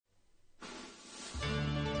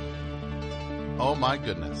Oh my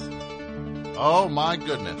goodness. Oh my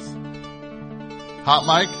goodness. Hot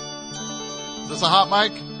mic? Is this a hot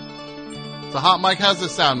mic? It's a hot mic. How's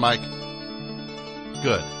this sound, Mike?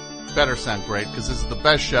 Good. Better sound great, because this is the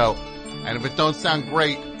best show. And if it don't sound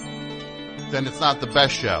great, then it's not the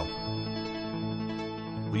best show.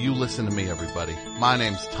 Will you listen to me, everybody? My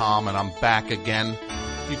name's Tom, and I'm back again.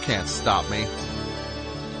 You can't stop me.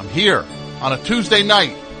 I'm here on a Tuesday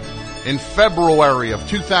night in February of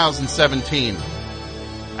 2017.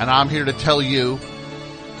 And I'm here to tell you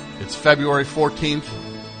it's February 14th,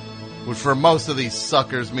 which for most of these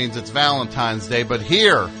suckers means it's Valentine's Day. But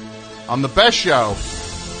here on the best show,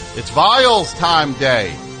 it's Vile's Time Day.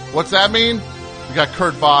 What's that mean? We got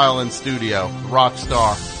Kurt Vile in studio, rock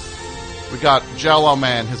star. We got Jello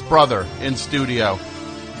Man, his brother, in studio.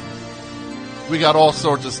 We got all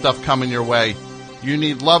sorts of stuff coming your way. You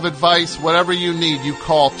need love advice, whatever you need, you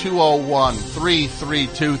call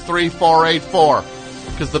 201-332-3484.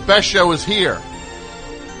 Because the best show is here.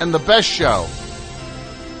 And the best show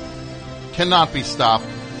cannot be stopped.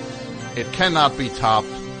 It cannot be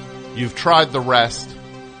topped. You've tried the rest.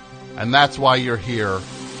 And that's why you're here,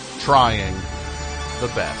 trying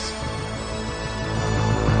the best.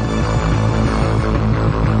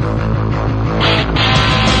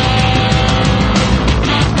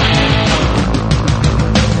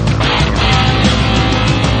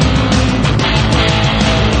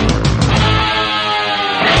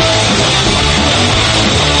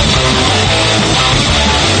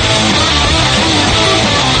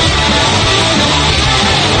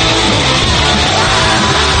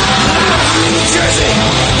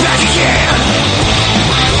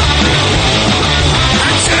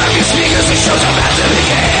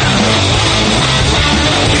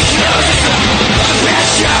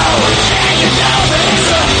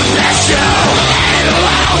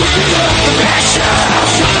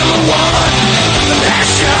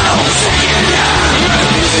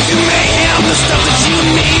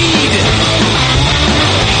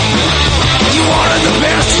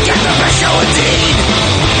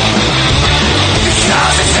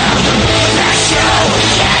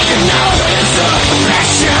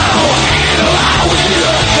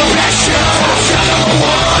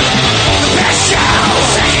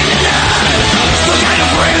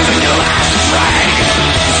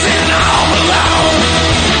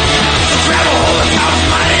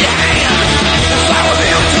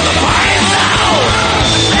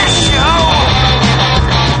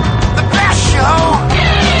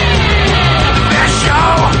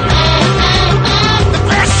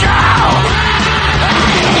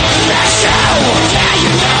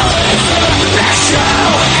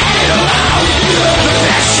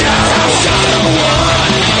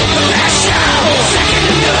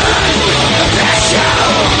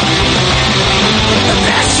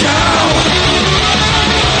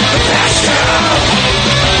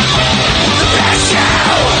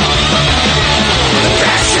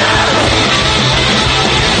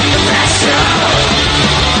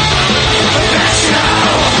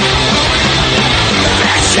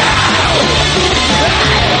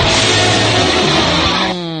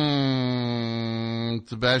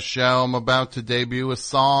 Show. I'm about to debut a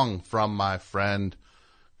song from my friend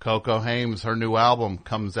Coco Hames. Her new album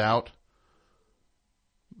comes out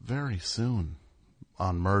very soon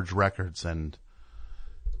on Merge Records, and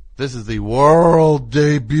this is the world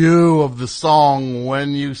debut of the song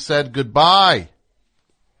When You Said Goodbye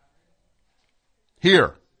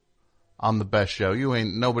here on the best show.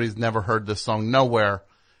 Nobody's never heard this song nowhere,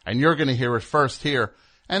 and you're going to hear it first here.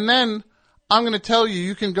 And then I'm going to tell you,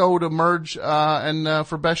 you can go to Merge, and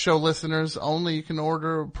for Best Show listeners only, you can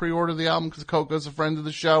pre-order the album because Coco's a friend of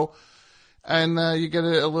the show, and you get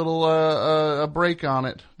a little a break on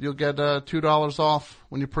it. You'll get $2 off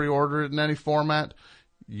when you pre-order it in any format.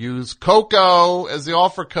 Use Coco as the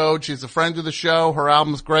offer code. She's a friend of the show. Her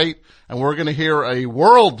album's great, and we're going to hear a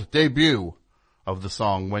world debut of the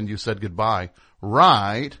song When You Said Goodbye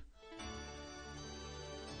right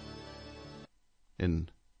in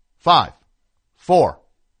 5, 4,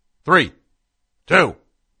 3, 2,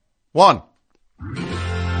 1.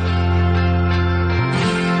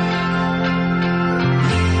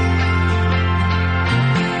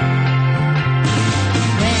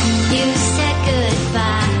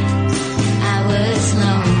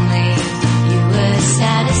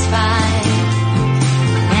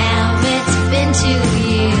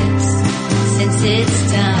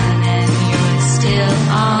 It's done and you're still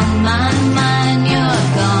on my mind. You're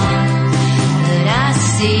gone, but I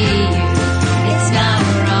see you. It's not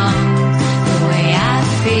wrong.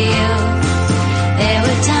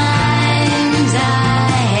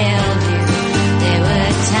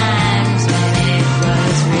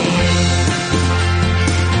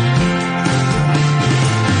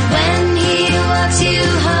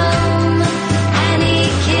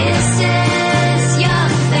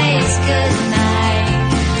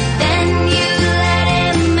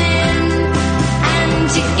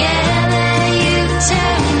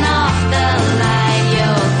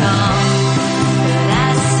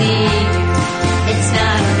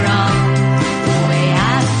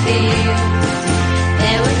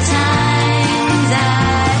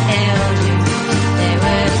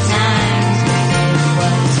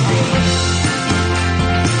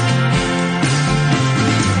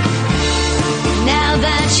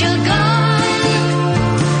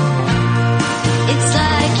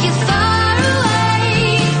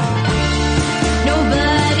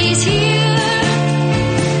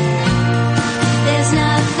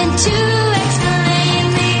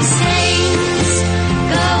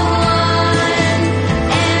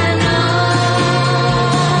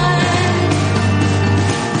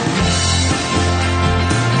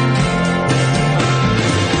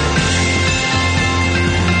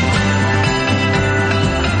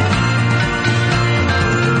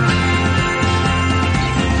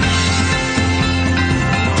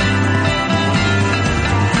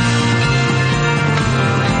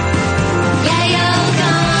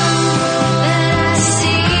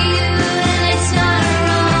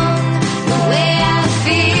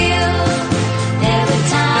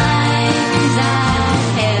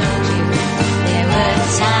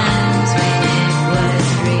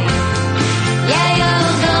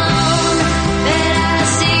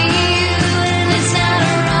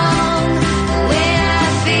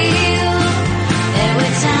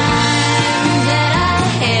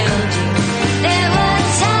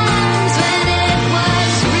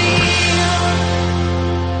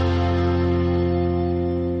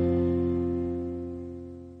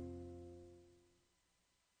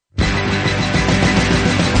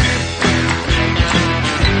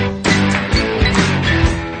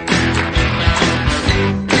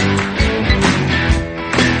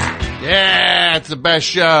 It's the best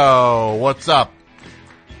show. What's up?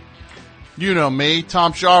 You know me,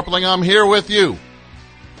 Tom Sharpling. I'm here with you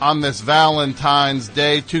on this Valentine's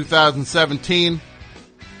Day 2017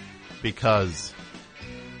 because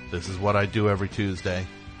this is what I do every Tuesday.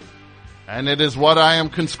 And it is what I am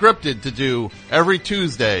conscripted to do every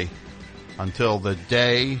Tuesday until the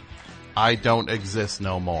day I don't exist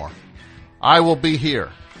no more. I will be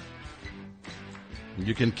here.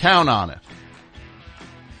 You can count on it.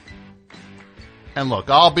 And look,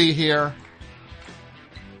 I'll be here.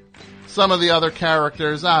 Some of the other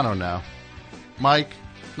characters, I don't know. Mike,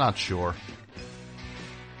 not sure.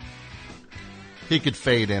 He could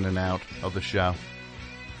fade in and out of the show.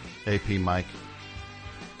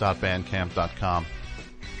 apmike.bandcamp.com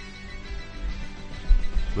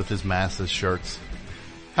with his masses shirts.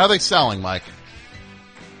 How are they selling, Mike?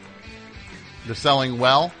 They're selling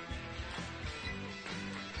well?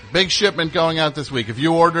 Big shipment going out this week. If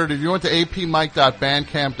you went to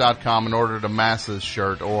apmike.bandcamp.com and ordered a masses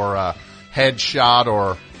shirt or a headshot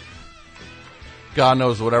or God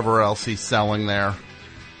knows whatever else he's selling there,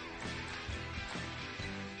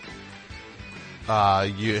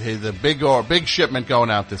 the big shipment going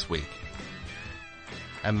out this week.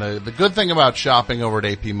 And the good thing about shopping over at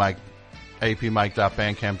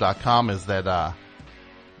apmike.bandcamp.com is that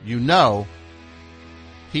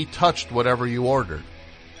he touched whatever you ordered.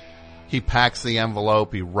 He packs the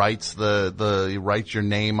envelope. He writes he writes your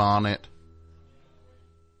name on it.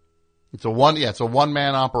 It's a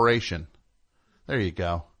one-man operation. There you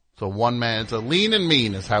go. It's a lean and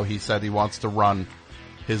mean is how he said he wants to run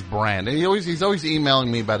his brand. And he's always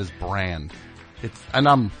emailing me about his brand. I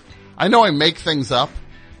know I make things up.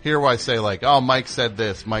 Here where I say like, oh, Mike said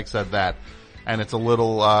this, Mike said that. And it's a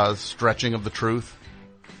little, stretching of the truth.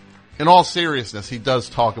 In all seriousness, he does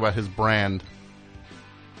talk about his brand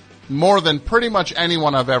more than pretty much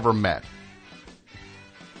anyone I've ever met.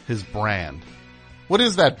 His brand. What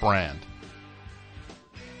is that brand?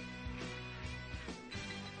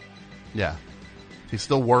 Yeah. He's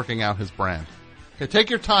still working out his brand. Okay, take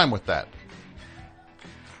your time with that.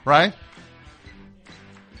 Right?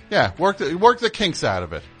 Yeah, work the kinks out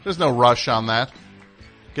of it. There's no rush on that.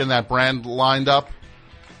 Getting that brand lined up.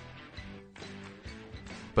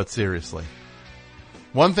 But seriously.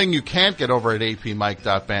 One thing you can't get over at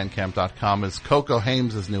apmike.bandcamp.com is Coco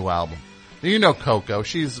Hames' new album. Now, you know Coco.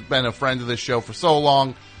 She's been a friend of this show for so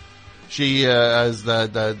long. She is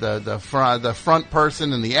the front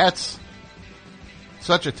person in the Ets.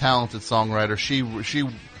 Such a talented songwriter. She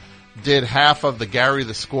did half of the Gary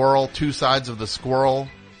the Squirrel, Two Sides of the Squirrel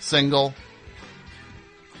single.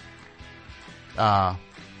 The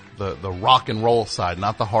rock and roll side,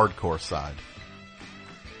 not the hardcore side.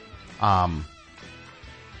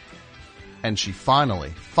 And she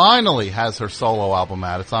finally has her solo album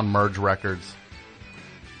out. It's on Merge Records.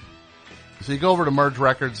 So you go over to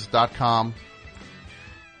mergerecords.com,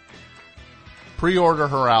 pre-order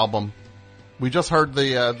her album. We just heard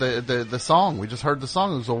the song. We just heard the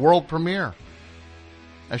song. It was a world premiere.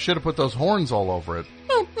 I should have put those horns all over it.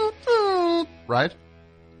 Right?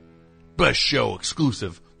 Best show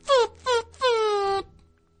exclusive. Let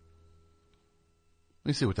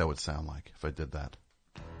me see what that would sound like if I did that.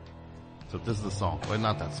 So this is the song. Wait,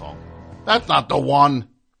 not that song. That's not the one.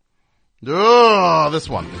 Oh, this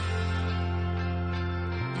one.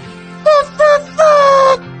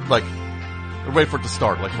 Like, wait for it to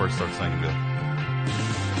start. Like, first start singing.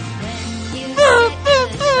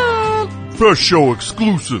 First show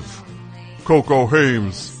exclusive. Coco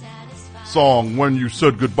Hames song, When You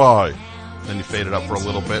Said Goodbye. Then you fade it up for a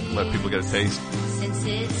little bit and let people get a taste.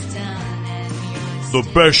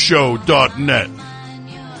 TheBestShow.net.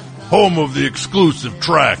 Home of the exclusive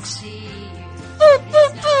tracks. No,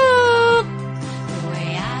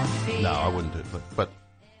 I wouldn't do it. But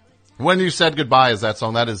When You Said Goodbye is that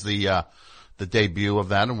song. That is the debut of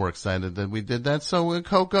that, and we're excited that we did that. So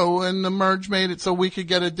Coco and the Merge made it so we could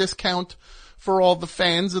get a discount for all the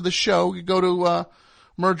fans of the show. You go to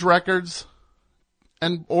Merge Records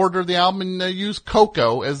and order the album and use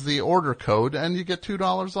Coco as the order code, and you get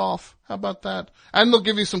 $2 off. How about that? And they'll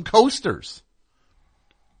give you some coasters.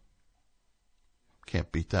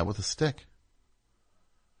 Can't beat that with a stick.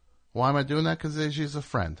 Why am I doing that? Because she's a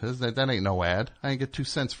friend. That ain't no ad. I ain't get 2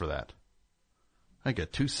 cents for that. I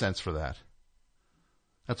get 2 cents for that.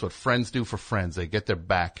 That's what friends do for friends. They get their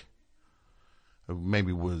back.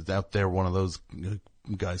 Maybe was out there one of those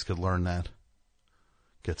guys could learn that.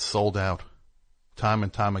 Get sold out. Time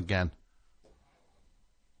and time again.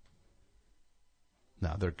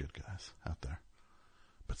 No, they're good guys out there.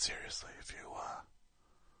 But seriously, if you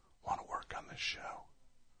want to work on this show,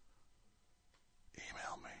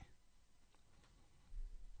 email me.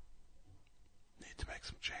 to make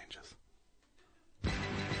some changes.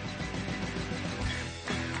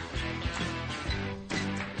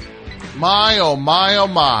 My, oh my, oh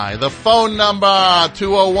my. The phone number,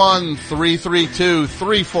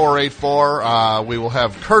 201-332-3484. We will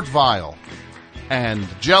have Kurt Vile and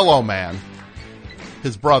Jello Man,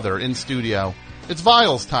 his brother, in studio. It's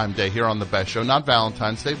Vile's Time Day here on the Best Show. Not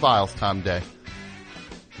Valentine's Day, Vile's Time Day.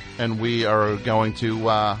 And we are going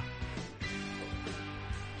to,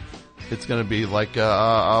 it's going to be like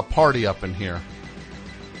a party up in here.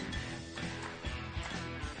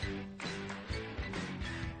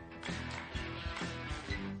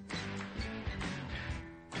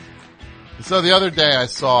 So the other day I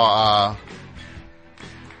saw,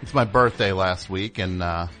 it's my birthday last week, and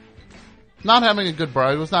not having a good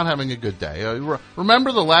birthday. I was not having a good day.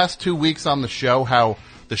 Remember the last 2 weeks on the show, how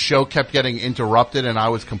the show kept getting interrupted and I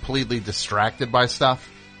was completely distracted by stuff?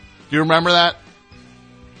 Do you remember that?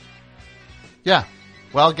 Yeah.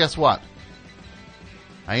 Well, guess what?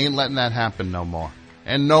 I ain't letting that happen no more.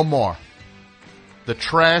 And no more. The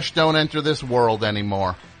trash don't enter this world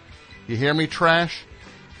anymore. You hear me, trash?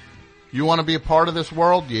 You want to be a part of this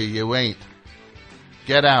world? You ain't.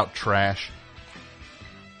 Get out, trash.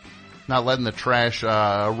 Not letting the trash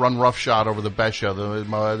run roughshod over the Best Show,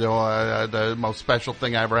 the most special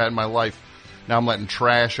thing I ever had in my life. Now I'm letting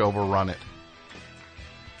trash overrun it.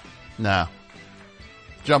 Nah.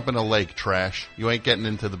 Jump in a lake, trash. You ain't getting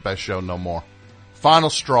into the Best Show no more. Final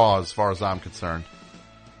straw as far as I'm concerned.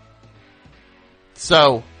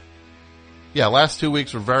 So, yeah, last 2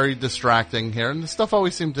 weeks were very distracting here, and the stuff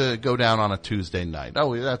always seemed to go down on a Tuesday night.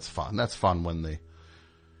 Oh, that's fun. That's fun when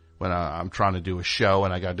I'm trying to do a show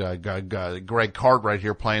and I got Greg Cartwright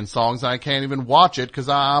here playing songs and I can't even watch it because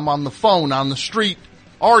I'm on the phone on the street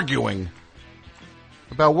arguing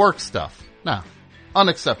about work stuff. Nah,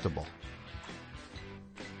 unacceptable.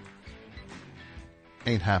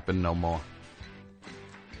 Ain't happen no more.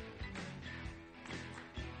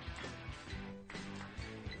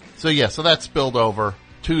 So yeah, so that spilled over.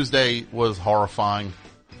 Tuesday was horrifying.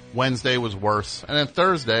 Wednesday was worse. And then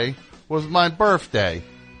Thursday was my birthday.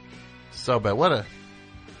 So bad.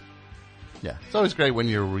 Yeah, it's always great when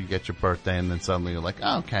you get your birthday and then suddenly you're like,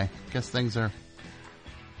 oh, okay, guess things are...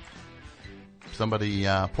 Somebody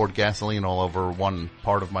poured gasoline all over one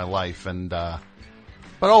part of my life. And but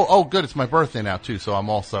oh, good, it's my birthday now too, so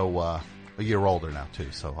I'm also a year older now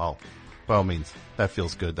too. So by all means, that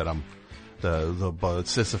feels good that I'm... The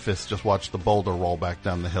Sisyphus just watched the boulder roll back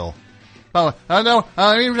down the hill. Oh, I know.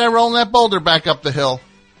 I'm rolling that boulder back up the hill.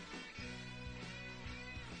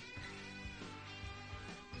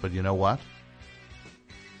 But you know what?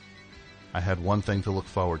 I had one thing to look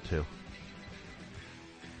forward to.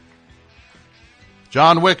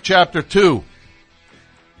 John Wick Chapter 2.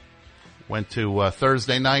 Went to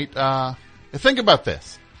Thursday night. Think about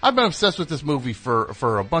this. I've been obsessed with this movie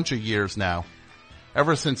for a bunch of years now.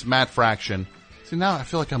 Ever since Matt Fraction. See, now I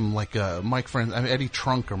feel like I'm like Mike Francis, Eddie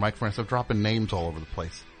Trunk or Mike Francis. I'm dropping names all over the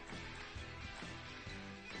place.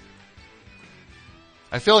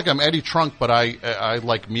 I feel like I'm Eddie Trunk, but I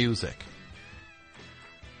like music.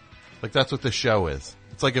 Like that's what this show is.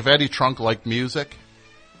 It's like if Eddie Trunk liked music,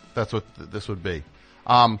 that's what this would be.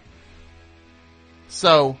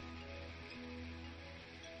 So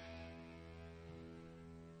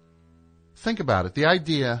think about it. The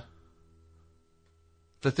idea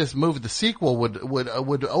that this movie, the sequel,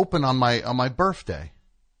 would open on my birthday,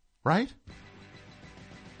 right?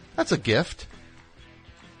 That's a gift.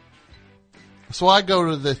 So I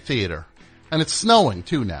go to the theater, and it's snowing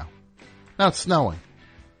too now. Now it's snowing.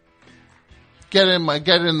 Get in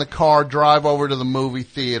the car, drive over to the movie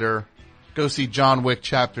theater, go see John Wick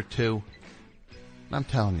Chapter 2. And I'm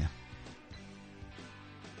telling you,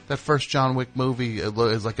 that first John Wick movie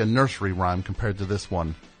is like a nursery rhyme compared to this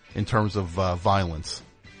one in terms of violence.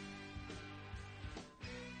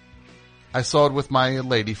 I saw it with my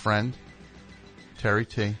lady friend, Terry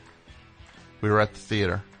T. We were at the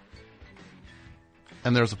theater.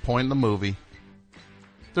 And there's a point in the movie.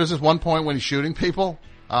 There's this one point when he's shooting people.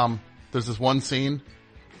 There's this one scene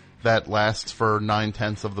that lasts for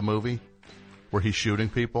 9/10 of the movie where he's shooting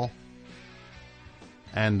people.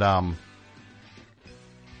 And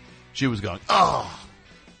she was going, oh!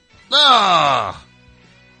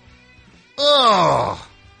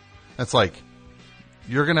 It's like,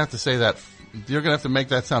 you're going to have to say that, you're going to have to make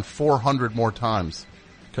that sound 400 more times.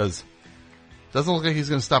 Because it doesn't look like he's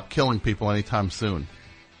going to stop killing people anytime soon.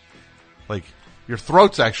 Like, your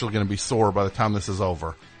throat's actually going to be sore by the time this is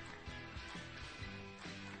over.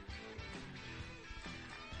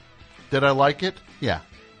 Did I like it? Yeah.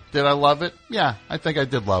 Did I love it? Yeah, I think I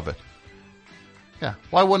did love it. Yeah.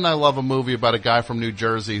 Why wouldn't I love a movie about a guy from New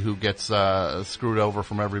Jersey who gets screwed over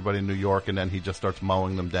from everybody in New York and then he just starts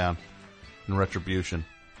mowing them down in retribution?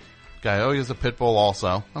 Guy, oh, he has a pit bull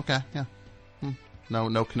also. Okay, yeah.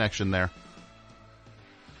 No connection there.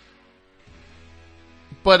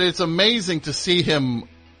 But it's amazing to see him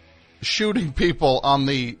shooting people on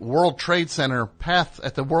the World Trade Center path,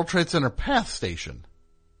 at the World Trade Center path station.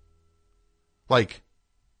 Like,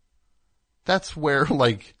 that's where,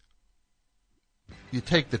 like, you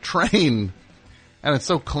take the train and it's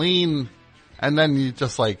so clean, and then you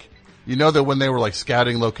just, like, you know that when they were, like,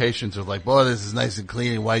 scouting locations, they're like, boy, this is nice and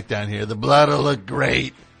clean and white down here. The blood will look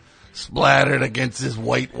great splattered against this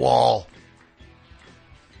white wall.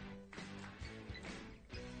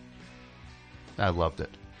 I loved it.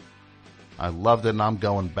 I loved it, and I'm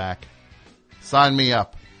going back. Sign me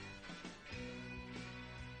up.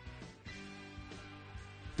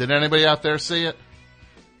 Did anybody out there see it?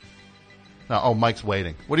 No. Oh, Mike's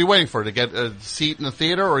waiting. What are you waiting for? To get a seat in the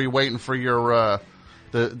theater, or are you waiting for your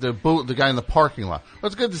the guy in the parking lot? Well,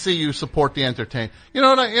 it's good to see you support the entertainment. You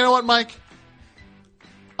know what, Mike?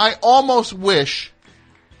 I almost wish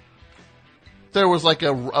there was like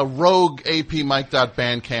a rogue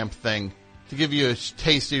apmike.bandcamp thing to give you a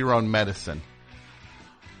taste of your own medicine.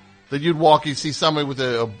 That you'd see somebody with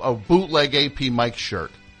a bootleg AP Mike shirt.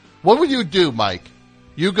 What would you do, Mike?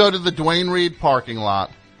 You go to the Duane Reade parking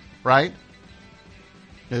lot, right?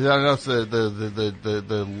 I noticed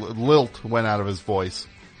the lilt went out of his voice.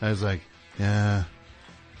 I was like, yeah.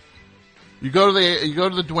 You go to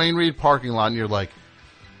the Duane Reade parking lot and you're like,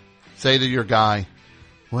 say to your guy,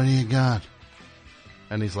 what do you got?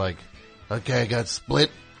 And he's like, okay, I got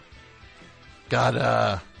Split.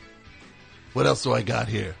 Got, what else do I got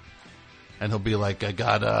here? And he'll be like, I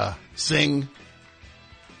got, Sing.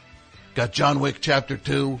 Got John Wick Chapter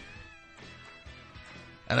 2.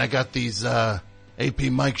 And I got these, AP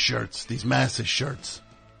Mike shirts, these massive shirts.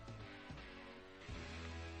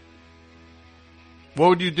 What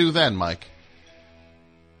would you do then, Mike?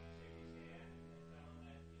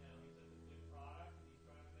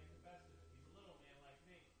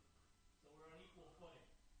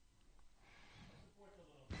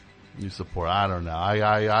 You support, I don't know.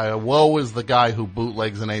 I woe is the guy who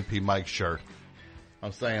bootlegs an AP Mike shirt.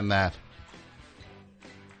 I'm saying that.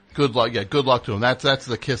 Good luck, yeah, good luck to him. That's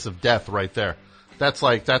the kiss of death right there. That's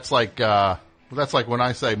like when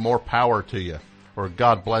I say more power to you, or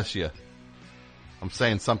God bless you. I'm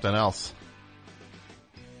saying something else.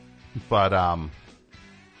 But,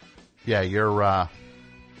 yeah, you're,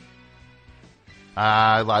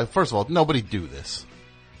 first of all, nobody do this.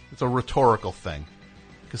 It's a rhetorical thing.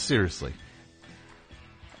 Because seriously,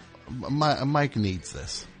 Mike needs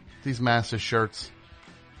this. These massive shirts.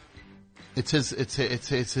 It's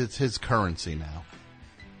his currency now.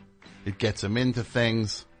 It gets him into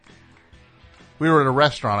things. We were at a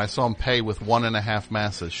restaurant. I saw him pay with 1.5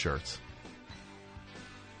 Masses shirts.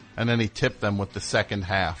 And then he tipped them with the second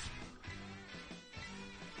half.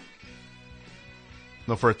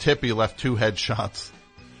 No, for a tip, he left 2 headshots.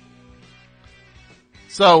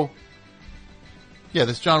 So, yeah,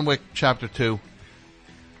 this John Wick Chapter 2.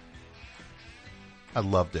 I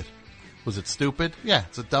loved it. Was it stupid? Yeah,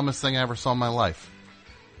 it's the dumbest thing I ever saw in my life.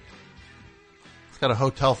 It's got a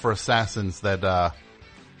hotel for assassins that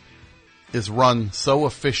is run so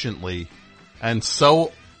efficiently and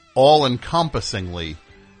so all-encompassingly.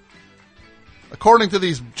 According to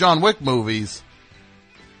these John Wick movies,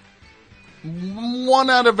 1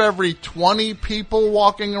 out of every 20 people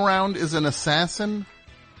walking around is an assassin.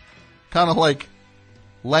 Kind of like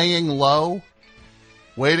laying low,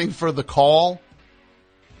 waiting for the call.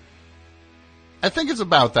 I think it's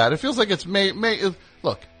about that. It feels like it's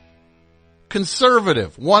look,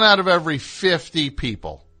 conservative. 1 out of every 50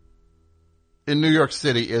 people in New York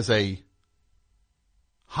City is a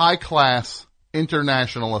high-class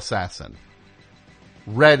international assassin,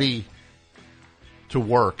 ready to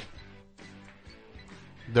work.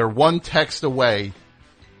 They're 1 text away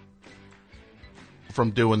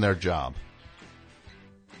from doing their job.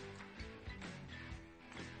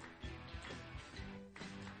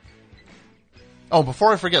 Oh,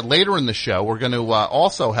 before I forget, later in the show, we're going to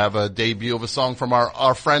also have a debut of a song from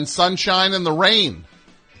our friend Sunshine and the Rain.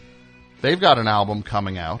 They've got an album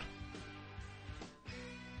coming out.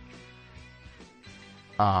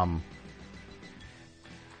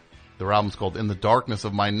 Their album's called In the Darkness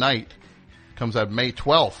of My Night. Comes out May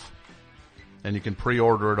 12th. And you can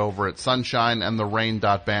pre-order it over at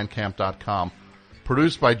sunshineandtherain.bandcamp.com.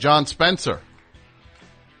 Produced by John Spencer.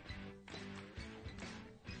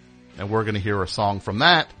 And we're going to hear a song from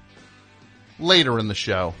that later in the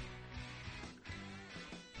show.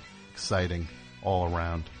 Exciting. all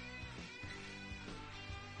around.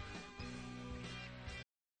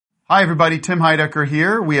 Hi, everybody. Tim Heidecker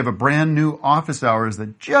here. We have a brand new office hours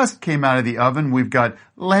that just came out of the oven. We've got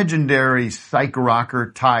legendary psych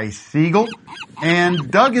rocker Ty Siegel. And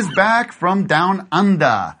Doug is back from down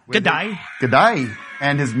under. G'day. G'day.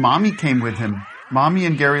 And his mommy came with him. Mommy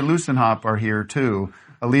and Gary Lucenhop are here, too.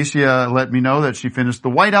 Alicia let me know that she finished the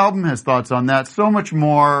White Album, has thoughts on that. So much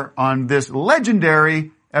more on this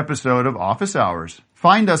legendary episode of Office Hours.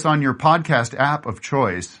 Find us on your podcast app of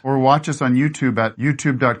choice or watch us on YouTube at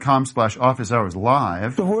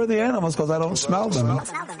youtube.com/officehours-live. So who are the animals? Because I don't smell them.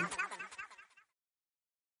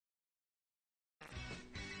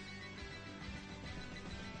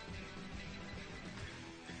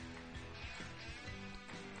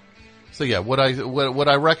 So yeah, would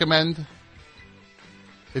I recommend,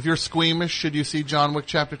 if you're squeamish, should you see John Wick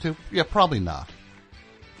Chapter 2? Yeah, probably not.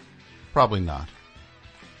 Probably not.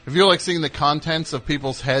 If you like seeing the contents of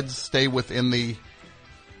people's heads stay within the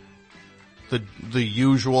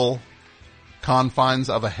usual confines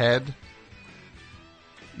of a head,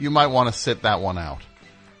 you might want to sit that one out.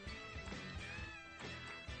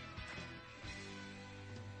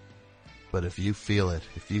 But if you feel it,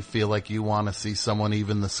 if you feel like you want to see someone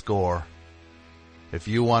even the score, if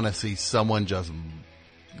you want to see someone just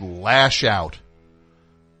lash out,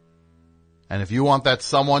 and if you want that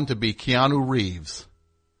someone to be Keanu Reeves,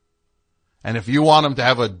 and if you want him to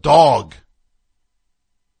have a dog,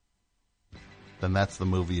 then that's the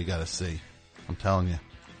movie you gotta see. I'm telling you.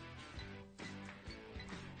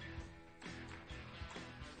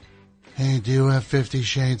 Hey, do you have 50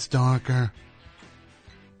 Shades Darker?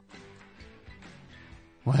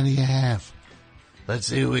 What do you have? Let's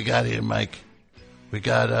see what we got here, Mike. We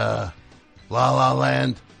got, La La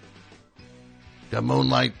Land. Got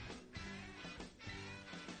Moonlight.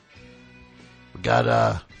 We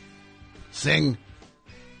got, Sing.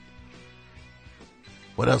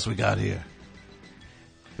 What else we got here?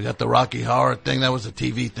 We got the Rocky Horror thing. That was a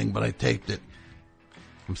TV thing, but I taped it.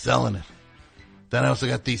 I'm selling it. Then I also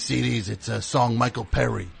got these CDs. It's a song Michael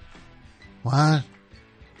Perry. What?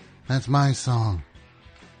 That's my song.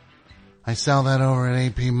 I sell that over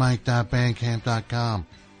at apmike.bandcamp.com.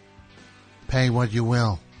 Pay what you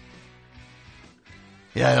will.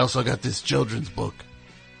 Yeah, I also got this children's book.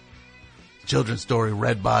 Children's story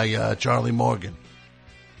read by Charlie Morgan.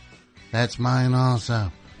 That's mine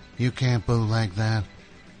also. You can't bootleg that.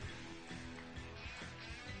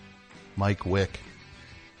 Mike Wick.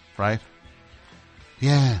 Right?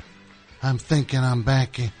 Yeah. I'm thinking I'm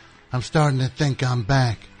back. I'm starting to think I'm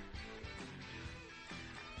back.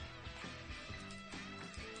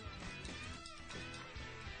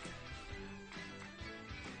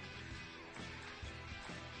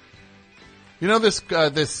 You know this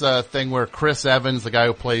thing where Chris Evans, the guy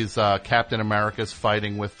who plays Captain America, is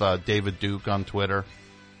fighting with David Duke on Twitter?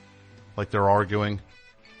 Like they're arguing.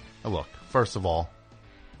 Now look, first of all,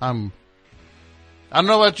 I don't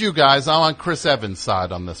know about you guys, I'm on Chris Evans'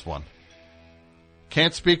 side on this one.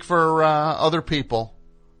 Can't speak for other people.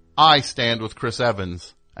 I stand with Chris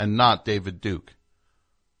Evans and not David Duke.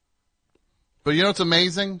 But you know what's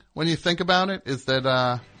amazing when you think about it is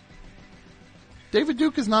that David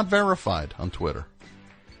Duke is not verified on Twitter,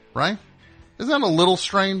 right? Isn't that a little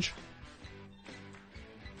strange?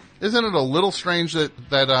 Isn't it a little strange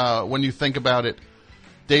that when you think about it,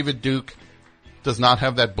 David Duke does not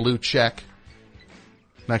have that blue check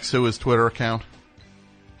next to his Twitter account?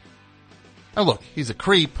 Now look, he's a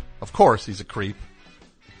creep. Of course he's a creep.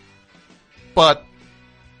 But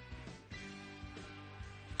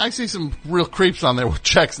I see some real creeps on there with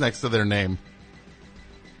checks next to their name.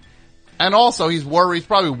 And also, he's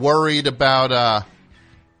probably worried about,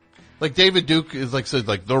 like David Duke is said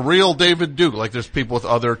the real David Duke. Like there's people with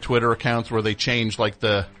other Twitter accounts where they change like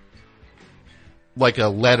a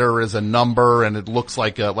letter is a number and it looks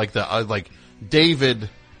like David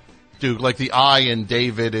Duke, like the I in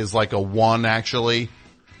David is like a 1 actually.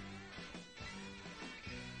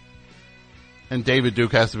 And David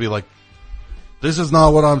Duke has to be like, this is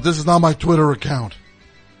not my Twitter account.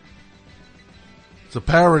 It's a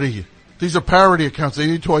parody. These are parody accounts. They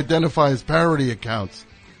need to identify as parody accounts.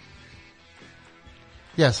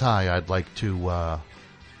 Yes, hi. I'd like to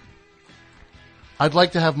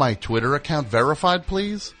have my Twitter account verified,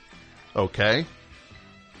 please. Okay.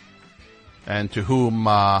 And to whom,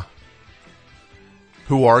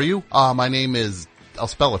 who are you? My name is, I'll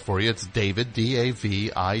spell it for you. It's David,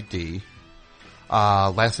 D-A-V-I-D.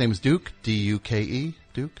 Last name is Duke, D-U-K-E,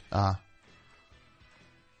 Duke.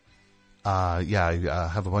 Yeah, I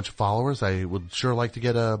have a bunch of followers. I would sure like to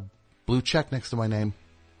get a blue check next to my name.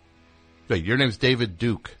 Wait, your name's David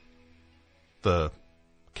Duke. the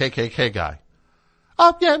KKK guy.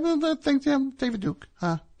 Oh, yeah, thanks, David Duke.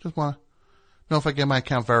 Just want to know if I get my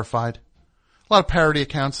account verified. A lot of parody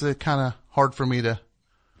accounts. It's kind of hard for me to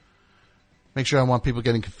make sure I want people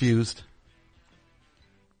getting confused.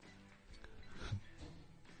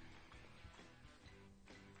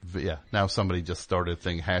 But yeah, now somebody just started a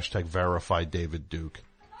thing, hashtag verify David Duke.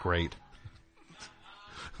 Great.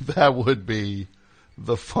 That would be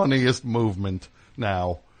the funniest movement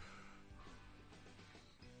now.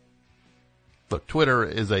 Look, Twitter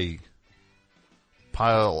is a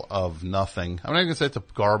pile of nothing. I'm not going to say it's a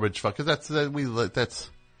garbage fuck, because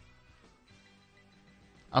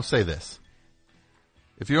I'll say this.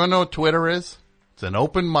 If you don't know what Twitter is, it's an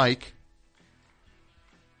open mic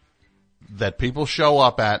that people show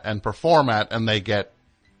up at and perform at, and they get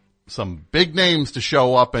some big names to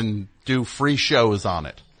show up and do free shows on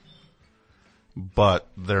it. But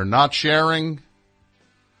they're not sharing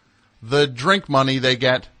the drink money they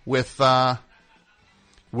get with the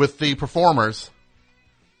performers.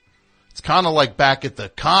 It's kind of like back at the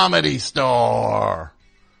Comedy Store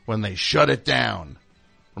when they shut it down.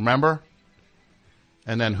 Remember?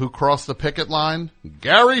 And then who crossed the picket line?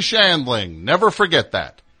 Gary Shandling. Never forget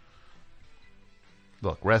that.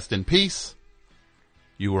 Look, rest in peace.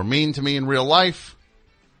 You were mean to me in real life.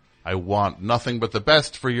 I want nothing but the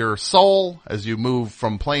best for your soul as you move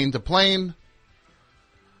from plane to plane.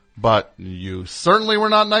 But you certainly were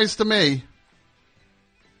not nice to me.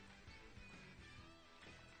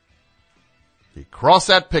 You cross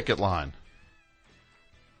that picket line.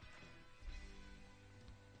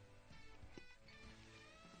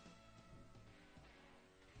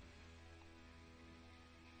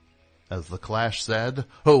 As the Clash said,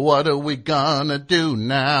 oh, what are we gonna do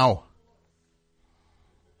now?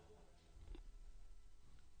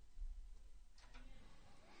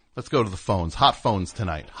 Let's go to the phones. Hot phones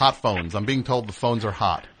tonight. Hot phones. I'm being told the phones are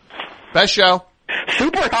hot. Best show.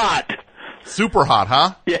 Super hot. Super hot,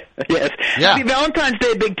 huh? Yeah, yes. Yeah. Happy Valentine's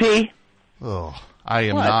Day, Big T. Oh, I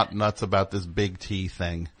am What? not nuts about this Big T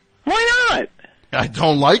thing. Why not? I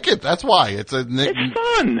don't like it. That's why. It's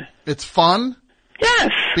fun. It's fun?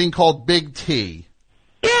 Yes. Being called Big T.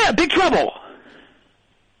 Yeah, Big Trouble.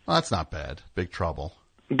 Well, that's not bad. Big trouble.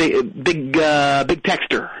 Big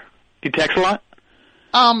texter. Do you text a lot?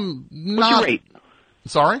 What's Not. your rate?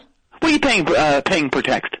 Sorry? What are you paying per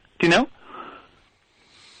text? Do you know?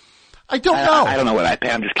 I don't know. I don't know what I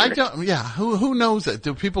pay. I'm just curious. Yeah. Who knows it?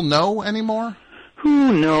 Do people know anymore?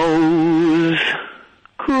 Who knows?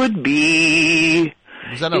 Could be.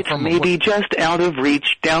 Is that It's maybe just out of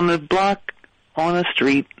reach down the block on a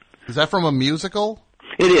street. Is that from a musical?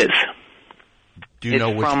 It is. Do you know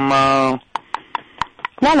which? From La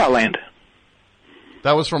La Land.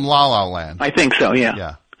 That was from La La Land. I think so, yeah.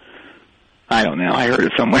 Yeah. I don't know. I heard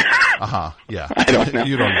it somewhere. Uh-huh. Yeah. I don't know.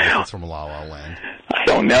 You don't know if it's from La La Land. I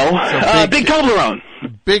don't know. So Big Toblerone.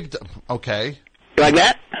 Okay. You like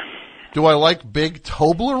that? Do I like Big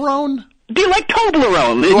Toblerone? Do you like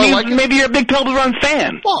Toblerone? Do I like it? Maybe you're a big Toblerone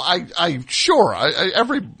fan. Well, sure.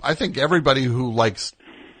 I think everybody who likes,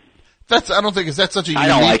 I don't think, is that such a unique? I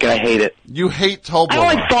don't like it. I hate it. You hate Toblerone. I don't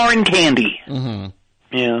like foreign candy.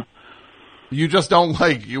 Mm-hmm. Yeah. You just don't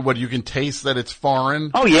like, what, you can taste that it's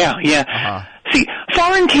foreign? Oh, yeah, yeah. Uh-huh. See,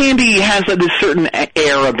 foreign candy has this certain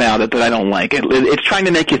air about it that I don't like. It's trying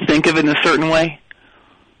to make you think of it in a certain way.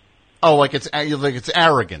 Oh, like it's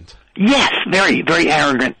arrogant. Yes, very, very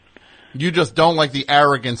arrogant. You just don't like the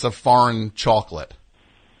arrogance of foreign chocolate.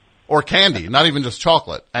 Or candy, not even just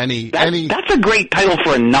chocolate. That's a great title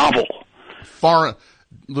for a novel. Foreign.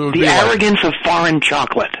 The Arrogance of Foreign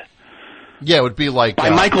Chocolate. Yeah, it would be like by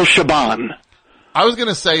Michael Chabon. I was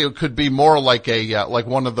gonna say it could be more like like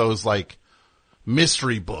one of those like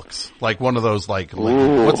mystery books, like one of those like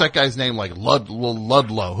what's that guy's name? Like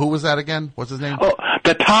Ludlow. Who was that again? What's his name? Oh,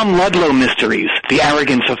 the Tom Ludlow Mysteries. The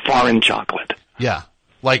Arrogance of Foreign Chocolate. Yeah,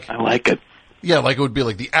 I like it. Yeah, like it would be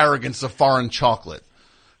like the Arrogance of Foreign Chocolate. :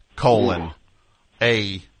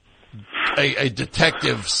 a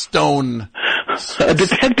detective Stone. A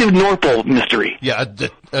Detective Norpal mystery. Yeah,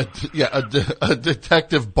 a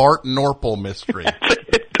Detective Bart Norpal mystery.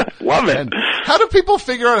 Love it. And how do people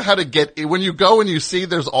figure out how to get, when you go and you see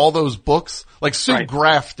there's all those books, like Sue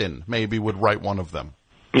Grafton maybe would write one of them.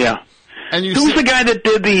 Yeah. And who's the guy that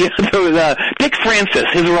did Dick Francis?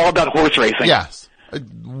 His were all about horse racing. Yes.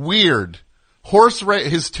 Weird.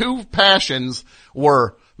 His two passions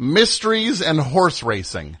were mysteries and horse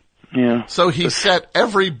racing. Yeah. So he set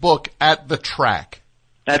every book at the track.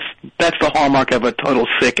 That's the hallmark of a total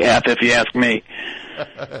sick F, if you ask me.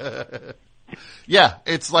 Yeah,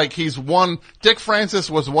 it's like Dick Francis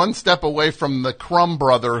was one step away from the Crumb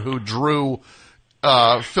brother who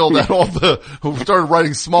filled out who started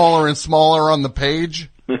writing smaller and smaller on the page.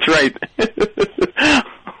 That's right.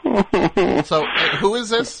 So, who is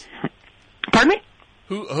this? Pardon me?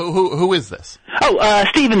 Who is this? Oh,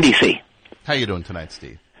 Steve in D.C. How you doing tonight,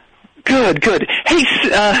 Steve? Good. Hey,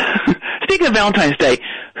 speaking of Valentine's Day,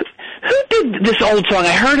 who did this old song?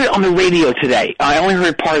 I heard it on the radio today. I only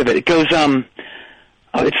heard part of it. It goes,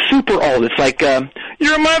 it's super old. It's like,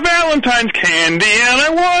 you're my Valentine's candy and I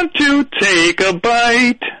want to take a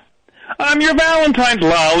bite. I'm your Valentine's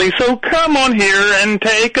lolly, so come on here and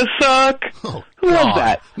take a suck. Oh, who was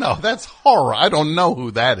that? No, that's horror. I don't know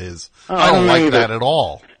who that is. Oh, I don't like either. that at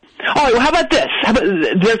all. Oh, well, how about this?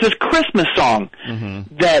 There's this Christmas song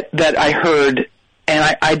that I heard,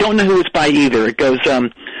 and I don't know who it's by either. It goes,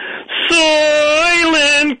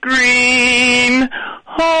 Soylent Green,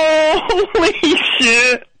 holy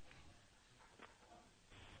shit.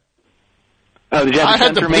 Oh, did you have to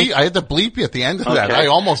censor me? I had to bleep you at the end of that. I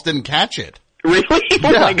almost didn't catch it. Really? Oh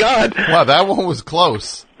my God. Wow, that one was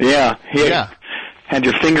close. Yeah. Yeah. Had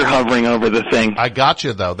your finger hovering over the thing. I got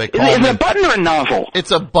you though. Is it a button or a nozzle?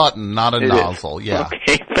 It's a button, not a nozzle. Yeah.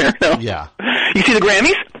 Okay, fair enough. Yeah. You see the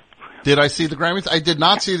Grammys? Did I see the Grammys? I did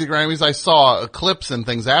not see the Grammys. I saw clips and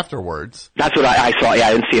things afterwards. That's what I saw. Yeah,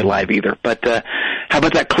 I didn't see it live either. But how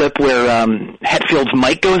about that clip where Hetfield's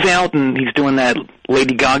mic goes out and he's doing that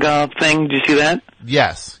Lady Gaga thing? Did you see that?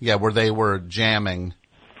 Yes. Yeah, where they were jamming.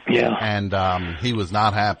 Yeah. And he was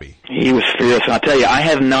not happy. He was furious. And I'll tell you, I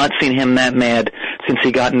have not seen him that mad since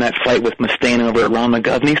he got in that fight with Mustaine over at Ron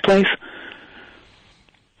McGovney's place.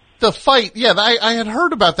 The fight, yeah, I had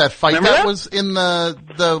heard about that fight. Remember that? Was in the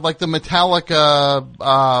Metallica,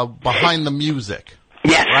 behind the music.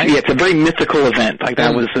 Yes, right? Yeah, it's a very mythical event. Like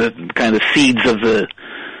that was the kind of the seeds of the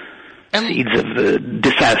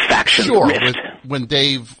dissatisfaction. Sure, when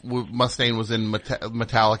Dave Mustaine was in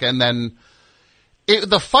Metallica, and then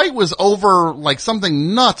the fight was over like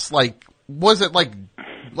something nuts. Like, was it like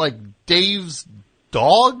Dave's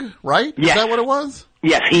dog? Right? Yes. Is that what it was?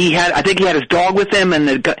 Yes, I think he had his dog with him, and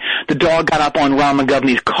the dog got up on Ron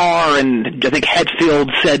McGovney's car, and I think Hetfield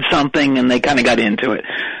said something, and they kind of got into it.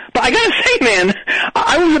 But I gotta say, man,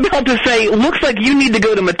 I was about to say, looks like you need to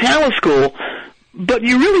go to Metallica school, but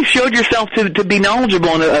you really showed yourself to be knowledgeable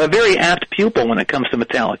and a very apt pupil when it comes to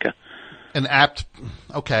Metallica.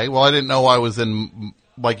 Okay, well, I didn't know I was in,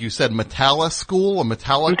 like you said, Metallica school.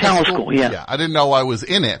 Metallica school, yeah. Yeah, I didn't know I was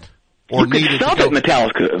in it. Or you could sub at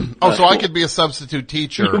Metallica. Oh, so I could be a substitute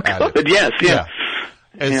teacher. You could, yes, yeah.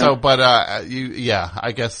 And so, but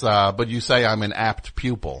I guess, but you say I'm an apt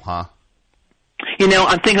pupil, huh? You know,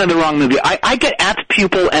 I'm thinking of the wrong movie. I get apt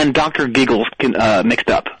pupil and Dr. Giggles mixed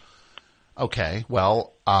up. Okay,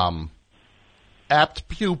 well, apt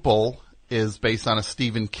pupil is based on a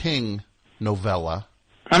Stephen King novella.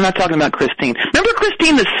 I'm not talking about Christine. Remember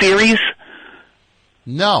Christine, the series?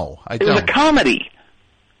 No, I don't. It was a comedy.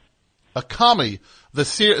 A comedy. The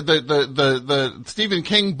Stephen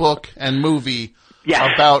King book and movie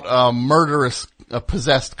about a murderous,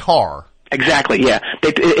 possessed car. Exactly, yeah.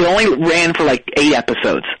 It only ran for like 8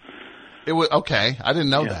 episodes. It was, okay, I didn't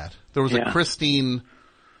know that. There was a Christine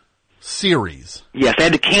series. Yes, they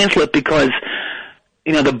had to cancel it because,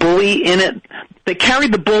 you know, the bully in it, they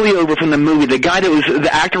carried the bully over from the movie. The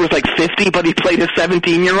actor was like 50, but he played a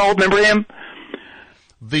 17-year-old, remember him?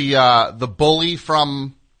 The bully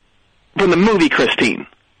from the movie Christine.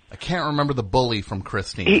 I can't remember the bully from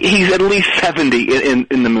Christine. He's at least 70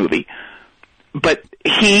 in the movie. But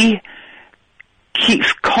he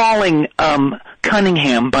keeps calling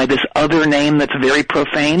Cunningham by this other name that's very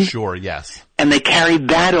profane. Sure, yes. And they carried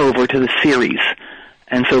that over to the series.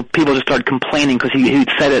 And so people just started complaining because he'd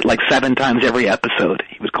said it like 7 times every episode.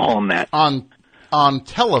 He would call him that. On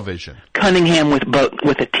television. Cunningham with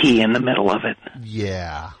a T in the middle of it.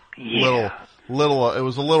 Yeah. Little, it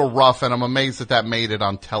was a little rough, and I'm amazed that made it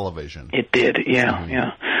on television. It did, yeah,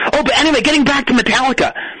 yeah. Oh, but anyway, getting back to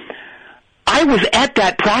Metallica, I was at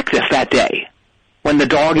that practice that day when the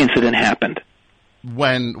dog incident happened.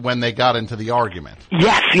 When they got into the argument.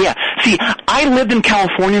 Yes, yeah. See, I lived in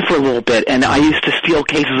California for a little bit, and I used to steal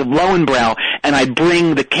cases of Lowenbrow, and I'd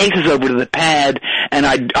bring the cases over to the pad, and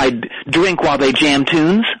I'd drink while they jam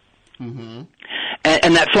tunes. Mm-hmm.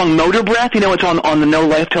 And that song Motor Breath, you know, it's on the No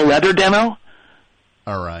Life Till Leather demo.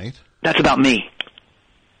 All right. That's about me.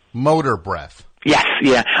 Motor Breath. Yes,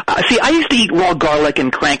 yeah. See, I used to eat raw garlic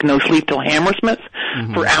and crank No Sleep Till Hammersmith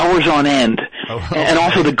for hours on end. Oh, okay. And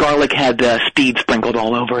also the garlic had speed sprinkled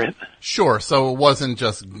all over it. Sure, so it wasn't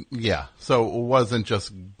just,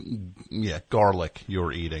 garlic you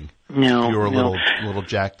were eating. No. You were a no. little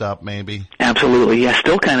jacked up, maybe. Absolutely, yeah.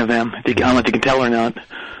 Still kind of am. I don't know if you can tell or not.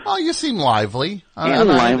 Oh, you seem lively. Yeah,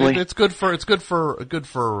 lively. It's good for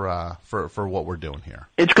what we're doing here.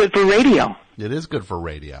 It's good for radio. It is good for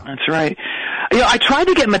radio. That's right. I tried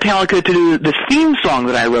to get Metallica to do this theme song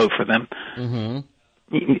that I wrote for them.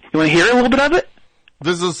 Mm-hmm. You want to hear a little bit of it?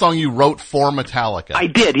 This is a song you wrote for Metallica. I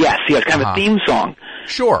did, yes. Kind of a theme song.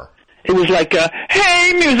 Sure. It was like,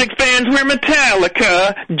 hey, music fans, we're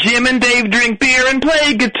Metallica. Jim and Dave drink beer and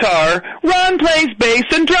play guitar. Ron plays bass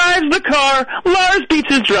and drives the car. Lars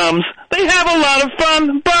beats his drums. They have a lot of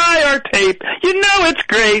fun. Buy our tape. You know it's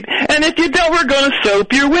great. And if you don't, we're going to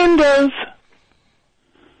soap your windows.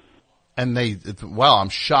 And I'm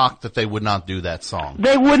shocked that they would not do that song.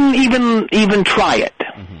 They wouldn't even try it.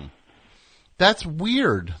 Mm-hmm. That's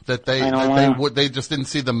weird that they just didn't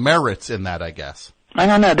see the merits in that, I guess. I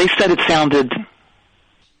don't know. They said it sounded,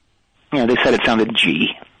 G.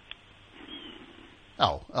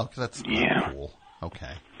 Oh, that's not cool.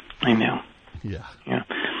 Okay. I know. Yeah. Yeah.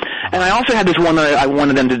 And I also had this one that I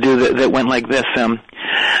wanted them to do that went like this.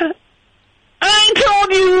 I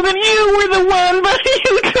told you that you were the one, but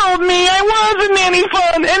you told me I wasn't any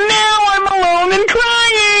fun, and now I'm alone and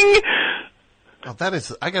crying. Oh, that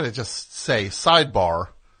is, I gotta just say, sidebar.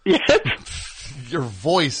 Yes. Your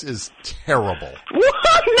voice is terrible.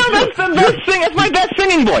 What? No, that's my best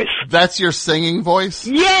singing voice. That's your singing voice?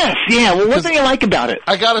 Yes, yeah. Well, what do you like about it?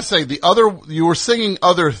 I gotta say, you were singing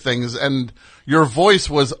other things, and your voice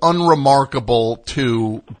was unremarkable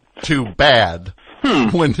to bad.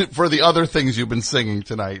 For the other things you've been singing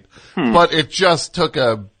tonight. But it just took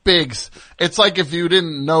it's like if you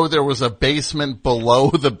didn't know there was a basement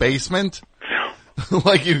below the basement.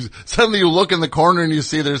 Like suddenly you look in the corner and you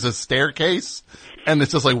see there's a staircase, and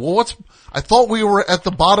it's just like, well, I thought we were at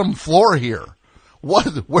the bottom floor here.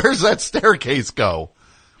 Where's that staircase go?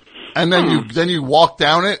 And then you walk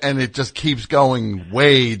down it and it just keeps going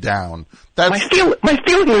way down. My feelings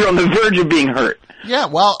are on the verge of being hurt. Yeah,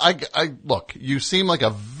 well, I look, you seem like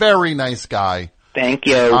a very nice guy. Thank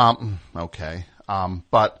you. Okay.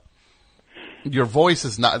 But your voice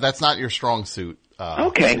that's not your strong suit.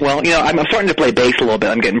 Okay, well, I'm starting to play bass a little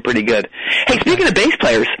bit. I'm getting pretty good. Hey, speaking of bass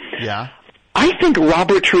players. Yeah. I think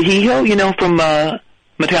Robert Trujillo, from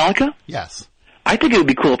Metallica. Yes. I think it would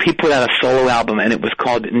be cool if he put out a solo album and it was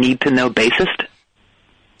called Need to Know Bassist.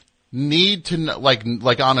 Need to know, like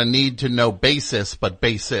on a need to know basis, but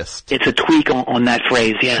bassist. It's a tweak on that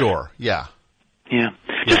phrase, yeah. Sure, yeah. Yeah.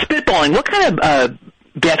 Just spitballing, what kind of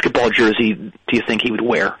basketball jersey do you think he would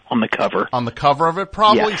wear on the cover? On the cover of it?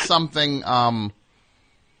 Probably something,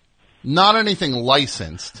 not anything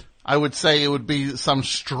licensed. I would say it would be some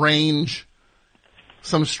strange,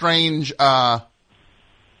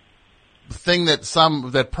 thing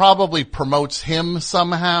that probably promotes him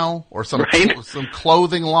somehow, or some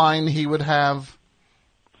clothing line he would have,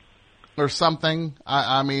 or something.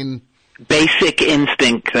 I mean, Basic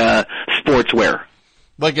Instinct sportswear.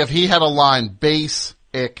 Like if he had a line,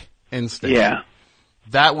 Basic Instinct. Yeah,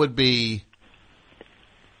 that would be.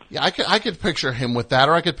 Yeah, I could picture him with that,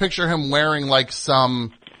 or I could picture him wearing like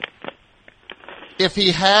some. If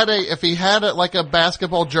he had like a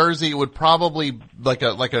basketball jersey, it would probably like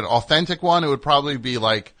an authentic one. It would probably be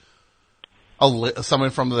like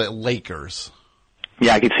someone from the Lakers.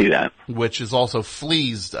 Yeah, I could see that. Which is also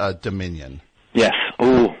Flea's dominion. Yes.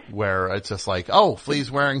 Ooh. Where it's just like, oh,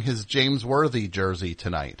 Flea's wearing his James Worthy jersey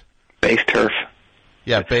tonight. Base turf.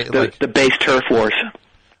 Yeah, the base turf wars.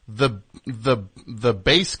 The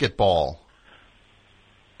basketball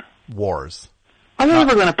wars. Are they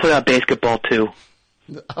ever going to put out basketball too?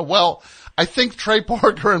 Well, I think Trey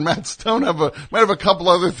Parker and Matt Stone might have a couple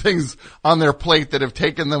other things on their plate that have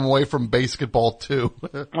taken them away from basketball too.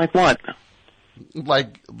 Like what?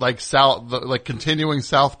 Like continuing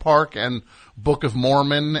South Park and Book of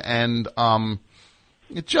Mormon and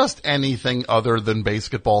just anything other than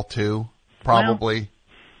basketball too, probably. Well,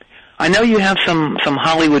 I know you have some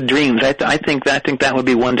Hollywood dreams. I think that would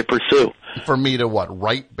be one to pursue. For me to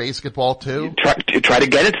write basketball too? Try to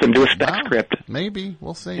get it to them, do a spec script. Maybe.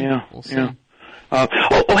 We'll see. Yeah. We'll see. Yeah.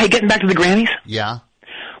 Hey, getting back to the Grammys? Yeah.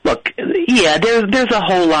 Look, yeah, there's a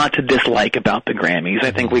whole lot to dislike about the Grammys.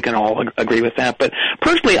 I think we can all agree with that. But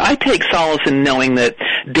personally, I take solace in knowing that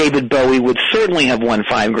David Bowie would certainly have won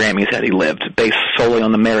 5 Grammys had he lived, based solely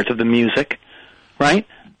on the merits of the music. Right?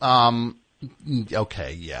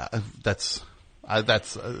 Okay, yeah. That's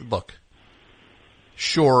look.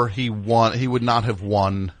 Sure, he would not have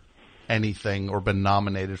won anything or been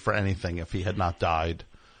nominated for anything if he had not died.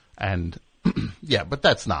 And yeah, but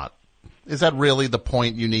that's not. Is that really the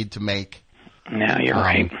point you need to make? No, you're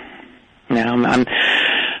right. No,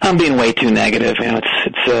 I'm being way too negative. You know,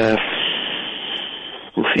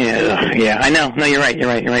 yeah. I know. No, you're right.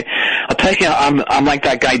 I'll tell you, I'm like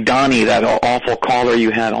that guy Donnie, that awful caller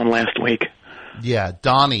you had on last week. Yeah,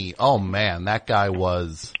 Donnie. Oh man, that guy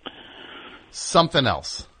was something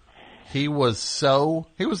else. He was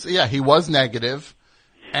negative,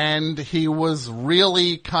 and he was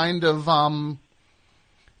really kind of,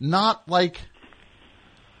 not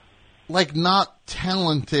not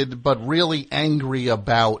talented, but really angry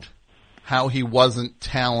about how he wasn't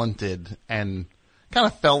talented, and kind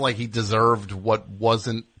of felt like he deserved what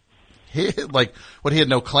wasn't like what he had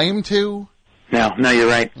no claim to. No, you're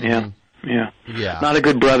right. Yeah. Not a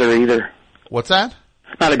good brother either. What's that?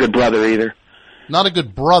 Not a good brother either. Not a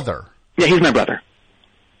good brother. Yeah, he's my brother.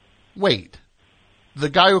 Wait, the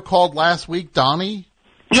guy who called last week, Donnie?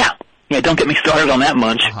 Yeah. Don't get me started on that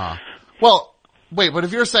munch. Well, wait, but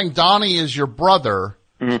if you're saying Donnie is your brother,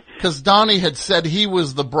 because Donnie had said he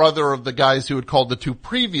was the brother of the guys who had called the 2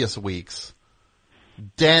 previous weeks,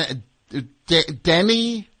 Denny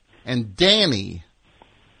and Danny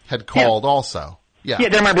had called also. Yeah,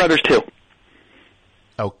 they're my brothers too.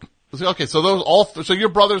 Okay, so so you're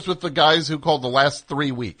brothers with the guys who called the last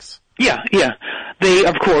 3 weeks. Yeah. They,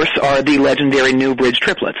 of course, are the legendary Newbridge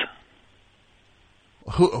triplets.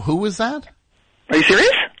 Who is that? Are you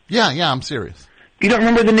serious? Yeah, I'm serious. You don't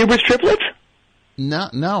remember the Newbridge triplets? No,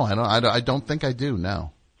 I don't think I do,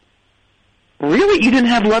 no. Really? You didn't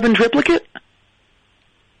have Love in Triplicate?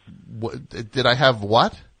 What, did I have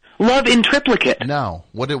what? Love in Triplicate. No.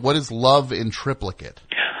 What is Love in Triplicate?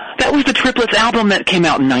 That was the Triplets album that came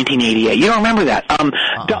out in 1988. You don't remember that?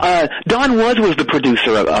 Don was the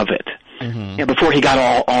producer of it. Mm-hmm. Yeah, before he got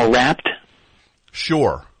all rapped.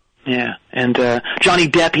 Sure. Yeah, and Johnny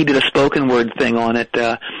Depp, he did a spoken word thing on it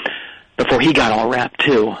before he got all rapped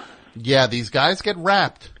too. Yeah, these guys get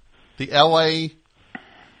rapped. The L.A.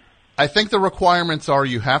 I think the requirements are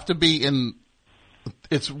you have to be in.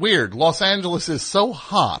 It's weird. Los Angeles is so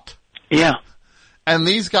hot. Yeah. And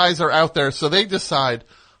these guys are out there, so they decide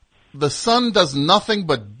the sun does nothing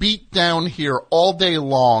but beat down here all day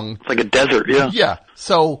long. It's like a desert, yeah. Yeah.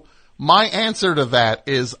 So my answer to that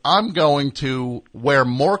is I'm going to wear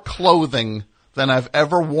more clothing than I've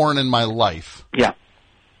ever worn in my life. Yeah.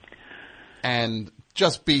 And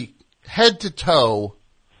just be head to toe.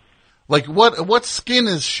 Like what skin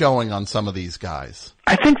is showing on some of these guys?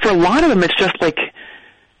 I think for a lot of them it's just like,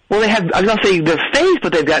 well, they have, I was going to say their face,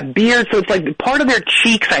 but they've got beard, so it's like part of their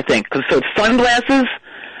cheeks, I think. So it's sunglasses.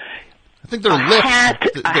 I think their lips.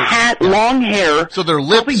 A hat, long hair. So their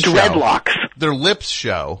lips probably show. Dreadlocks. Their lips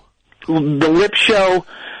show. The lips show,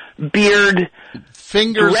 beard,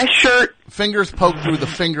 fingers, dress shirt. Fingers poked through the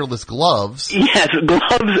fingerless gloves. Yes,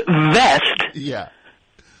 gloves, vest. Yeah.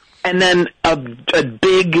 And then a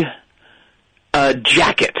big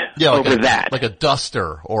jacket over that. Like a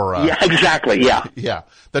duster or yeah, exactly, yeah. Yeah,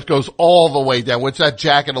 that goes all the way down, which that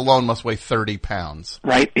jacket alone must weigh 30 pounds.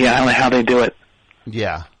 Right, yeah, I don't know how they do it.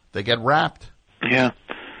 Yeah, they get wrapped. Yeah.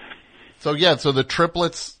 So the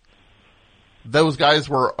triplets, those guys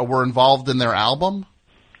were involved in their album?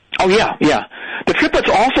 Oh, yeah. The triplets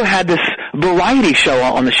also had this variety show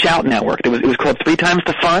on the Shout Network. It was called 3 Times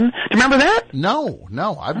the Fun. Do you remember that? No,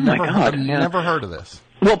 I've never heard of this.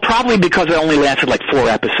 Well, probably because it only lasted like 4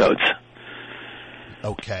 episodes.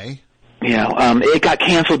 Okay. Yeah, it got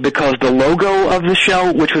canceled because the logo of the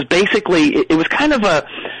show, which was basically, it was kind of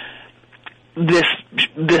this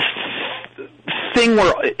thing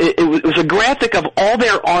where it was a graphic of all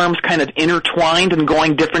their arms kind of intertwined and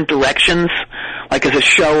going different directions, like as a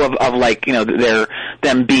show of like,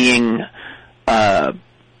 them being,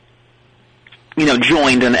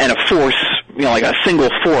 joined and a force, like a single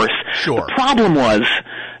force. Sure. The problem was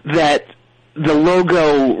that the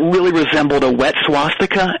logo really resembled a wet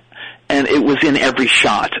swastika, and it was in every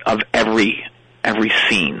shot of every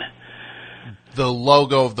scene. The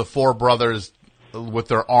logo of the 4 brothers with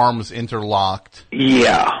their arms interlocked.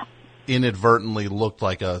 Yeah. Inadvertently looked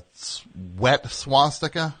like a wet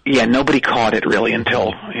swastika. Yeah, nobody caught it really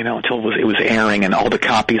until it was airing, and all the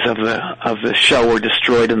copies of the show were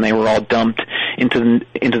destroyed, and they were all dumped into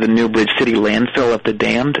the Newbridge City landfill of the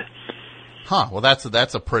damned. Huh. Well, that's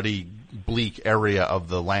a pretty bleak area of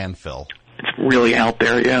the landfill. It's really out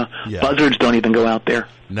there, yeah. Buzzards don't even go out there.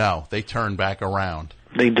 No, they turn back around.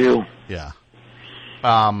 They do. Yeah.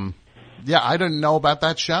 I didn't know about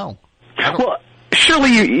that show. Well, surely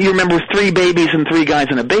you remember 3 babies and 3 guys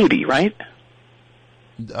and a baby, right?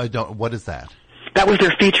 I don't. What is that? That was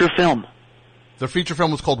their feature film. Their feature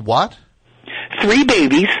film was called what? 3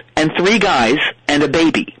 babies and 3 guys and a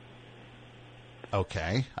baby.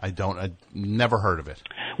 Okay. I never heard of it.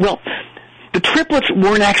 Well, the triplets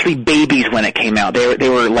weren't actually babies when it came out. They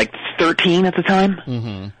were like 13 at the time.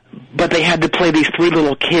 Mm-hmm. But they had to play these three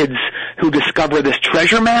little kids who discover this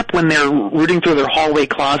treasure map when they're rooting through their hallway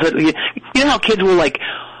closet. You know how kids will like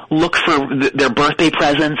look for their birthday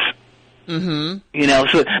presents? Mm-hmm. You know,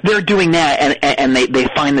 so they're doing that, and they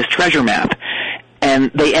find this treasure map,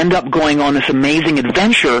 and they end up going on this amazing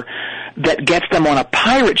adventure that gets them on a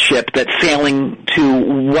pirate ship that's sailing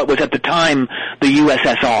to what was at the time the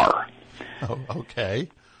USSR. Oh, okay.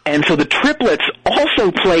 And so the triplets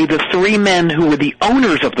also play the three men who were the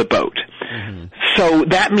owners of the boat. Mm-hmm. So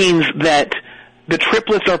that means that the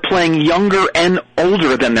triplets are playing younger and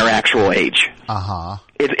older than their actual age. Uh-huh.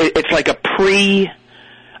 It's like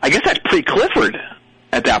I guess that's pre-Clifford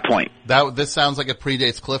at that point. This sounds like it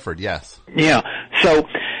predates Clifford, yes. Yeah. So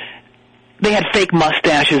they had fake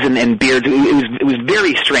mustaches and beards. It was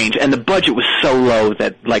very strange, and the budget was so low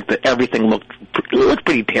that everything looked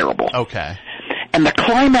pretty terrible. Okay. And the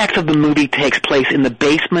climax of the movie takes place in the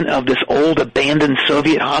basement of this old abandoned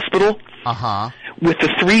Soviet hospital. Uh-huh. With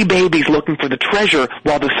the three babies looking for the treasure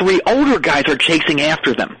while the three older guys are chasing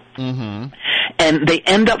after them. Mm-hmm. And they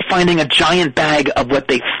end up finding a giant bag of what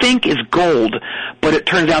they think is gold, but it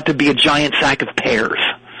turns out to be a giant sack of pears.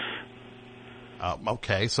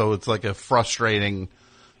 Okay, so it's like a frustrating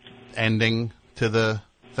ending to the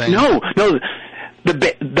thing? No.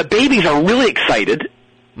 The babies are really excited.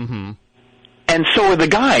 Mm-hmm. And so are the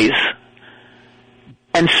guys.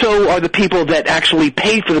 And so are the people that actually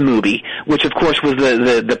paid for the movie, which of course was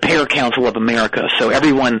the Pear Council of America. So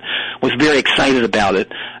everyone was very excited about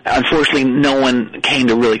it. Unfortunately, no one came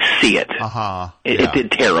to really see it. Uh-huh. It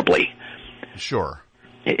did terribly. Sure.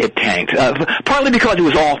 It tanked. Partly because it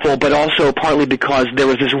was awful, but also partly because there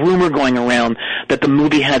was this rumor going around that the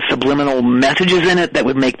movie had subliminal messages in it that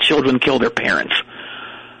would make children kill their parents.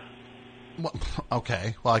 Well,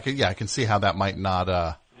 okay. Well, I can see how that might not,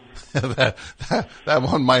 that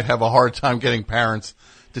one might have a hard time getting parents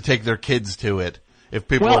to take their kids to it if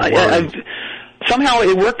people are worried. Somehow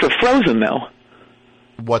it worked for Frozen, though.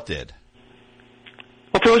 What did?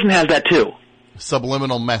 Well, Frozen has that, too.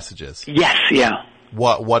 Subliminal messages. Yes, yeah.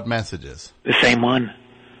 What messages? The same one.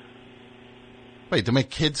 Wait, to make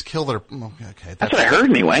kids kill their... Okay, that's what I heard,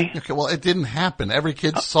 anyway. Okay, well, it didn't happen. Every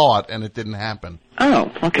kid saw it, and it didn't happen.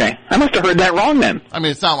 Oh, okay. I must have heard that wrong, then. I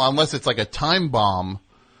mean, it's not... Unless it's like a time bomb,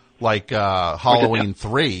 like Halloween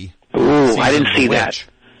 3. Ooh, I didn't see that.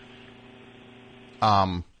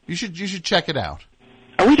 You should check it out.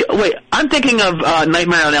 Wait, I'm thinking of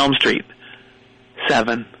Nightmare on Elm Street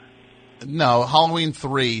 7. No, Halloween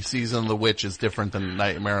 3, Season of the Witch is different than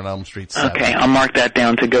Nightmare on Elm Street 7. Okay, I'll mark that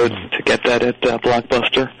down to go to get that at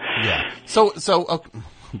Blockbuster. Yeah. So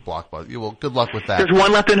Blockbuster. Well, good luck with that. There's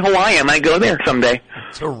one left in Hawaii. I might go there someday.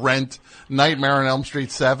 To rent Nightmare on Elm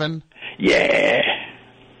Street 7? Yeah.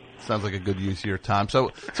 Sounds like a good use of your time.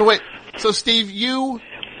 So wait. So Steve, you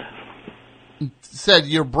said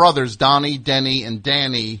your brothers, Donnie, Denny, and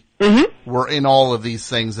Danny, were in all of these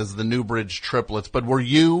things as the Newbridge triplets, but were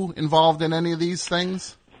you involved in any of these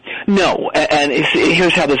things? No, and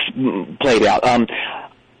here's how this played out.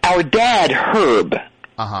 Our dad, Herb,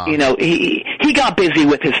 he got busy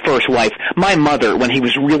with his first wife, my mother, when he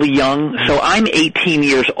was really young, so I'm 18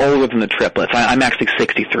 years older than the triplets. I'm actually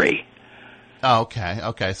 63. Oh,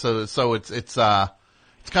 okay. So it's kind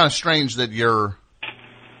of strange that you're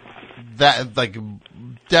that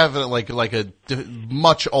definitely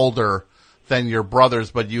much older than your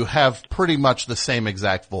brothers, but you have pretty much the same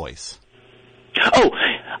exact voice. Oh,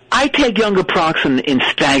 I take Youngaproxen in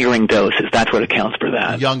staggering doses. That's what accounts for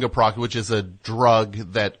that. Youngaproxen, which is a drug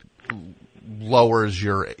that lowers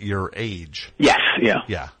your age. Yes, yeah.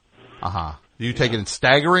 Yeah. Uh-huh. Do you take it in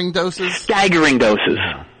staggering doses? Staggering doses.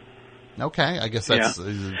 Yeah. Okay, I guess that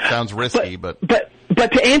sounds risky, but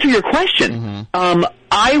to answer your question,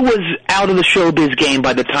 I was out of the showbiz game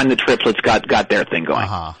by the time the triplets got their thing going.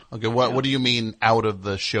 Okay, what do you mean out of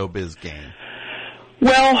the showbiz game?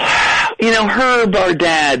 Well, Herb, our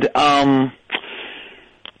dad,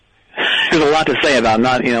 there's a lot to say about him.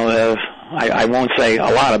 I won't say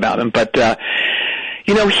a lot about him, but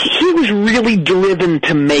he was really driven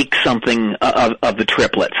to make something of the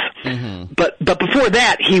triplets. Mm-hmm. But before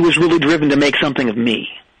that, he was really driven to make something of me.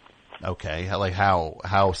 Okay, like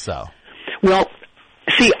how so? Well,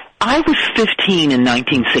 see, I was 15 in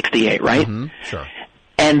 1968, right? Mm-hmm. Sure.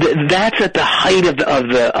 And that's at the height of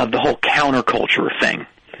the whole counterculture thing.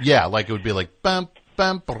 Yeah, like it would be like bum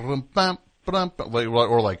bum bum bum bum,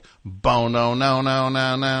 or like bo no,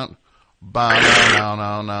 bo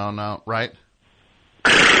no, right?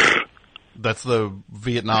 That's the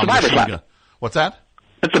Vietnam Survivor Slap. What's that?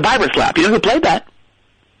 That's the Survivor Slap. You know who played that?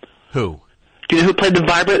 Who? Do you know who played the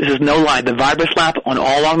vibra? This is no lie. The vibra slap on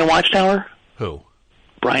All Along the Watchtower? Who?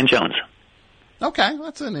 Brian Jones. Okay,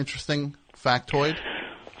 that's an interesting factoid.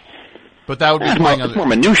 But that would be That's playing more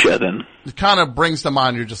minutia than... It kind of brings to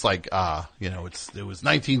mind, you're just like, it was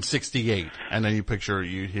 1968, and then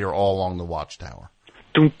you hear All Along the Watchtower.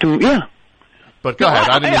 Dum, dum, yeah. But go ahead.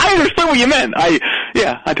 I understood what you meant. I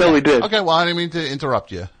totally did. Okay, well, I didn't mean to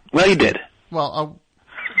interrupt you. Well, you did. Well,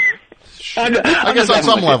 I guess on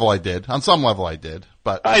some level I did. On some level I did,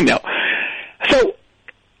 but... I know. So,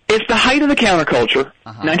 it's the height of the counterculture,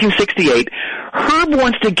 1968. Herb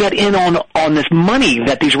wants to get in on this money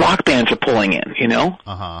that these rock bands are pulling in, you know?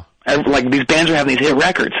 Like, these bands are having these hit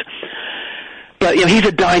records. But, he's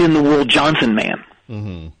a dyed-in-the-wool Johnson man.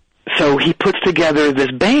 Mm-hmm. So he puts together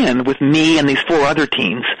this band with me and these 4 other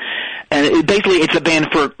teens. And it's a band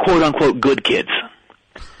for quote-unquote good kids.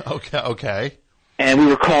 Okay. And we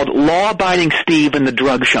were called Law-Abiding Steve and the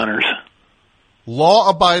Drug Shunners.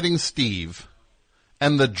 Law-Abiding Steve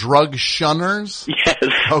and the Drug Shunners? Yes.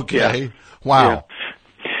 Okay. Yeah. Wow.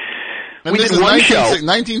 Yeah. And we this did is one show.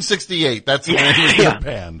 1968. That's the name of your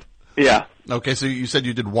band. Yeah. Okay, so you said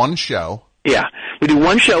you did one show. Yeah. We do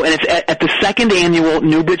one show, and it's at the 2nd annual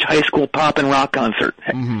Newbridge High School Pop and Rock Concert,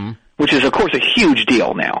 which is, of course, a huge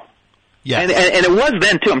deal now. Yeah. And it was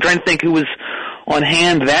then, too. I'm trying to think who was on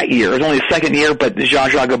hand that year. It was only the 2nd year, but Zsa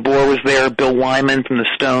Zsa Gabor was there, Bill Wyman from the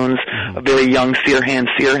Stones, a very young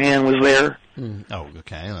Sirhan was there. Oh,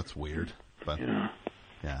 okay. That's weird. But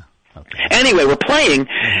yeah. Okay. Anyway, we're playing,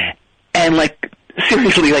 and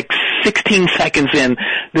seriously, 16 seconds in,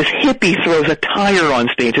 this hippie throws a tire on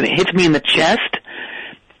stage, and it hits me in the chest,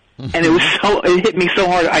 and it hit me so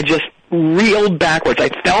hard, I just reeled backwards. I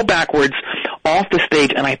fell backwards off the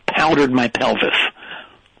stage, and I powdered my pelvis.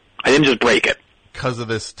 I didn't just break it. Because of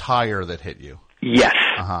this tire that hit you? Yes.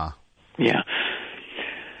 Yeah.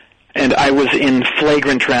 And I was in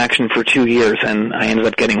flagrant traction for 2 years, and I ended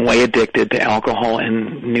up getting way addicted to alcohol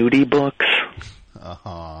and nudie books.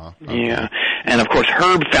 Okay. Yeah. And, of course,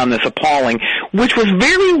 Herb found this appalling, which was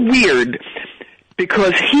very weird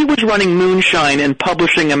because he was running Moonshine and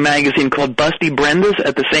publishing a magazine called Busty Brenda's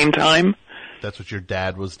at the same time. That's what your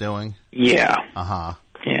dad was doing? Yeah.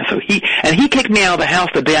 Yeah, so he kicked me out of the house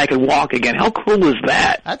the day I could walk again. How cool is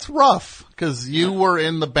that? That's rough, because you were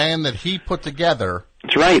in the band that he put together.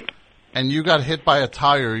 That's right. And you got hit by a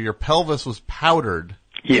tire. Your pelvis was powdered.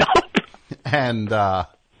 Yep. And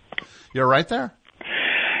you're right there?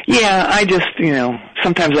 Yeah, I just,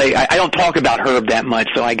 sometimes I don't talk about Herb that much,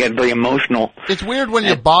 so I get very emotional. It's weird when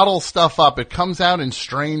you bottle stuff up. It comes out in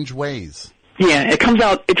strange ways. Yeah, it comes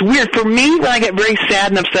out. It's weird. For me, when I get very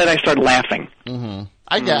sad and upset, I start laughing.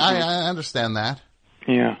 I understand that.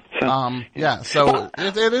 Yeah. So, so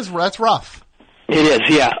it is, that's rough. It is,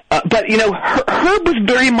 yeah. But, Herb was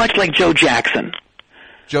very much like Joe Jackson.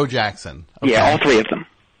 Joe Jackson. Okay. Yeah, all 3 of them.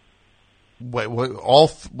 Wait,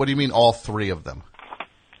 what do you mean all 3 of them?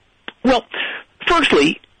 Well,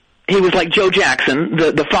 firstly, he was like Joe Jackson,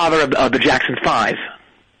 the father of the Jackson 5.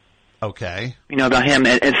 Okay. You know about him.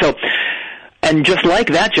 And just like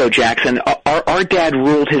that Joe Jackson, our dad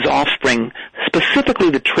ruled his offspring, specifically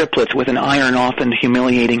the triplets, with an iron-often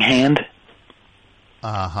humiliating hand.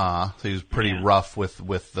 So he was pretty rough with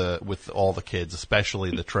all the kids, especially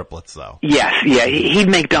the triplets, though. Yes, yeah. He'd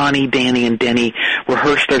make Donnie, Danny, and Denny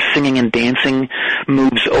rehearse their singing and dancing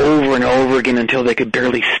moves over and over again until they could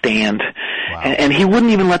barely stand. Wow. And he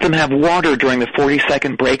wouldn't even let them have water during the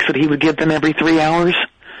 40-second breaks that he would give them every 3 hours.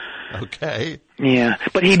 Okay. Yeah,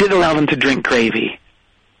 but he did allow them to drink gravy.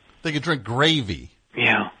 They could drink gravy?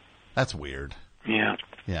 Yeah. That's weird. Yeah.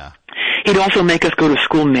 Yeah. He'd also make us go to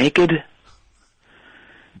school naked.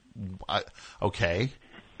 Okay.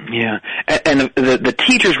 Yeah, and the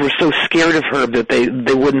teachers were so scared of Herb that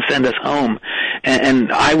they wouldn't send us home,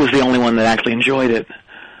 and I was the only one that actually enjoyed it.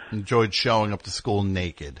 Enjoyed showing up to school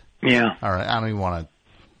naked. Yeah. All right, I don't even want to.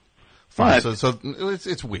 Fine. So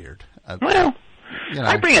it's weird. Well,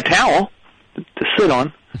 I bring a towel to sit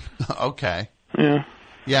on. Okay. Yeah.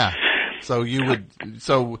 Yeah. So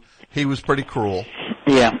he was pretty cruel.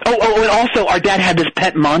 Yeah. Oh, and also our dad had this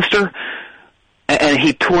pet monster. And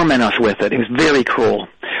he'd torment us with it. It was very cruel.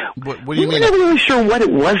 What do you mean? I'm not really sure what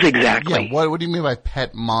it was exactly. Yeah, what do you mean by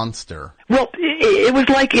pet monster? Well, it was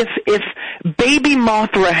like if baby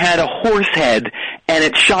Mothra had a horse head and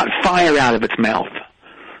it shot fire out of its mouth.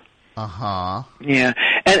 Yeah.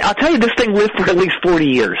 And I'll tell you, this thing lived for at least 40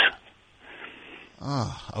 years.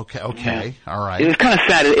 Oh, okay. Yeah. All right. It was kind of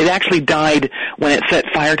sad. It actually died when it set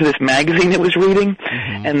fire to this magazine it was reading,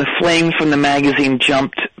 and the flames from the magazine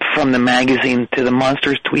jumped from the magazine to the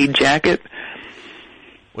monster's tweed jacket.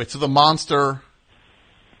 Wait, so the monster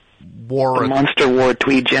wore The monster wore a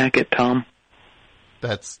tweed jacket, Tom.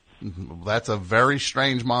 That's a very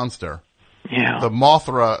strange monster. Yeah. The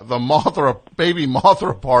Mothra, baby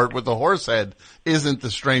Mothra part with the horse head isn't the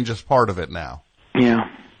strangest part of it now. Yeah.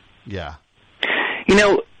 Yeah. You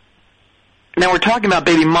know, now we're talking about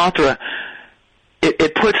baby Mothra.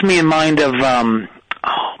 It puts me in mind of,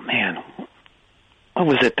 oh man, what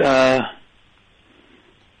was it?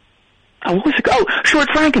 What was it? Oh, Short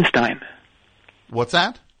Frankenstein. What's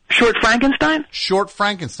that? Short Frankenstein? Short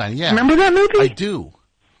Frankenstein, yeah. Remember that movie? I do.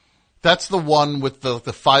 That's the one with the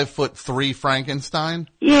 5'3" Frankenstein?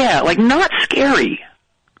 Yeah, like not scary.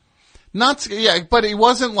 Yeah, but it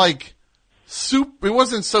wasn't like it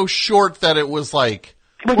wasn't so short that it was like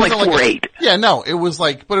It wasn't like 4'8". Yeah, no, it was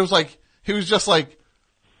like, but it was like he was just like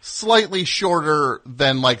slightly shorter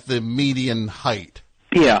than like the median height.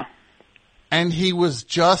 Yeah. And he was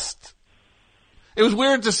just, it was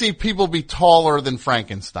weird to see people be taller than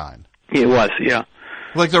Frankenstein. It was, yeah.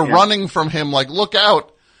 Like they're running from him, like, look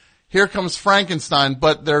out, here comes Frankenstein,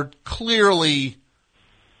 but they're clearly,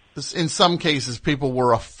 in some cases, people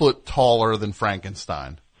were a foot taller than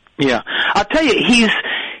Frankenstein. Yeah. I'll tell you,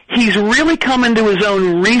 he's really come into his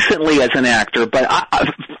own recently as an actor, but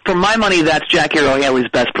for my money, that's Jack Haley's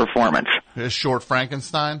best performance. His Short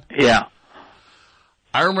Frankenstein? Yeah.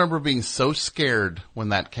 I remember being so scared when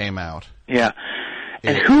that came out. Yeah.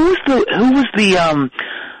 And who was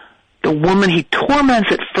the woman he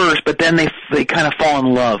torments at first, but then they kind of fall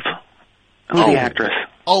in love? Who's the actress?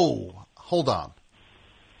 Oh, hold on.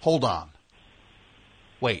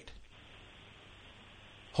 Wait.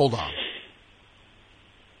 Hold on.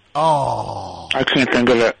 Oh. I can't think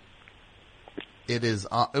of it. It is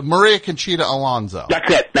Maria Conchita Alonso.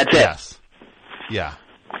 That's it. Yes. Yeah.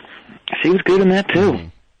 She was good in that too. Mm-hmm.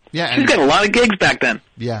 Yeah. She's got a lot of gigs back then.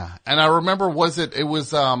 Yeah. And I remember it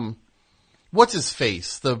was what's his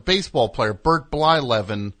face? The baseball player, Bert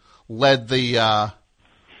Blyleven, led the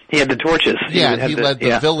he had the torches. Yeah, he led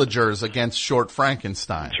the villagers against Short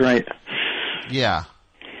Frankenstein. That's right. Yeah.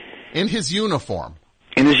 In his uniform.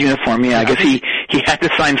 In his uniform, yeah. I guess he had to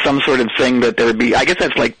sign some sort of thing that there would be, I guess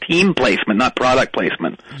that's like team placement, not product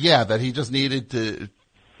placement. Yeah, that he just needed to,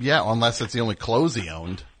 unless it's the only clothes he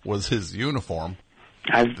owned, was his uniform.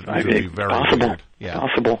 I very possible. Weird. Yeah.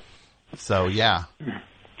 Possible. So, yeah.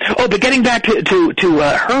 Oh, but getting back to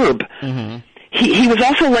Herb, mm-hmm. he was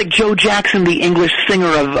also like Joe Jackson, the English singer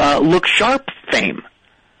of Look Sharp fame.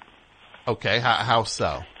 Okay, how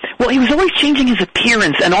so? Well, he was always changing his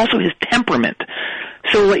appearance and also his temperament.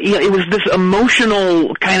 So it was this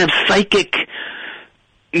emotional kind of psychic,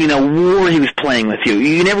 war he was playing with you.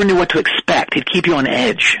 You never knew what to expect. He'd keep you on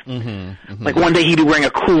edge. Mm-hmm, mm-hmm. Like one day he'd be wearing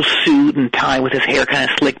a cool suit and tie with his hair kind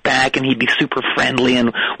of slicked back, and he'd be super friendly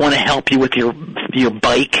and want to help you with your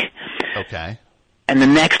bike. Okay. And the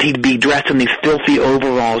next he'd be dressed in these filthy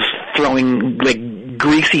overalls, throwing like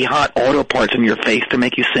greasy hot auto parts in your face to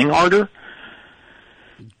make you sing harder.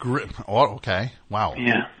 Okay. Wow.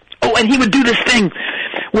 Yeah. Oh, and he would do this thing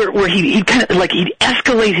where he'd kind of like he'd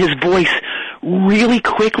escalate his voice really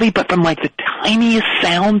quickly, but from like the tiniest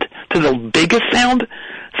sound to the biggest sound.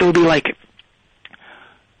 So it'd be like,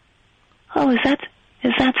 "Oh, is that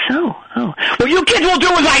so? Oh, well, you kids will do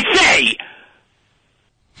as I say."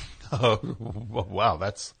 Oh, wow,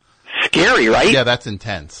 that's scary, right? Yeah, that's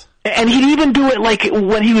intense. And he'd even do it like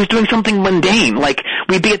when he was doing something mundane, like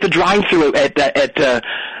we'd be at the drive-thru at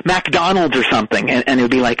McDonald's or something, and it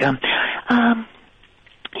would be like, I'll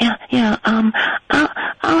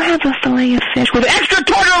have a fillet of fish with extra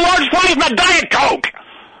tuna, large fries, and a Diet Coke.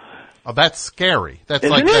 Oh, that's scary. That's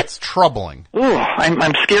Isn't it? That's troubling. Oh,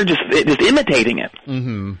 I'm scared just imitating it.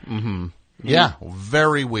 Mm-hmm. Mm-hmm. Yeah,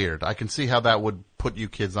 very weird. I can see how that would put you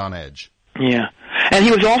kids on edge. Yeah. And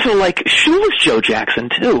he was also like Shoeless Joe Jackson,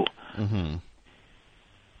 too. Mm-hmm.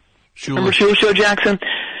 Remember Shoeless Joe Jackson?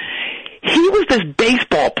 He was this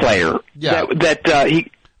baseball player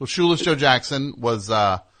Well, Shoeless Joe Jackson was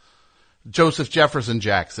Joseph Jefferson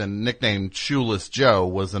Jackson, nicknamed Shoeless Joe,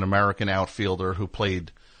 was an American outfielder who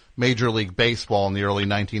played Major League Baseball in the early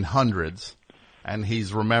 1900s. And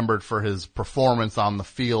he's remembered for his performance on the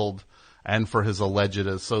field and for his alleged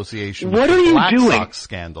association with the Black Sox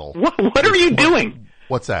scandal. What are you doing?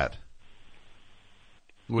 What's that?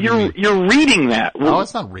 You're reading that. No,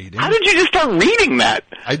 it's not reading. How did you just start reading that?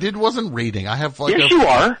 Wasn't reading. I have Yes, you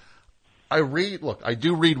are. I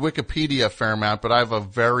do read Wikipedia a fair amount, but I have a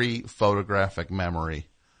very photographic memory.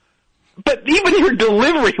 But even your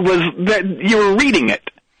delivery was that you were reading it.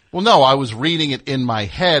 Well, no, I was reading it in my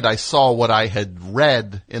head. I saw what I had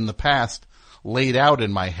read in the past laid out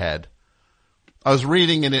in my head. I was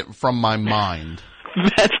reading it from my mind.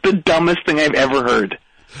 That's the dumbest thing I've ever heard.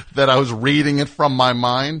 that I was reading it from my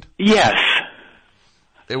mind? Yes.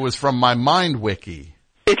 It was from my mind wiki.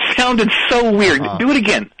 It sounded so weird. Do it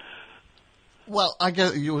again. Well, I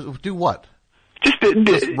guess you do what? Just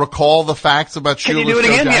Recall the facts about Can you Shoeless do it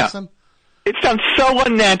Joe again? Jackson? Yeah. It sounds so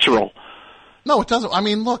unnatural. No, it doesn't. I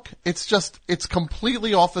mean, look, it's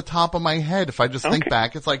completely off the top of my head. If I just think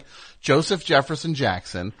back, it's like Joseph Jefferson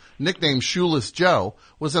Jackson, nicknamed Shoeless Joe,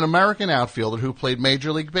 was an American outfielder who played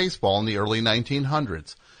Major League Baseball in the early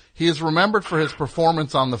 1900s. He is remembered for his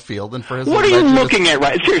performance on the field and for his... What are you looking at,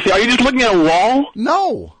 right? Seriously, are you just looking at a wall?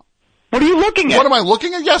 No. What are you looking at? What am I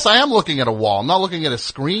looking at? Yes, I am looking at a wall. I'm not looking at a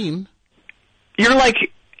screen. You're like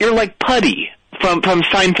Putty from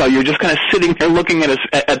Seinfeld. You're just kind of sitting there looking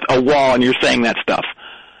at a wall and you're saying that stuff.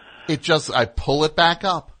 I pull it back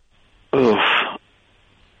up. Oof.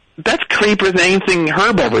 That's creepier than anything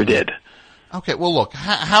Herb ever did. Okay, well look,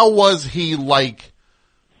 how was he like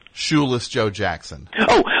Shoeless Joe Jackson?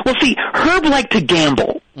 Oh, well see, Herb liked to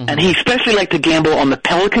gamble. Mm-hmm. And he especially liked to gamble on the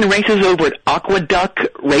Pelican races over at Aqueduct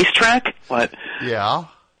Racetrack. What? Yeah.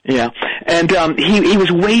 Yeah. And he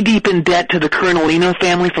was way deep in debt to the Colonelino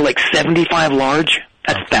family for like 75 large.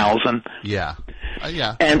 That's 1,000. Yeah.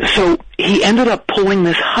 Yeah. And so he ended up pulling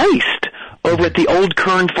this heist over at the old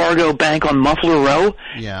Kern Fargo Bank on Muffler Row.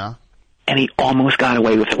 Yeah. And he almost got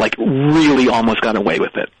away with it, like really almost got away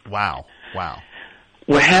with it. Wow.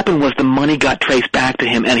 What happened was the money got traced back to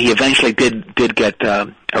him, and he eventually did get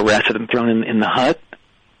arrested and thrown in the hut.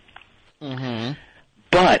 Mm-hmm.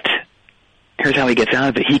 But here's how he gets out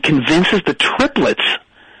of it. He convinces the triplets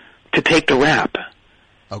to take the rap.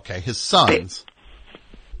 Okay, his sons.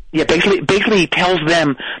 Basically he tells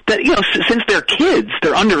them that, since they're kids,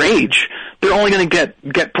 they're underage, they're only going to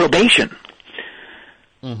get probation.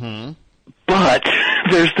 Mm-hmm. But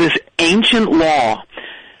there's this ancient law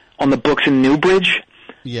on the books in Newbridge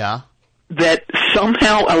that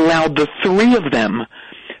somehow allowed the three of them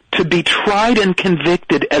to be tried and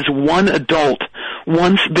convicted as one adult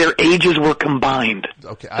once their ages were combined.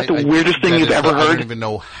 Okay, That's the weirdest thing you've ever heard. I don't even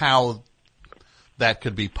know how that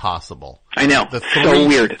could be possible. I know. So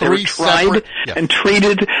weird. They were tried and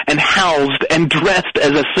treated and housed and dressed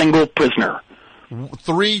as a single prisoner.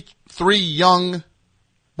 Three young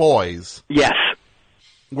boys. Yes.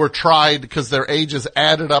 Were tried because their ages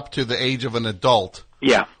added up to the age of an adult.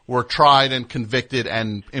 Yeah. Were tried and convicted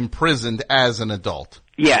and imprisoned as an adult.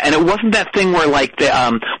 Yeah, and it wasn't that thing where like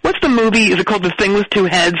what's the movie? Is it called The Thing with Two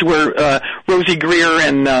Heads, where Rosie Greer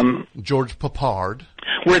and George Papard,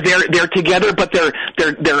 where they're together but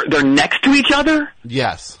they're next to each other?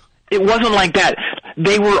 Yes. It wasn't like that.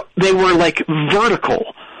 They were like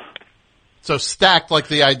vertical. So stacked, like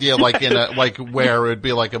the idea, like in a like where it'd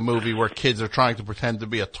be like a movie where kids are trying to pretend to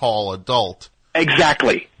be a tall adult.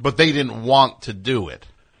 Exactly. But they didn't want to do it.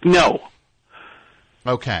 No.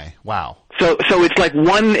 Okay. Wow. So it's like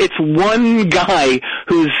one guy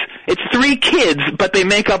it's three kids, but they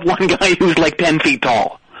make up one guy who's like 10 feet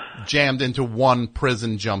tall. Jammed into one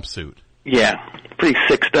prison jumpsuit. Yeah. Pretty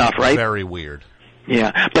sick stuff, right? Very weird.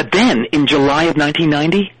 Yeah. But then, in July of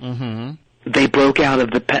 1990, they broke out of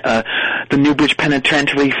the Newbridge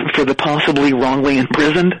Penitentiary for the possibly wrongly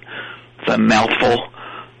imprisoned. It's a mouthful.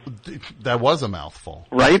 That was a mouthful.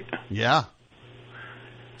 Right? Yeah.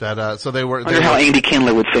 So they were... I wonder how Andy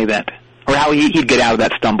Kindler would say that. Or how he'd get out of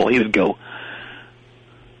that stumble. He'd go,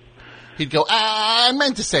 I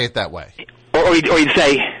meant to say it that way. Or he'd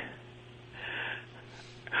say,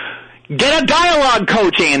 get a dialogue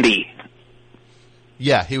coach, Andy.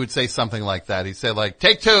 Yeah, he would say something like that. He'd say, like,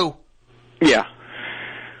 take two. Yeah.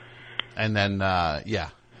 And then,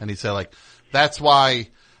 and he'd say, like, that's why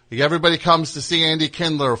everybody comes to see Andy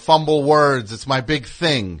Kindler fumble words. It's my big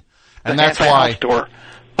thing. And that's why... Store.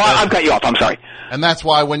 Oh, I've cut you off. I'm sorry. And that's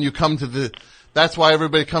why when you come to that's why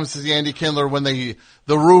everybody comes to see Andy Kindler when the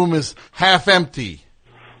room is half empty.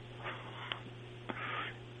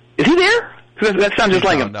 Is he there? That sounds just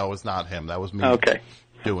like him. No, it's not him. That was me. Okay.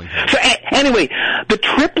 Doing him. So anyway, the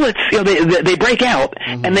triplets, they break out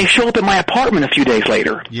and they show up at my apartment a few days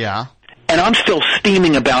later. Yeah. And I'm still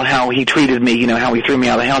steaming about how he treated me, how he threw me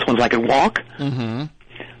out of the house once I could walk. Mm-hmm.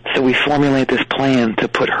 So we formulate this plan to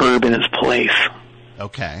put Herb in his place.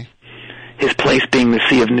 Okay. His place being the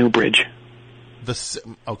Sea of Newbridge. The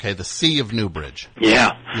Sea of Newbridge.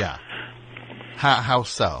 Yeah. Yeah. How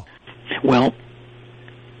so? Well,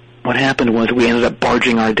 what happened was we ended up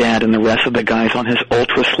barging our dad and the rest of the guys on his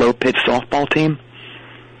ultra slow pitch softball team.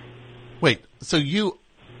 Wait, so you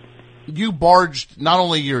barged not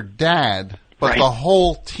only your dad, but the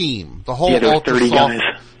whole team, the whole ultra 30 guys.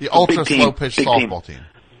 The ultra slow pitch softball team.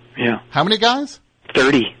 Yeah. How many guys?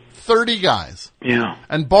 30. 30 guys. Yeah.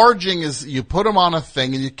 And barging is you put them on a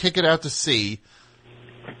thing and you kick it out to sea,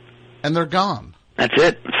 and they're gone. That's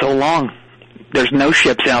it. So long. There's no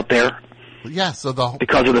ships out there. Yeah, so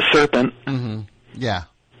because of the serpent. Mm-hmm. Yeah.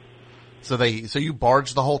 So you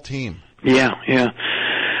barge the whole team. Yeah, yeah.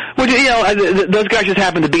 Well, those guys just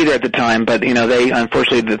happened to be there at the time, but they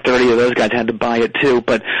unfortunately the 30 of those guys had to buy it too.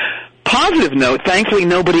 But positive note, thankfully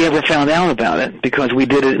nobody ever found out about it because we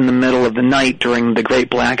did it in the middle of the night during the Great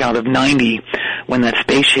Blackout of '90 when that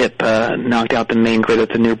spaceship knocked out the main grid at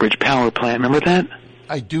the Newbridge power plant. Remember that?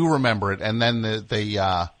 I do remember it, and then they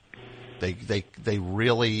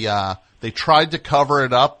really they tried to cover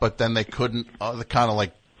it up, but then they couldn't.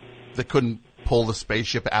 They couldn't pull the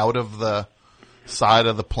spaceship out of the side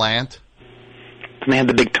of the plant. And they had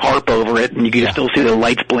the big tarp over it, and you could still see the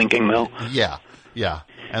lights blinking, though. Yeah, yeah.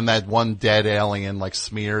 And that one dead alien,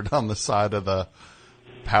 smeared on the side of the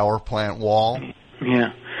power plant wall.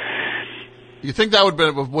 Yeah. You think that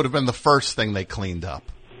would have been the first thing they cleaned up?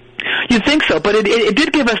 You'd think so, but it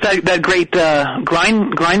did give us that great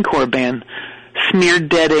grindcore band, Smeared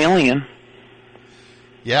Dead Alien.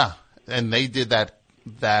 Yeah, and they did that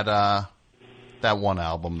one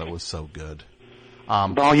album that was so good.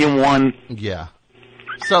 Volume 1. Yeah.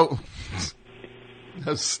 So,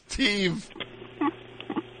 Steve.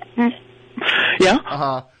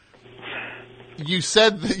 Yeah? You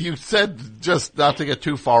said just not to get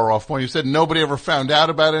too far off point, you said nobody ever found out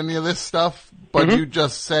about any of this stuff, but you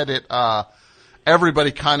just said it,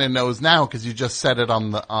 everybody kind of knows now because you just said it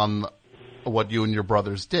on what you and your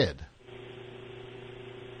brothers did.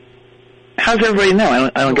 How does everybody know?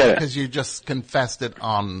 I don't get it. Because you just confessed it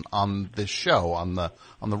on this show, on the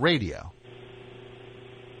radio.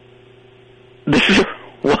 This is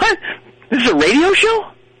what? This is a radio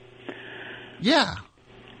show? Yeah.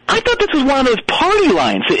 I thought this was one of those party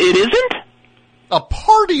lines. It isn't? A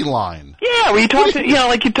party line? Yeah, where you talk to,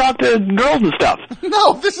 like you talk to girls and stuff.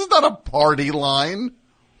 No, this is not a party line.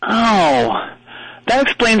 Oh. That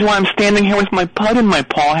explains why I'm standing here with my pud in my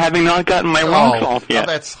paw, having not gotten my rocks off yet.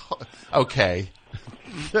 That's okay.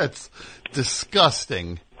 That's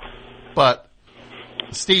disgusting. But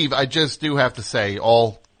Steve, I just do have to say,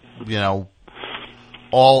 all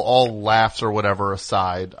laughs or whatever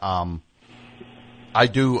aside, I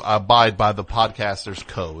do abide by the podcaster's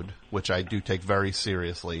code, which I do take very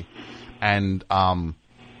seriously. And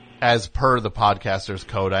as per the podcaster's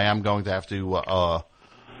code, I am going to have to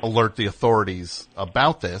alert the authorities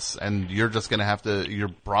about this, and you're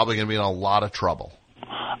probably going to be in a lot of trouble.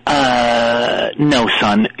 No,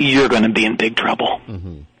 son, you're going to be in big trouble.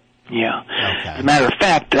 Mm-hmm. Yeah. Okay. As a matter of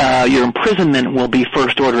fact, your imprisonment will be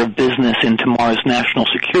first order of business in tomorrow's national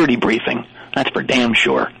security briefing. That's for damn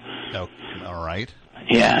sure. Oh, all right.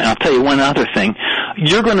 Yeah, and I'll tell you one other thing.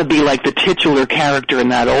 You're going to be like the titular character in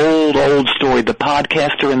that old story, The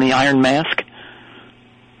Podcaster in the Iron Mask.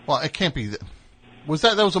 Well, it can't be.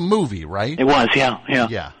 That was a movie, right? It was, yeah.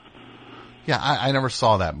 Yeah, I never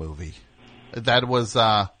saw that movie. That was,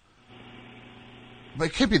 but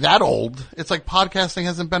it can't be that old. It's like podcasting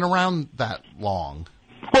hasn't been around that long.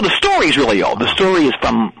 Well, the story's really old. The story is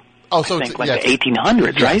from, I think, the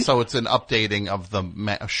 1800s, right? So it's an updating of the,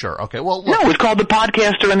 sure, okay. Well, no, it's called The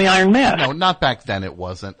Podcaster in the Iron Mask. No, not back then it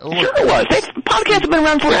wasn't. Sure it was. Podcasts have been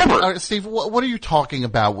around forever. Steve, what are you talking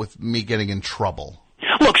about with me getting in trouble?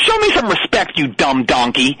 Look, show me some respect, you dumb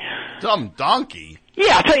donkey. Dumb donkey?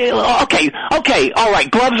 Yeah, I'll tell you, okay, all right,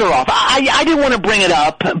 gloves are off. I didn't want to bring it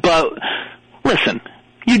up, but listen,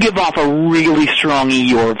 you give off a really strong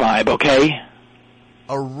Eeyore vibe, okay?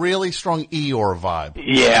 A really strong Eeyore vibe?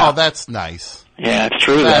 Yeah. Oh, that's nice. Yeah, it's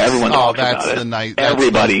true that everyone talks about it.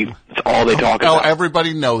 Everybody, it's all they talk about. Oh,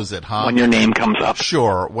 everybody knows it, huh? When your name comes up.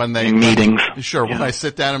 Sure, when they... In meetings. Sure, when I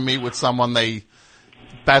sit down and meet with someone,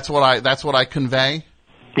 that's what I convey?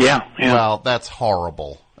 Yeah. Well, that's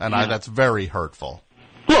horrible, and that's very hurtful.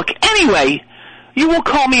 Look, anyway, you will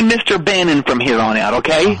call me Mr. Bannon from here on out,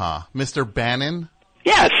 okay? Uh-huh. Mr. Bannon?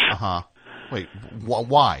 Yes. Uh-huh. Wait,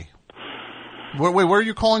 why? Where are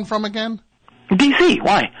you calling from again? D.C.,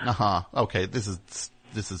 why? Uh-huh. Okay, this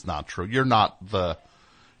is not true. You're not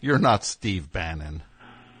Steve Bannon.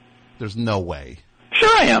 There's no way.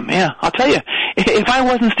 Sure I am, yeah. I'll tell you, if I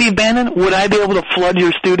wasn't Steve Bannon, would I be able to flood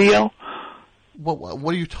your studio?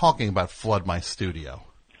 What are you talking about, flood my studio?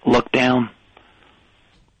 Look down.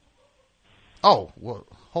 Oh,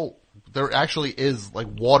 there actually is,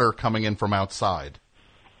 water coming in from outside.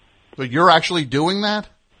 So you're actually doing that?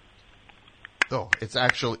 Oh, it's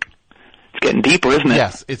getting deeper, isn't it?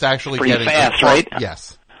 Yes, it's actually pretty getting fast, right?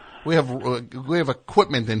 Yes. We have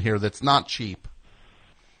equipment in here that's not cheap.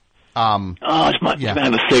 I'm gonna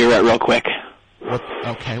have a cigarette real quick. What?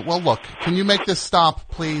 Okay. Well, look. Can you make this stop,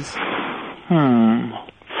 please?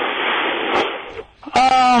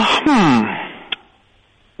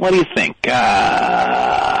 What do you think?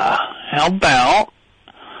 How about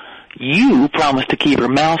you promise to keep her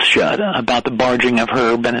mouth shut about the barging of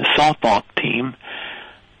Herb and his softball team,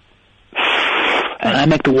 and I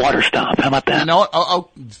make the water stop. How about that? You know what?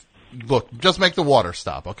 Look, just make the water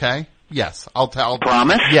stop, okay? Yes, I'll tell.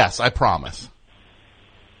 Promise? Yes, I promise.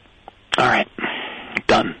 All right.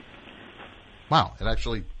 Done. Wow,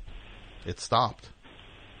 it stopped.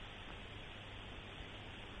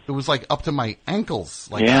 It was like up to my ankles,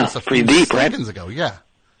 like Yeah, just a pretty few deep, right? seconds ago. Yeah.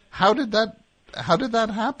 How did that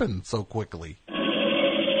happen so quickly?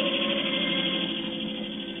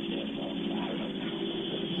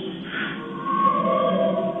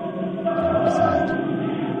 What is that?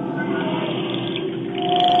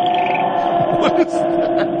 What is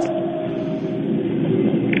that?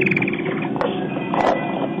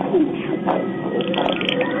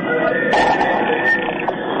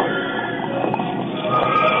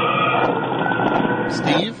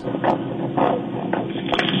 Steve?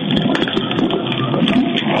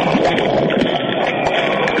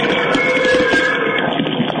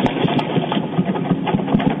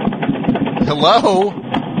 Hello?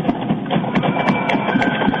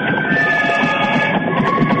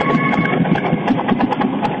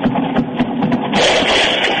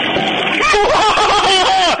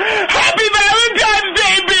 Happy Valentine's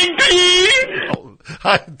Day, Big P! Oh,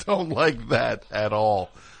 I don't like that at all.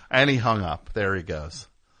 And he hung up. There he goes.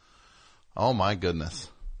 Oh my goodness.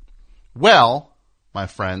 Well, my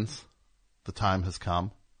friends, the time has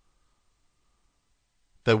come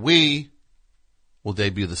that we will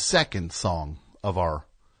debut the second song of our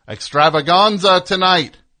extravaganza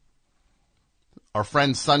tonight. Our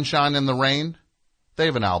friends Sunshine and the Rain, they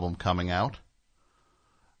have an album coming out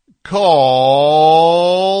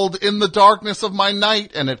called In the Darkness of My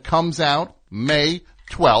Night, and it comes out May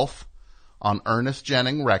 12th on Ernest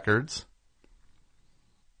Jennings Records.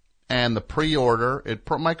 And the pre-order, it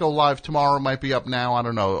might go live tomorrow, might be up now, I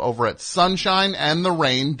don't know, over at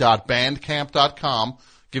sunshineandtherain.bandcamp.com.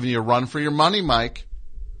 Giving you a run for your money, Mike.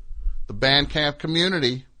 The Bandcamp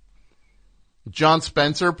community. John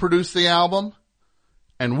Spencer produced the album.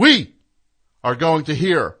 And we are going to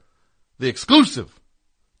hear the exclusive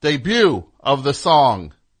debut of the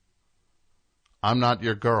song, I'm Not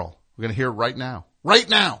Your Girl. We're going to hear it right now. Right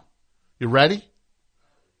now. You ready?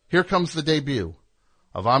 Here comes the debut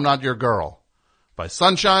of I'm Not Your Girl by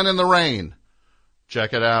Sunshine and the Rain.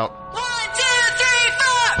 Check it out. 1, 2, 3,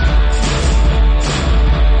 4.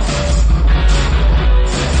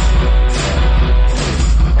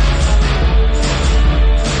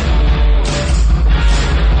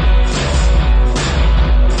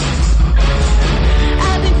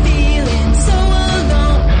 I've been feeling so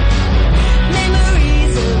alone.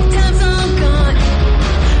 Memories of times long gone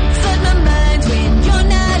flood my mind when you're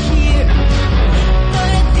not here. But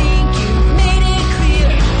I think you've made it clear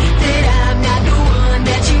that I'm not the one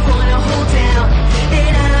that you wanna hold.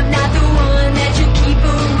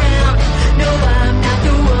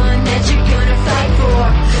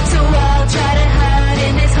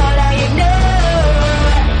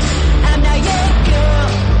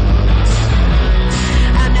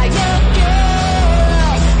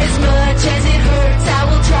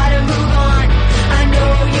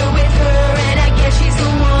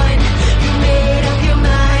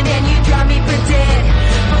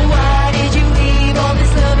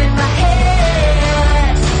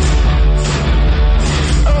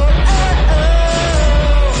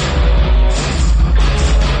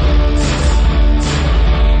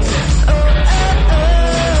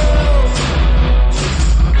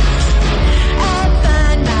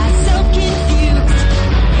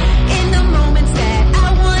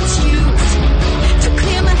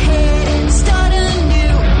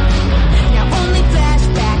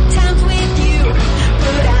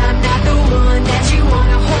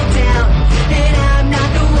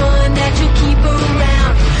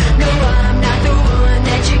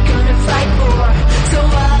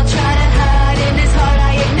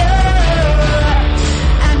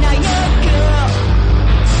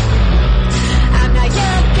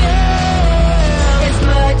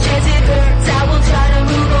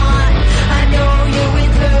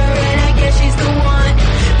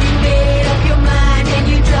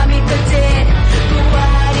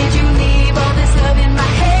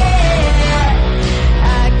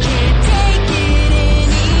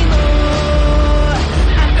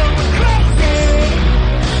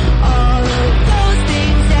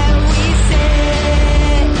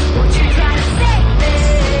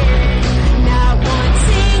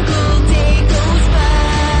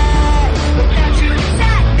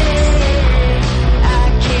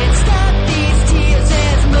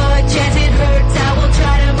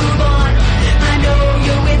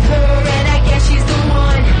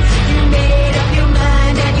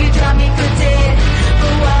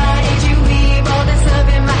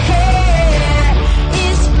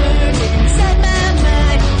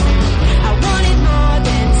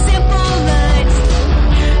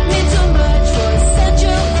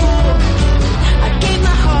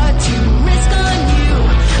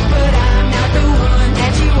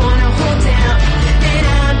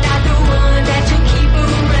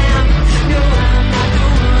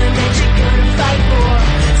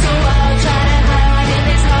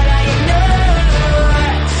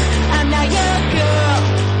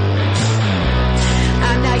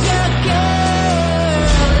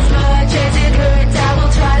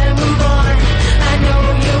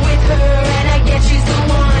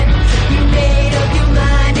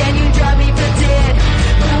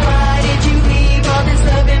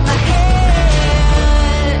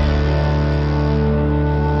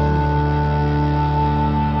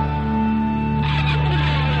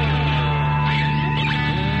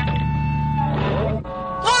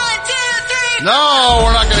 No,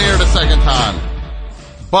 we're not going to hear it a second time.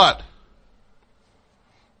 But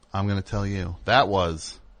I'm going to tell you, that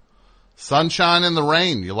was Sunshine in the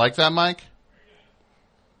Rain. You like that, Mike?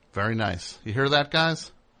 Very nice. You hear that,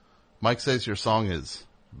 guys? Mike says your song is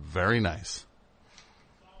very nice.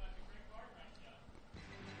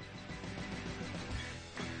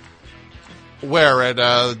 Where, at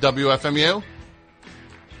WFMU?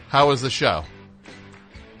 How was the show?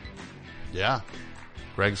 Yeah.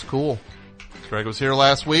 Greg's cool. Greg was here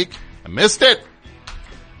last week. I missed it.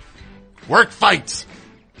 Work fights.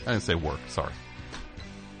 I didn't say work, sorry.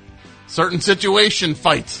 Certain situation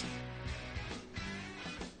fights.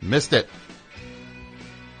 Missed it.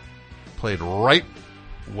 Played right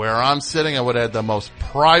where I'm sitting. I would have had the most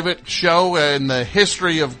private show in the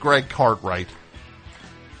history of Greg Cartwright.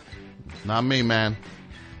 Not me, man.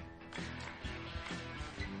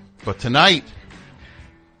 But tonight,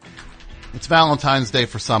 it's Valentine's Day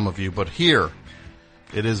for some of you, but here,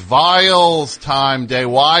 it is Vile's time day.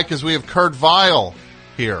 Why? Because we have Kurt Vile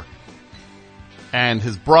here. And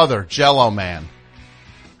his brother, Jello Man.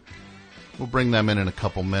 We'll bring them in a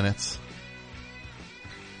couple minutes.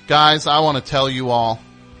 Guys, I want to tell you all,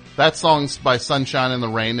 that song's by Sunshine in the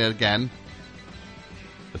Rain again.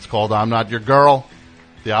 It's called I'm Not Your Girl.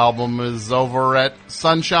 The album is over at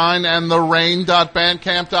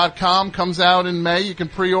sunshineandtherain.bandcamp.com. Comes out in May. You can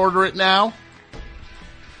pre-order it now.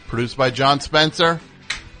 Produced by John Spencer.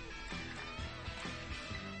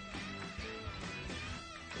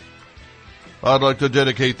 I'd like to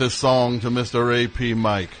dedicate this song to Mr. A.P.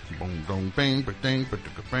 Mike.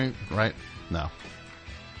 Right? No.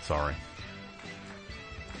 Sorry.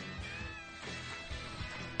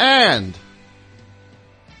 And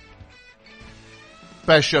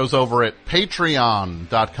best shows over at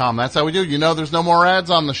patreon.com. That's how we do. You know there's no more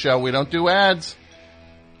ads on the show. We don't do ads.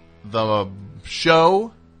 The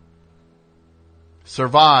show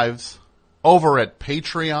survives over at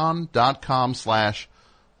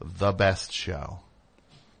patreon.com/thebestshow.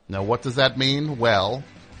 Now, what does that mean? Well,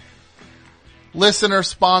 listener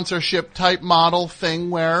sponsorship type model thing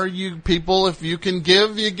where you people, if you can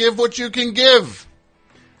give, you give what you can give.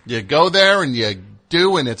 You go there and you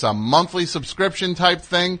do, and it's a monthly subscription type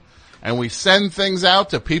thing, and we send things out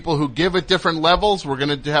to people who give at different levels. We're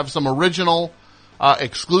going to have some original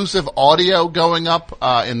exclusive audio going up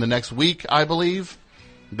in the next week, I believe,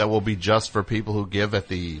 that will be just for people who give at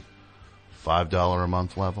the $5 a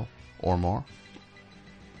month level or more.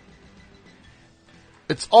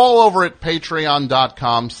 It's all over at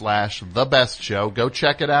patreon.com/thebestshow. Go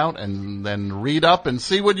check it out and then read up and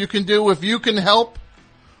see what you can do. If you can help,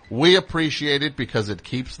 we appreciate it because it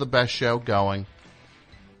keeps the best show going.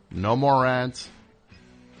 No more ads.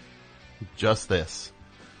 Just this.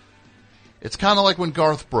 It's kind of like when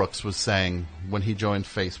Garth Brooks was saying when he joined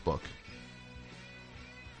Facebook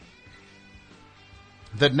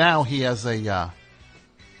that now he has a,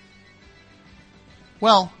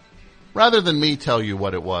 well, rather than me tell you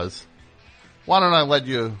what it was, why don't I let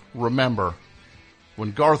you remember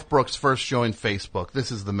when Garth Brooks first joined Facebook,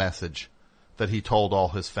 this is the message that he told all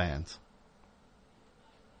his fans.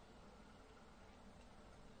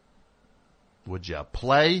 Would you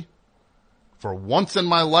play? For once in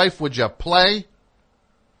my life, would you play?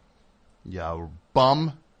 You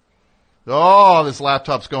bum. Oh, this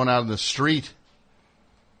laptop's going out in the street.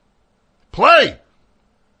 Play!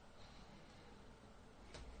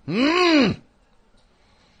 Why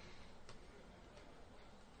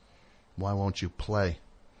won't you play?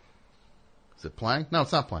 Is it playing? No,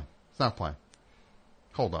 it's not playing. It's not playing.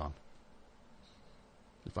 Hold on.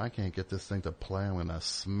 If I can't get this thing to play, I'm going to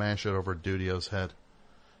smash it over Dudio's head.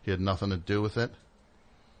 He had nothing to do with it.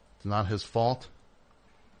 It's not his fault.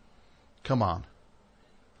 Come on.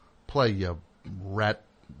 Play, you rat.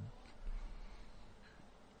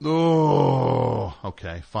 Oh,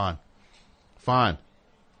 okay, fine. Fine.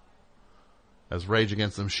 As Rage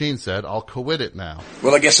Against the Machine said, I'll quit it now.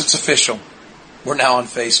 Well, I guess it's official. We're now on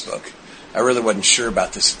Facebook. I really wasn't sure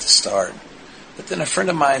about this at the start. But then a friend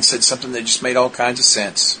of mine said something that just made all kinds of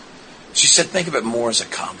sense. She said, think of it more as a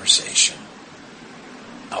conversation.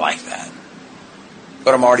 I like that.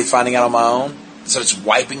 But I'm already finding out on my own. So it's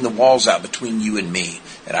wiping the walls out between you and me.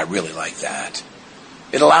 And I really like that.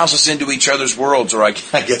 It allows us into each other's worlds, or I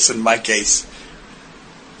guess in my case,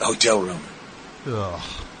 the hotel room. Ugh.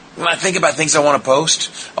 When I think about things I want to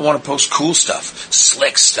post cool stuff,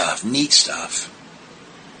 slick stuff, neat stuff.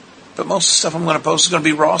 But most of the stuff I'm going to post is going to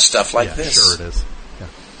be raw stuff like this. Sure it is. Yeah.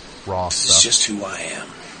 Raw This stuff. is just who I am.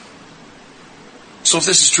 So if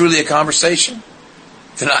this is truly a conversation,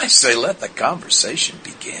 then I say let the conversation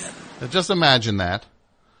begin. Now just imagine that.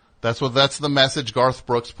 That's the message Garth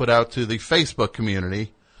Brooks put out to the Facebook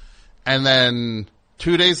community. And then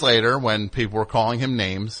 2 days later, when people were calling him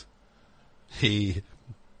names, he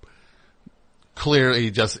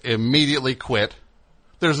clearly just immediately quit.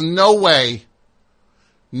 There's no way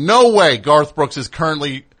Garth Brooks is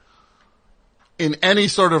currently in any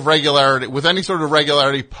sort of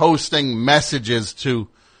regularity posting messages to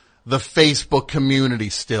the Facebook community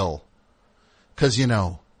still. 'Cause,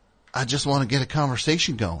 I just want to get a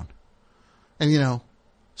conversation going. And,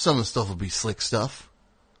 some of the stuff will be slick stuff,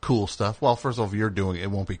 cool stuff. Well, first of all, if you're doing it,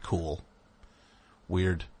 it won't be cool.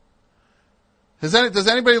 Weird. Does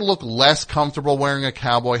anybody look less comfortable wearing a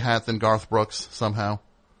cowboy hat than Garth Brooks somehow?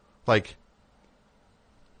 Like,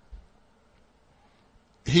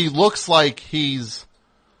 he looks like he's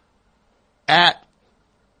at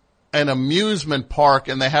an amusement park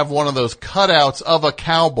and they have one of those cutouts of a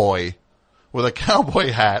cowboy with a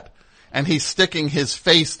cowboy hat and he's sticking his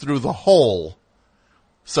face through the hole.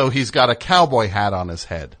 So he's got a cowboy hat on his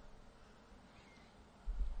head.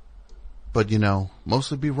 But,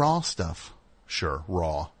 mostly be raw stuff. Sure,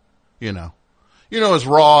 raw. As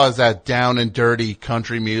raw as that down and dirty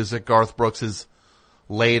country music Garth Brooks has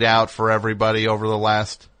laid out for everybody over the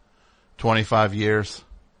last 25 years.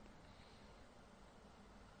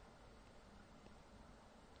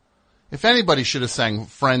 If anybody should have sang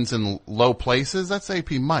Friends in Low Places, that's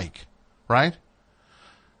AP Mike, right?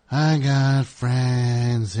 I got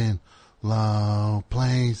friends in low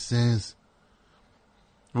places.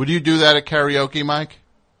 Would you do that at karaoke, Mike?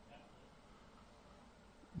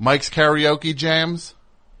 Mike's karaoke jams?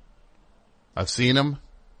 I've seen them.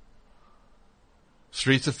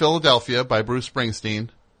 Streets of Philadelphia by Bruce Springsteen.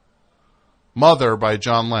 Mother by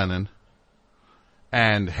John Lennon.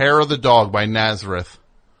 And Hair of the Dog by Nazareth,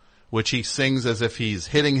 which he sings as if he's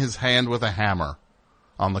hitting his hand with a hammer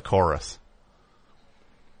on the chorus.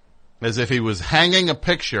 As if he was hanging a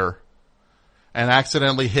picture and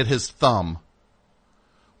accidentally hit his thumb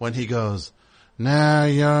when he goes, now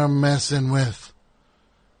you're messing with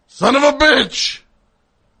son of a bitch.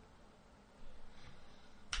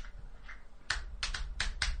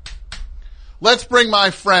 Let's bring my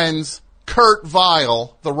friends Kurt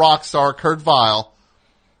Vile, the rock star Kurt Vile,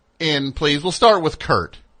 in, please. We'll start with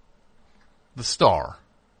Kurt, the star,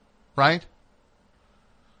 right?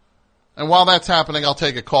 And while that's happening, I'll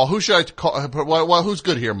take a call. Who should I call? Well, who's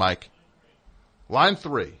good here, Mike? Line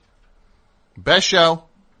 3. Best show.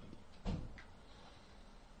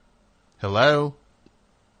 Hello.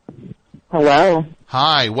 Hello.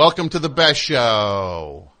 Hi, welcome to the Best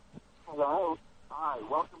Show. Hello. Hi,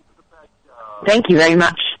 welcome to the Best Show. Thank you very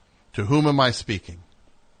much. To whom am I speaking?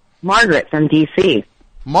 Margaret from D.C.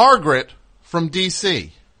 Margaret from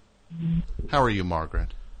D.C. How are you,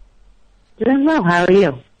 Margaret? Doing well. How are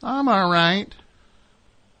you? I'm all right.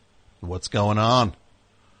 What's going on?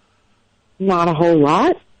 Not a whole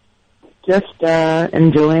lot. Just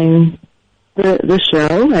enjoying the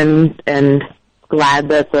show and glad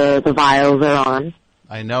that the vials are on.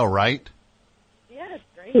 I know, right? Yeah, it's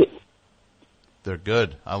great. They're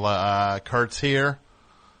good. Kurt's here.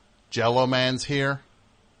 Jello Man's here.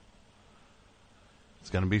 It's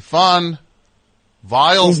going to be fun.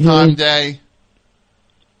 Vials time day.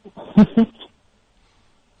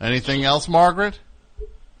 Anything else, Margaret?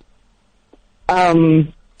 I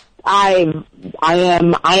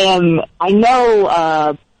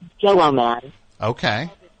know Jello Man. Okay.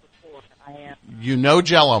 You know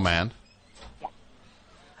Jello Man.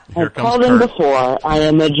 Here I've comes called him Kurt. before. I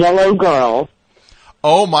am a Jello girl.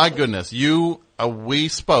 Oh my goodness. We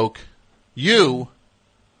spoke.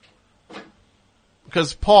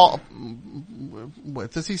 Because Paul,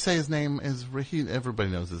 what, does he say his name is, everybody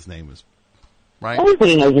knows his name is, right?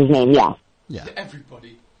 Everybody knows his name, yeah. Yeah.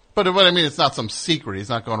 Everybody. But I mean, it's not some secret. He's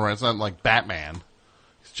not going around. It's not like Batman.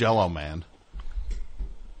 It's Jello Man.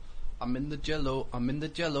 I'm in the Jello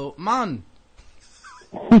man.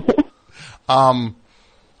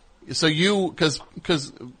 So because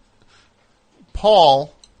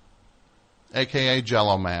Paul, aka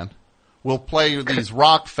Jello Man, will play these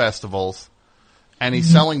rock festivals, and he's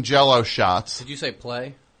selling Jello shots. Did you say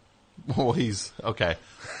play? Well, he's okay.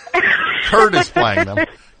 Kurt is playing them.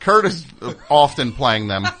 Kurt is often playing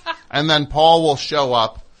them, and then Paul will show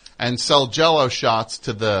up and sell Jello shots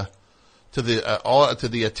to the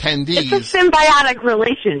attendees. It's a symbiotic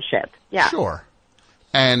relationship. Yeah. Sure.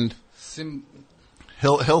 And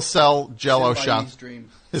he'll sell Jello shots.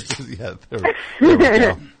 Yeah, there we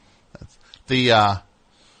go.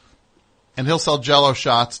 And he'll sell Jello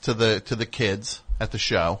shots to the kids at the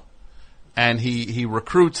show, and he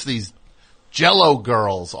recruits these Jello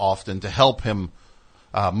girls often to help him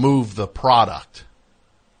move the product.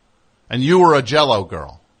 And you were a Jello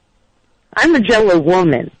girl. I'm a Jello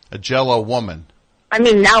woman. A Jello woman. I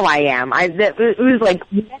mean, now I am. It was like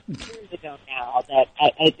years ago now that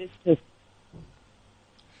I just it's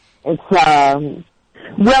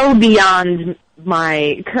well beyond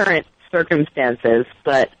my current circumstances,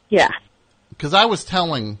 but yeah. Because I was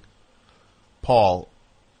telling Paul,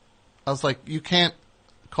 I was like, you can't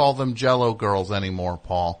call them Jello girls anymore,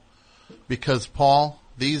 Paul. Because, Paul,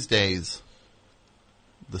 these days,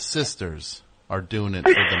 the sisters are doing it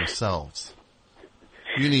for themselves.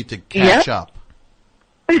 You need to catch up.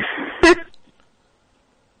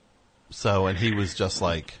 So, and he was just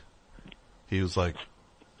like, he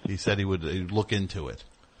said he'd look into it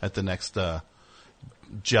at the next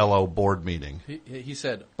Jello board meeting. He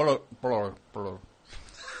said, "Brr, brr, brr."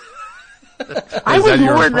 I was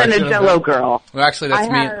more than a Jello girl. Well, actually, that's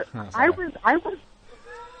me. I was.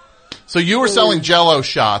 So you were selling Jello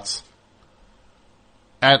shots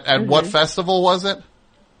at what festival was it?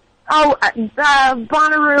 Oh,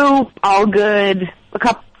 Bonnaroo, All Good, a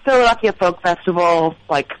couple, Philadelphia Folk Festival,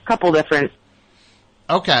 like a couple different.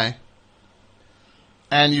 Okay.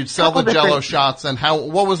 And you'd sell the Jello shots, and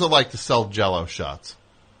what was it like to sell Jello shots?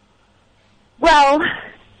 Well,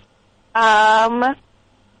 I'm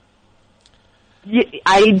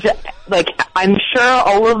sure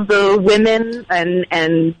all of the women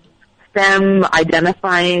and STEM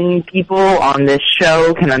identifying people on this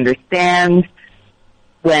show can understand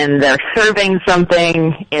when they're serving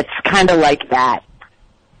something, it's kind of like that.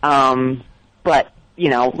 But,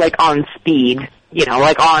 like on speed,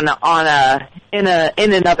 like in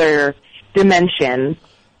another dimension,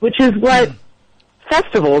 which is what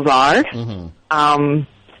festivals are. Mm-hmm.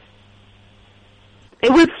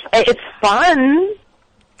 It's fun,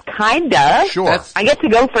 kinda. Sure. I get to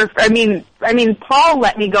go I mean, Paul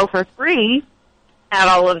let me go for free at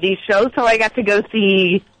all of these shows, so I got to go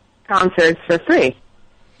see concerts for free,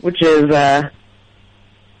 which is, why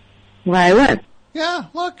I went. Yeah,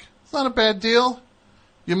 look, it's not a bad deal.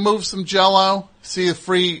 You move some Jello, see a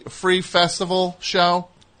free festival show.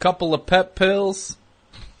 Couple of pep pills.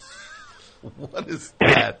 What is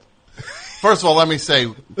that? First of all, let me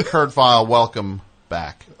say, Kurt Vile, welcome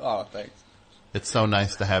back. Oh, thanks. It's so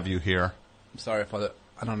nice to have you here. I'm sorry if I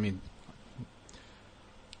don't mean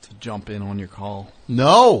to jump in on your call.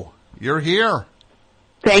 No, you're here.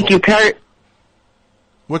 Thank you, Kurt.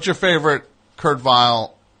 What's your favorite Kurt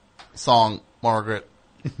Vile song, Margaret?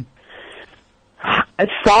 A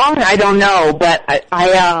song? I don't know, but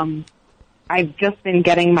I've just been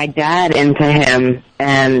getting my dad into him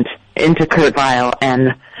and into Kurt Vile,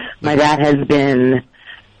 and my dad has been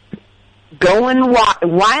going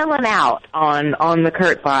wiling out on the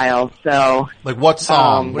Kurt Vile. So, like what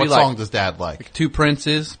song? What song does Dad like? Two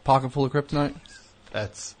Princes, Pocket Full of Kryptonite. I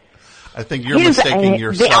think you're mistaking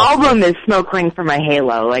yourself. The album is Smoke Ring for My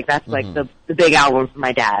Halo. Like that's like the big album for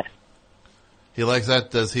my dad. He likes that.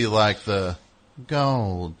 Does he like the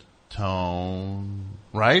gold tone?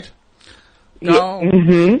 Right? No.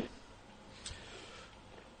 Mm-hmm.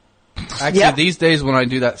 Actually, these days when I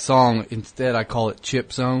do that song, instead I call it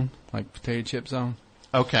Chip Zone, like Potato Chip Zone.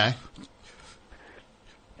 Okay.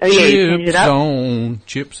 Oh, yeah, you changed it up?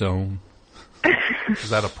 Chip Zone. Is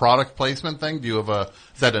that a product placement thing? Do you have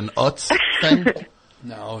is that an Utz thing?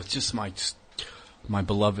 No, it's just my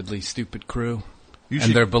belovedly stupid crew.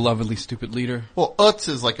 And their belovedly stupid leader. Well, Utz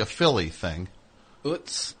is like a Philly thing.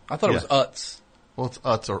 Utz? I thought it was Utz. Well, it's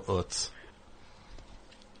Utz or Utz.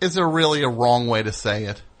 Is there really a wrong way to say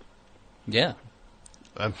it? Yeah.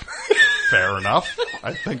 Fair enough.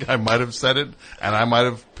 I think I might have said it, and I might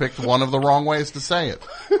have picked one of the wrong ways to say it.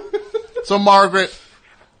 So, Margaret,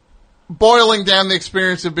 boiling down the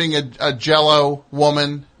experience of being a Jello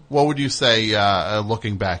woman, what would you say,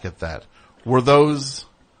 looking back at that? Were those,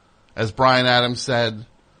 as Bryan Adams said,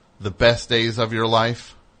 the best days of your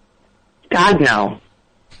life? God, no.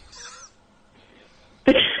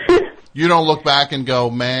 You don't look back and go,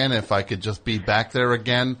 man, if I could just be back there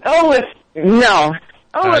again? If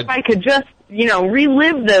I could just,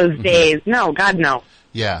 relive those days. No, God, no.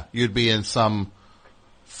 Yeah, you'd be in some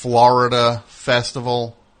Florida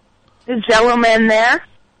festival. Is Jello Man there?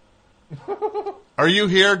 Are you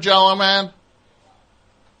here, Jello Man?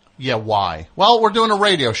 Yeah, why? Well, we're doing a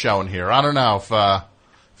radio show in here. I don't know if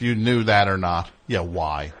you knew that or not. Yeah,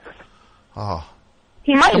 why? Oh.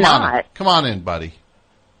 He might not. Come on in, buddy.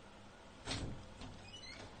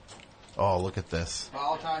 Oh, look at this.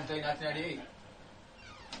 Valentine's Day 1998.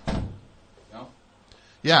 No?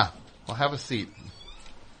 Yeah. Well, have a seat.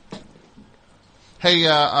 Hey,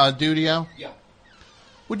 Dudio. Yeah.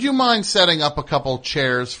 Would you mind setting up a couple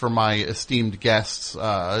chairs for my esteemed guests,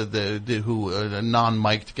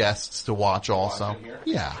 non-mic'd guests to watch also?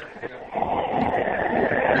 Yeah.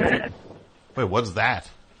 Wait, what's that?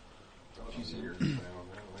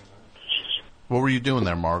 What were you doing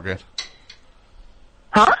there, Margaret?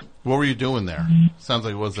 Huh? What were you doing there? Sounds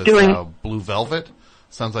like, was it Blue Velvet?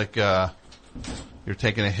 Sounds like you're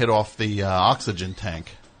taking a hit off the oxygen tank.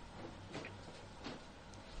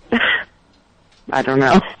 I don't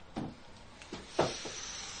know.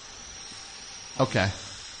 Okay.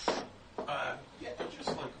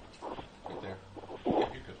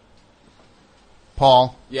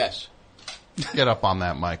 Paul, Yes. get up on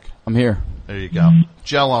that mic. I'm here. There you go.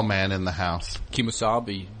 Jello Man in the house.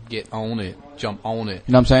 Kimasabi, get on it. Jump on it.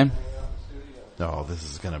 You know what I'm saying? Oh, this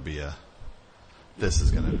is going to be this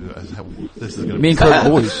is going to be. Me and Kurt are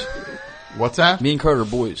boys. What's that? Me and Kurt are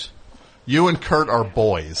boys. You and Kurt are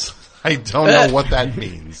boys. I don't know what that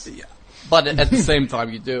means. Yeah. But at the same time,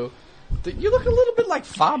 you do. You look a little bit like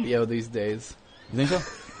Fabio these days. You think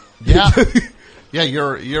so? Yeah. Yeah,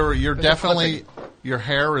 you're definitely, your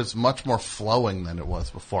hair is much more flowing than it was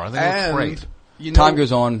before. I think it's great. You know, Time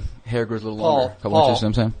goes on, hair grows a little longer. Couple inches, you know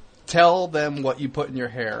what I'm saying? Tell them what you put in your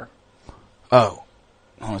hair. Oh,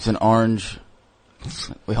 it's an orange.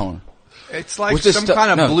 Wait, hold on. It's like What's this some stuff? kind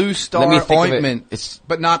of No, blue let star me think of it. ointment.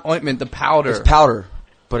 But not ointment, the powder. It's powder,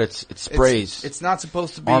 but it sprays. It's not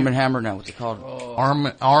supposed to be. Arm and Hammer now. What's it called?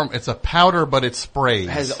 Arm. It's a powder, but it sprays.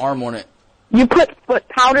 It has an arm on it. You put foot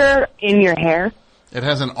powder in your hair? It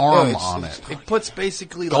has an arm on it. It puts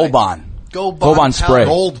basically Gold Bond. Gold Bond spray.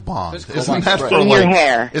 Gold Bond. Isn't that for in your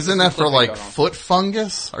hair. Isn't that for like foot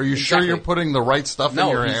fungus? Are you sure you're putting the right stuff in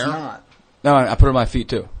your hair? Not. No, I put it on my feet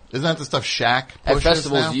too. Isn't that the stuff Shaq At pushes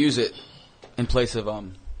festivals, now? use it in place of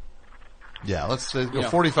Yeah, let's go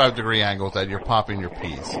 45-degree angle with that. You're popping your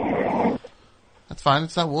peas. That's fine.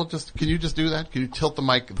 It's not. We'll just. Can you just do that? Can you tilt the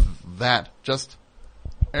mic that just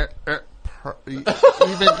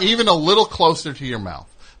even a little closer to your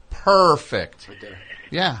mouth? Perfect. Right there.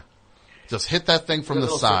 Yeah. Just hit that thing from Do a the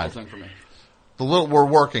little side. circle thing for me. We're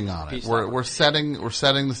working on it. Peace We're setting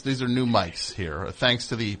this. These are new mics here. Thanks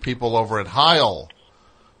to the people over at Heil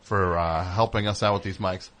for helping us out with these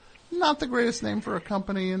mics. Not the greatest name for a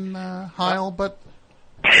company in Heil, but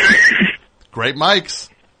great mics.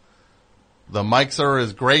 The mics are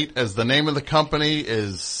as great as the name of the company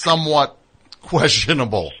is somewhat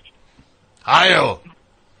questionable. Heil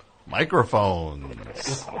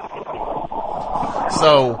microphones.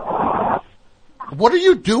 So, what are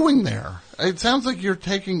you doing there? It sounds like you're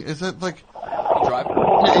taking. Is it like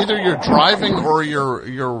either you're driving or you're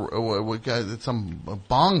some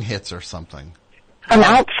bong hits or something? I'm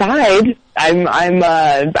outside. I'm in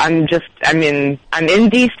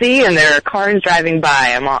DC and there are cars driving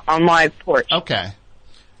by. I'm on my porch. Okay.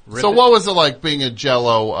 So what was it like being a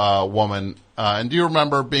Jello woman? And do you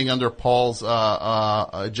remember being under Paul's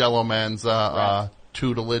Jello Man's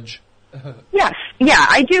tutelage? Yes. Yeah,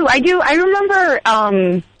 I do. I remember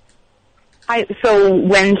so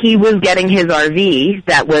when he was getting his RV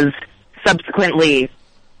that was subsequently,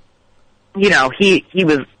 it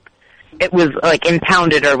was like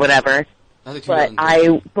impounded or whatever. But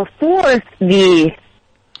before the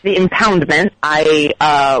impoundment, I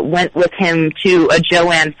went with him to a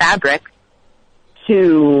Joann Fabric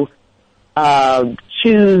to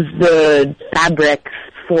choose the fabrics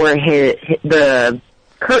for the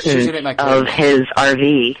curtain of his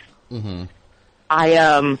RV. Mm-hmm.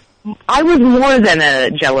 I was more than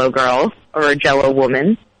a Jello girl or a Jello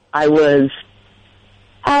woman. I was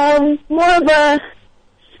more of a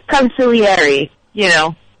consigliere,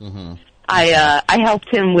 Mm-hmm. I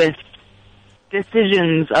helped him with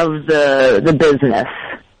decisions of the business.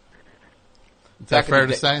 Is that fair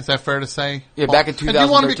to say? Is that fair to say? Yeah, Paul? back in 2013. And do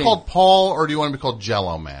you want to be called Paul or do you want to be called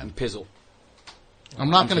Jello Man? Pizzle. I'm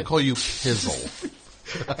not going to call you Pizzle.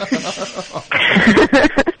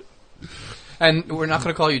 And we're not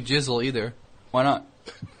going to call you Jizzle either. Why not?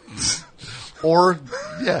 Or,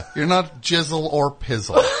 yeah, you're not Jizzle or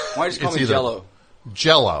Pizzle. Why just call It's me either Jello?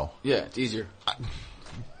 Jello. Yeah, it's easier.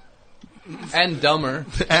 And dumber.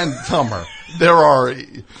 And dumber. There are...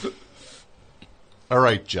 All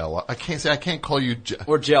right, Jello. I can't call you...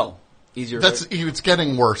 Or Gel. Easier. It's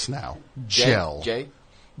getting worse now. Gel.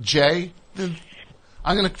 J?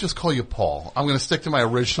 I'm going to just call you Paul. I'm going to stick to my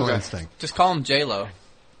original instinct. Just call him J-Lo.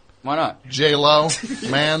 Why not? J-Lo,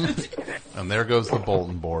 man. And there goes the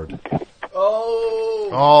bulletin board.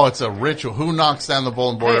 Oh, it's a ritual. Who knocks down the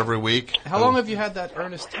bulletin board every week? How long have you had that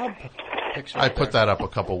Ernest Tubb picture? I put that up a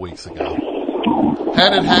couple weeks ago.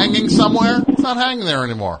 Had it hanging somewhere? It's not hanging there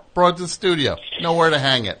anymore. Brought it to the studio. Nowhere to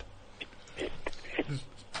hang it.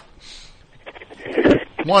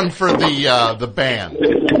 One for the band,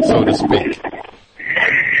 so to speak.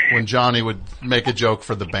 When Johnny would make a joke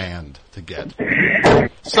for the band to get.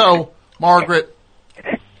 So, Margaret,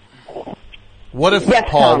 what if Yes,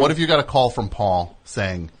 Paul? Tom. What if you got a call from Paul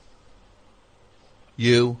saying,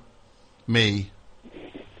 "You, me,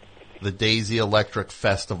 the Daisy Electric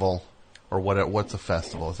Festival, or what? What's a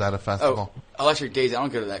festival? Is that a festival? Oh, Electric Daisy. I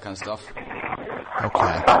don't go to that kind of stuff.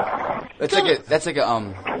 Okay, That's like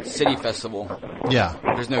a city festival. yeah,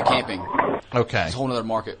 There's no camping. okay. It's a whole other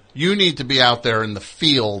market. You need to be out there in the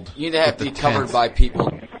field. You need to have with be the covered tents. by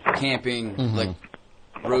people camping, like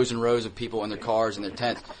rows and rows of people in their cars and their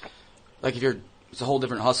tents. Like it's a whole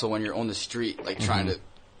different hustle when you're on the street, like trying to,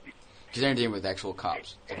 because they're dealing with actual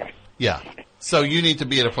cops. Yeah. So you need to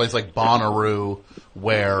be at a place like Bonnaroo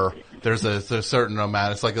where there's a certain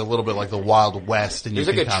amount. It's like a little bit like the Wild West, and There's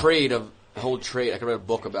you like can a whole trade. I could write a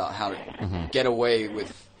book about how to get away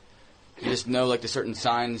with. You just know like the certain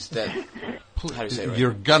signs that. How do you say it right?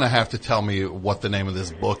 You're gonna have to tell me what the name of this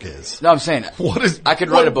book is. No, I'm saying it. What is? I could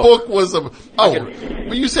write a book. What book was a? Oh,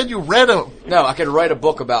 well, you said you read a. No, I could write a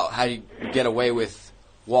book about how you get away with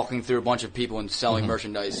walking through a bunch of people and selling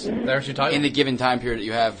merchandise There's your title. in the given time period that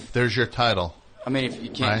you have. There's your title. I mean, if you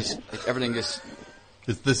can't, Right. just, like, everything just.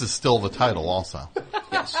 This is still the title, also.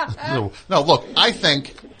 Yes. No, look. I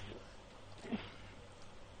think.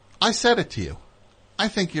 I said it to you. I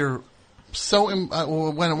think you're so.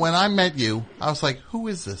 When I met you, I was like, "Who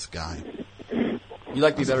is this guy?" You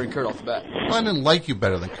like me better than Kurt off the bat. Well, I didn't like you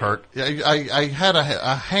better than Kurt. I had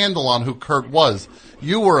a handle on who Kurt was.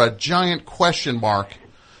 You were a giant question mark.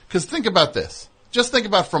 Because think about this. Just think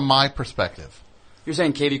about from my perspective. You're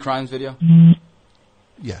saying KV Crimes video?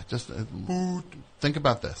 Yeah, just think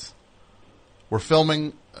about this. We're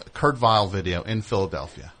filming a Kurt Vile video in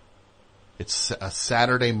Philadelphia. It's a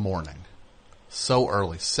Saturday morning. So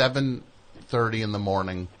early. 7:30 in the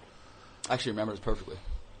morning. I actually remember this perfectly.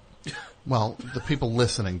 Well, the people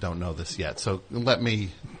listening don't know this yet, so let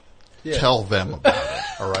me tell them about it,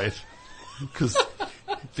 all right? Because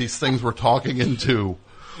these things we're talking into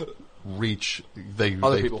reach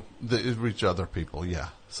Other people. They reach other people, yeah.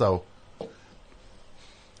 So,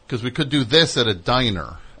 because we could do this at a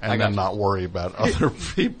diner I and got then you. not worry about other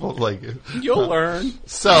people. Like, You'll learn.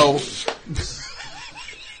 so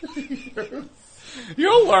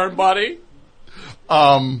You'll learn, buddy.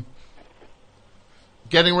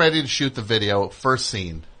 getting ready to shoot the video, first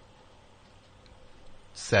scene,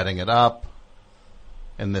 setting it up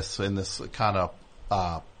in this kind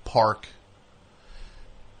of park.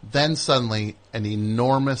 Then suddenly an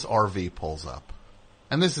enormous RV pulls up.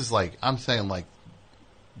 And this is like, I'm saying like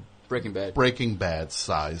Breaking Bad.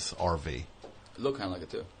 size RV. It looked kind of like it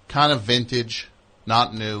too. Kind of vintage,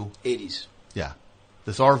 not new. 80s. Yeah.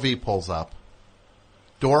 This RV pulls up.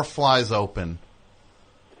 Door flies open.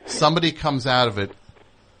 Somebody comes out of it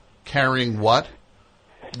carrying what?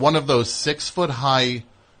 One of those 6-foot-high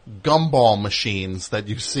gumball machines that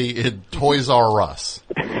you see in Toys R Us.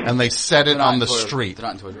 And they set it on the street. They're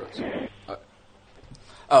not in Toys R Us.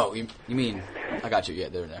 Oh, you mean... I got you. Yeah,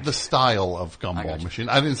 they're there. The style of I got gumball you. machine.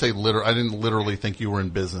 I didn't say I didn't literally think you were in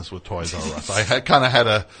business with Toys R Us. I kind of had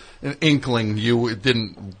an inkling it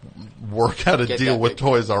didn't work out a Get deal that with big.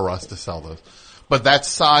 Toys R Us to sell those. But that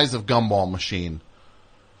size of gumball machine,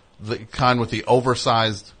 the kind with the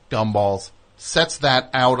oversized gumballs, sets that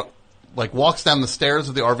out, like walks down the stairs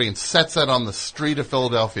of the RV and sets that on the street of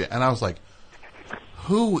Philadelphia. And I was like,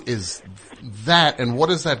 who is that? And what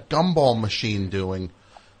is that gumball machine doing?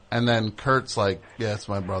 And then Kurt's like, yeah, it's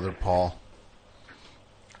my brother, Paul.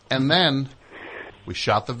 And then we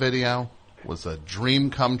shot the video. It was a dream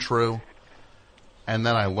come true. And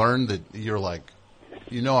then I learned that you're like,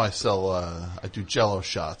 I do Jello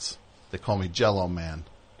shots. They call me Jello Man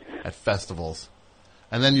at festivals.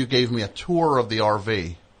 And then you gave me a tour of the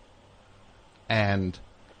RV. And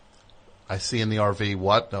I see in the RV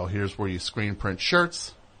what? Oh, here's where you screen print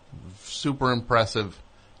shirts. Super impressive.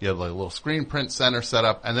 You had like a little screen print center set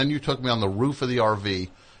up, and then you took me on the roof of the RV,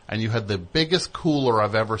 and you had the biggest cooler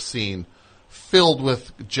I've ever seen, filled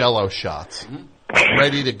with Jello shots,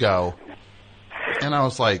 ready to go. And I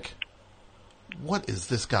was like, what is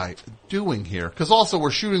this guy doing here? Because also we're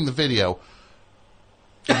shooting the video.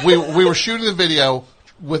 We were shooting the video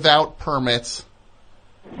without permits,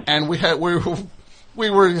 and we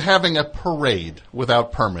were having a parade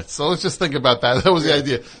without permits. So let's just think about that. That was the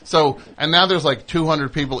idea. So, and now there's like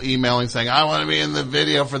 200 people emailing saying, I want to be in the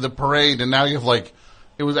video for the parade. And now you have like,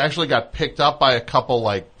 it was actually got picked up by a couple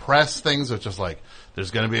like press things, which is like,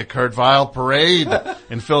 there's going to be a Kurt Vile parade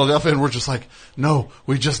in Philadelphia. And we're just like, no,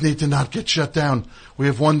 we just need to not get shut down. We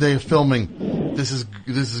have one day of filming. This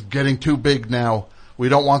is getting too big now. We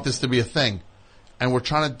don't want this to be a thing. And we're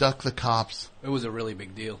trying to duck the cops. It was a really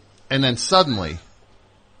big deal. And then suddenly,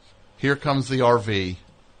 here comes the RV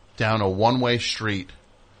down a one-way street.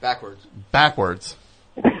 Backwards.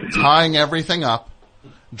 Tying everything up,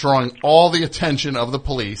 drawing all the attention of the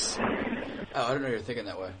police. Oh, I didn't know you were thinking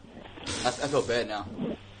that way. I feel bad now.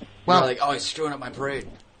 Well, You're like, oh, he's screwing up my parade.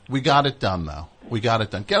 We got it done, though. We got it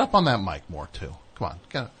done. Get up on that mic more, too. Come on.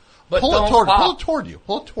 Get up. But Pull don't it toward you. pop.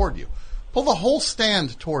 Pull it toward you. Pull the whole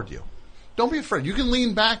stand toward you. Don't be afraid. You can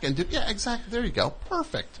lean back and do... Yeah, exactly. There you go.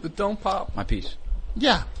 Perfect. But don't pop. My piece.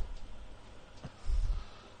 Yeah.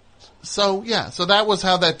 So that was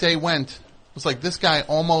how that day went. It was like this guy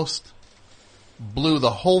almost blew the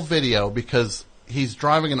whole video because he's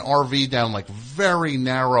driving an RV down like very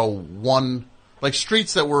narrow like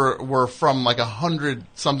streets that were from like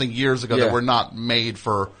 100-something years ago that were not made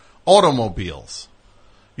for automobiles.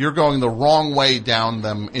 You're going the wrong way down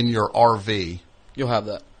them in your RV. You'll have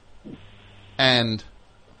that. And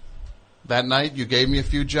that night you gave me a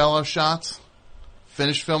few Jello shots,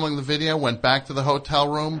 finished filming the video, went back to the hotel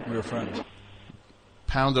room. We were friends.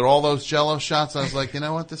 Pounded all those Jello shots. I was like, you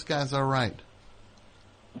know what? This guy's all right.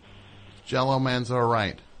 Jello man's all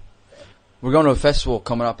right. We're going to a festival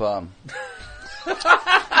coming up called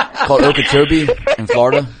Okeechobee in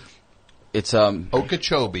Florida. It's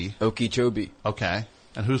Okeechobee. Okeechobee. Okay.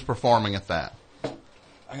 And who's performing at that?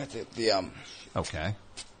 I got the Okay.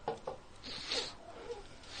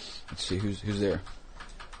 Let's see who's there.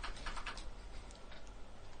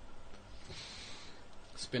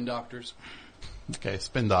 Spin Doctors. Okay,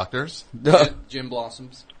 Spin Doctors. Gin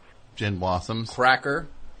Blossoms. Gin Blossoms. Cracker.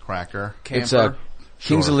 Cracker. Camper. It's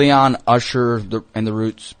Kings of Leon, Usher, and the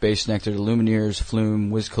Roots, Bass Nectar, the Lumineers, Flume,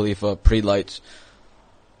 Wiz Khalifa, Pretty Lights.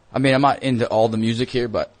 I mean, I'm not into all the music here,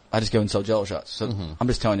 but I just go and sell Jello shots. So I'm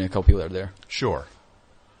just telling you a couple people that are there. Sure.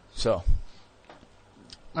 So.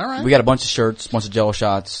 All right. We got a bunch of shirts, bunch of Jello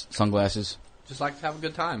shots, sunglasses. Just like to have a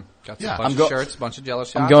good time. Got some Yeah. bunch of shirts, bunch of Jello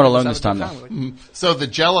shots. I'm going alone Just this have a time, good though. Like, So the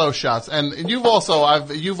Jello shots, and you've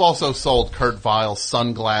also sold Kurt Vile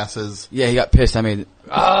sunglasses. Yeah, he got pissed. He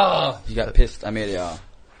oh, got pissed. I made a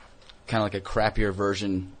kind of like a crappier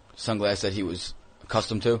version sunglass that he was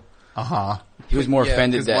accustomed to. He was more Yeah,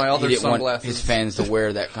 offended 'cause my that he other didn't want sunglasses- his fans to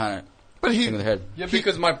wear that kind of But thing on their head. yeah,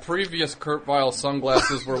 because my previous Kurt Vile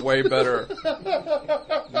sunglasses were way better.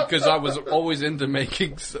 Because I was always into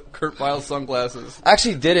making Kurt Vile sunglasses. I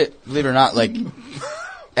actually did it, believe it or not, like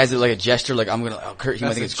as like a gesture, like I'm gonna Kurt. He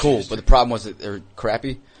might think it's cool, but the problem was that they're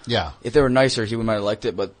crappy. Yeah. If they were nicer, he might have liked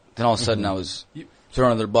it. But then all of a sudden, I was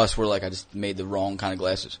thrown under the bus where like I just made the wrong kind of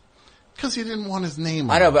glasses. Because he didn't want his name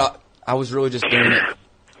on I know, it. but I was really just doing it.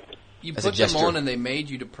 You As a put them gesture. on and they made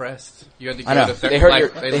you depressed. You had to go I know. to They hurt like, your-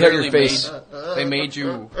 they hurt your literally face. They made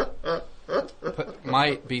you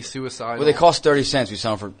might be suicidal. Well, they cost 30 cents. We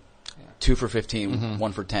sell them for 2 for 15,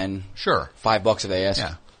 1 for 10. Sure. $5 if they ask.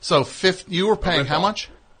 Yeah. So you were paying how much?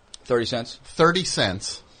 30 cents, 30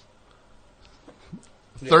 cents.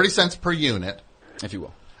 30 cents per unit. if you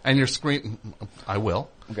will. And your screen, I will.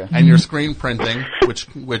 Okay. And your screen printing,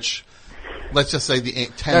 which, let's just say the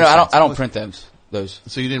 10 No, cents. I don't print those.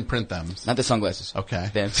 So you didn't print them. Not the sunglasses. Okay.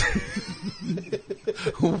 Them.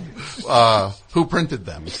 Who printed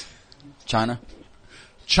them? China.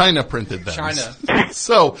 China printed them. China.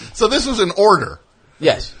 So this was an order.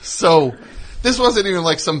 Yes. So this wasn't even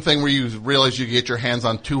like something where you realized you get your hands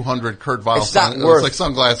on 200 Kurt Vile It's not worth like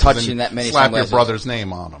sunglasses touching and that many slap sunglasses. your brother's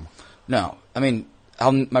name on them. No. I mean,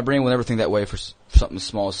 my brain will never think that way for something as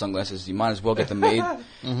small as sunglasses. You might as well get them made.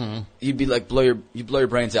 You'd be like blow your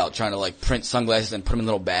brains out trying to like print sunglasses and put them in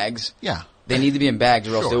little bags. Yeah. They need to be in bags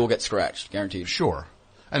or else Sure. they will get scratched, guaranteed. Sure.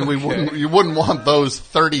 And you wouldn't want those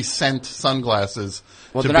 30-cent sunglasses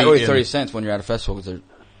Well, to they're not be really in- 30 cents when you're at a festival because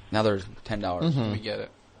they're $10. We get it.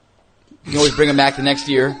 You can always bring them back the next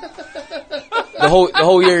year. The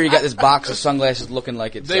whole year you got this box of sunglasses looking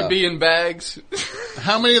like it's. They be in bags.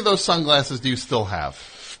 How many of those sunglasses do you still have?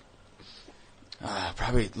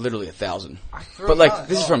 Probably literally 1,000. But like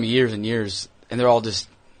this is from years and years, and they're all just.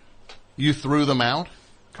 You threw them out,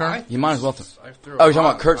 Kurt? You might as well. I threw Oh, you're talking a lot.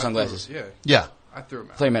 about Kurt I sunglasses? threw- yeah, Yeah. I threw them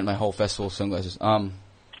I out. thought you meant my whole festival of sunglasses. Paul,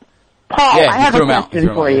 Yeah, I you have threw a 'em out. You question threw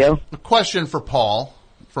 'em for out, you. A question for Paul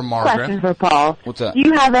from Margaret. Question for Paul. What's that? Do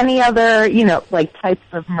you have any other, like types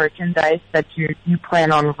of merchandise that you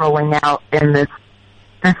plan on rolling out in this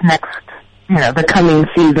next, the coming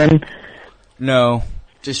season? No,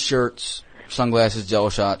 just shirts, sunglasses, Jello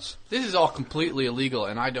shots. This is all completely illegal,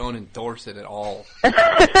 and I don't endorse it at all.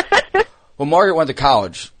 Well, Margaret went to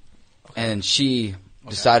college, and she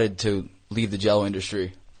decided to leave the Jello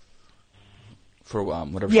industry for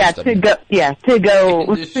whatever. Yeah, she studied. to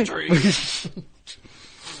go. Industry.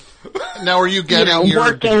 Now, are you getting your...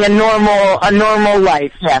 working a normal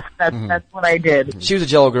life. Yes, that's what I did. She was a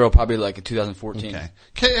Jello girl probably like in 2014. Okay.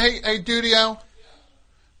 Hey, Dudio,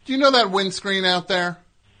 do you know that windscreen out there?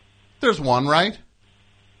 There's one, right?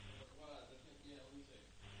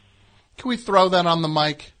 Can we throw that on the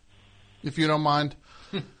mic, if you don't mind?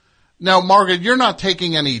 Now, Margaret, you're not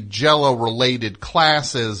taking any Jello-related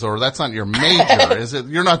classes, or that's not your major, is it?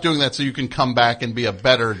 You're not doing that so you can come back and be a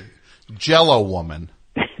better Jello woman.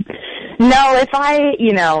 No, if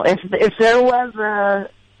there was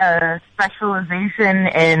a specialization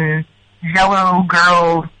in Jello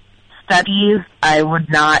girl studies, I would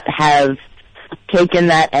not have taken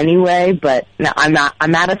that anyway. But no, I'm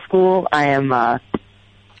out of school. I am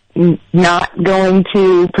not going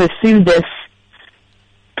to pursue this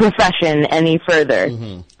profession any further.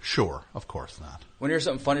 Mm-hmm. Sure, of course not. Want to hear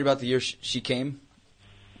something funny about the year she came?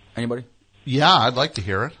 Anybody? Yeah, I'd like to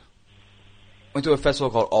hear it. Went to a festival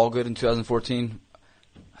called All Good in 2014.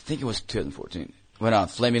 I think it was 2014. When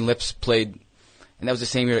Flaming Lips played, and that was the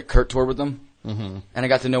same year that Kurt toured with them. Mm-hmm. And I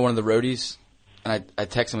got to know one of the roadies, and I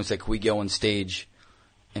texted him and said, "Can we go on stage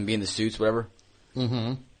and be in the suits, whatever?"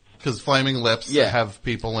 Mm-hmm. Because Flaming Lips have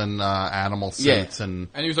people in animal suits. Yeah. And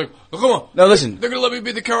he was like, oh, come on. No, listen. They're going to let me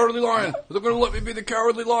be the Cowardly Lion. They're going to let me be the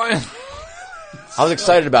Cowardly Lion. I was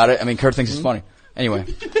excited about it. I mean, Kurt thinks it's funny. Anyway,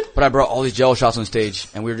 but I brought all these Jello shots on stage,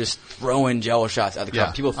 and we were just throwing Jello shots at the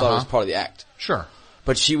crowd. People thought it was part of the act. Sure.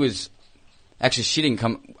 But she didn't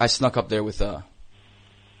come. I snuck up there with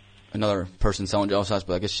another person selling Jello shots,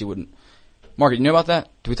 but I guess she wouldn't. Margaret, you know about that?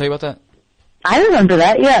 Did we tell you about that? I remember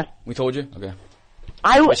that. Yeah. We told you? Okay.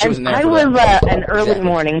 I was an early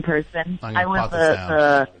morning person. I was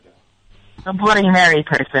the Bloody Mary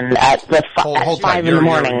person at the hold 5 in the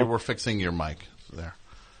morning. We're fixing your mic there.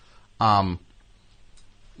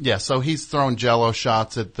 Yeah, so he's throwing Jello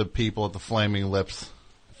shots at the people at the Flaming Lips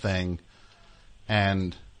thing.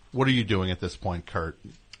 And what are you doing at this point, Kurt?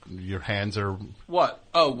 Your hands are... What?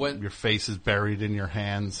 Oh, when... Your face is buried in your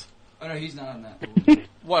hands. Oh, no, he's not on that.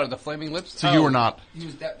 What, are the Flaming Lips? So you were not... He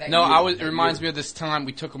was that no, it reminds me of this time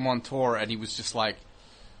we took him on tour, and he was just, like,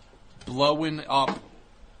 blowing up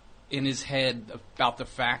in his head about the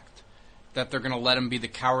fact that they're going to let him be the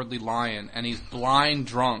Cowardly Lion, and he's blind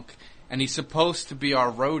drunk, and he's supposed to be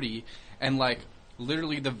our roadie, and, like,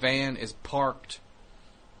 literally the van is parked,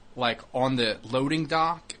 like, on the loading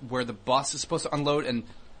dock where the bus is supposed to unload, and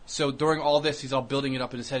so during all this, he's all building it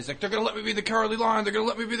up in his head. He's like, they're going to let me be the Cowardly Lion, they're going to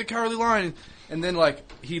let me be the Cowardly Lion, and then, like,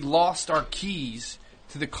 he lost our keys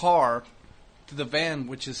to the car, to the van,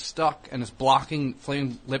 which is stuck, and is blocking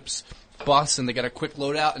Flame Lips' bus, and they got a quick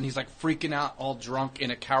loadout, and he's like freaking out, all drunk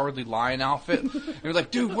in a Cowardly Lion outfit. And he's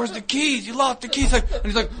like, "Dude, where's the keys? You lost the keys!" Like, and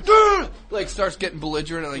he's like, "Dude!" Like starts getting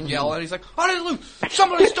belligerent and like yelling. And he's like, "I didn't lose.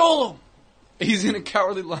 Somebody stole them." He's in a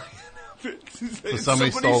Cowardly Lion outfit. So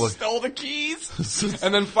somebody stole the keys.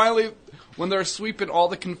 And then finally, when they're sweeping all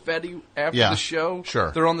the confetti after the show,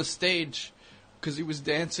 they're on the stage because he was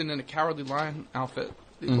dancing in a Cowardly Lion outfit.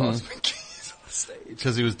 He lost the keys on the stage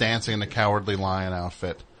because he was dancing in a Cowardly Lion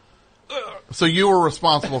outfit. So you were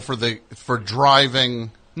responsible for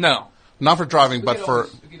driving? No, not for driving, but for.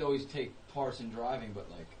 We could always take parts in driving, but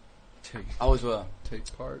like, I was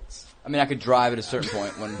take parts. I mean, I could drive at a certain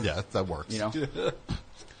point when. Yeah, that works. You know.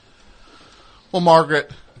 Well,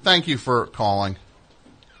 Margaret, thank you for calling.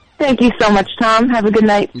 Thank you so much, Tom. Have a good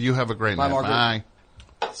night. You have a great night. Margaret. Bye.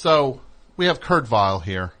 So we have Kurt Vile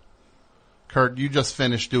here. Kurt, you just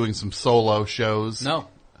finished doing some solo shows. No.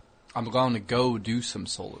 I'm going to go do some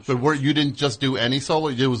solo shows. But you didn't just do any solo?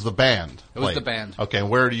 It was the band. It was the band. Okay, and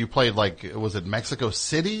where do you play? Like, was it Mexico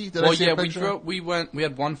City? We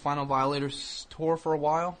had one Final Violators tour for a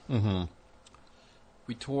while. Mm-hmm.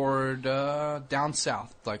 We toured down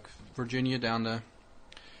south, like Virginia, down to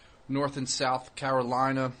North and South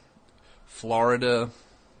Carolina, Florida,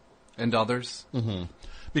 and others. Mm-hmm.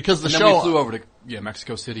 Because then we flew over to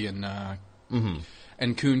Mexico City and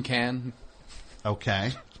Coon Can.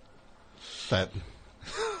 Okay. That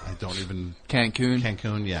I don't even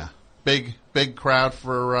Cancun, yeah. Big crowd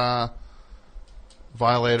for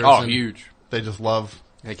Violators. Oh, huge. They just love.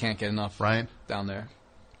 They can't get enough, right, down there.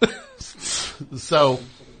 So,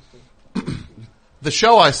 the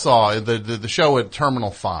show I saw, the show at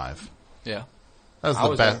Terminal 5. Yeah, that was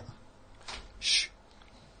the best. Shh.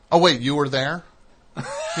 Oh wait, you were there?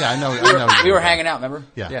 Yeah, I know. We were hanging out. Remember?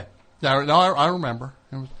 Yeah. No, I remember.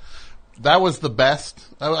 That was the best.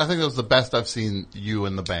 I think that was the best I've seen you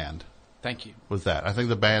and the band. Thank you. Was that? I think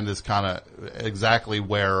the band is kind of exactly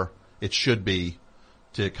where it should be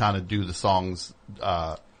to kind of do the songs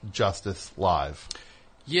justice live.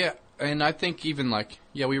 Yeah, and I think even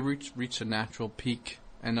we reached a natural peak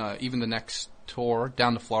And even the next tour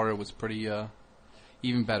down to Florida was pretty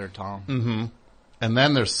even better, Tom. Mm-hmm. And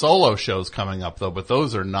then there's solo shows coming up, though, but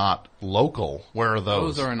those are not local. Where are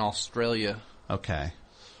those? Those are in Australia. Okay.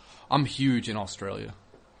 I'm huge in Australia.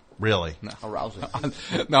 Really? No. Arousing.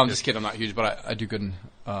 No, I'm just kidding. I'm not huge, but I do good in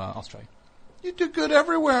Australia. You do good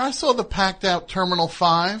everywhere. I saw the packed out Terminal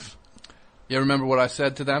 5. You remember what I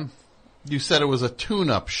said to them? You said it was a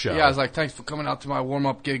tune-up show. Yeah, I was like, thanks for coming out to my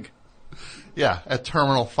warm-up gig. Yeah, at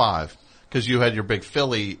Terminal 5. Because you had your big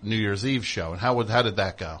Philly New Year's Eve show. And how did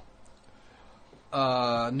that go?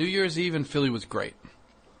 New Year's Eve in Philly was great.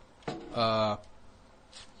 And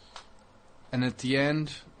at the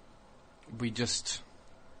end, we just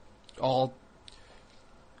all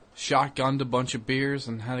shotgunned a bunch of beers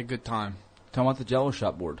and had a good time. Talking about the Jello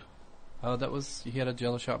shot board. Oh, you had a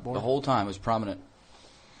Jello shot board? The whole time it was prominent.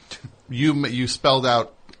 You spelled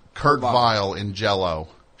out Kurt Vile in Jello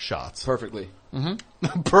shots. Perfectly.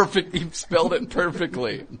 Mm-hmm. Perfect. You spelled it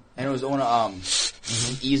perfectly. And it was on an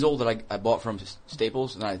easel that I bought from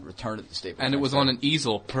Staples, and I returned it to Staples. And it was on an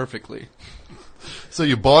easel perfectly. So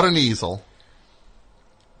you bought an easel.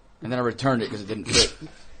 And then I returned it because it didn't fit.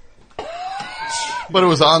 But it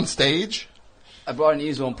was on stage? I bought an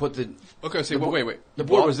easel and put the... Okay, so wait. The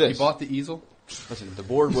board was this. You bought the easel? Listen, the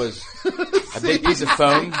board was a big piece of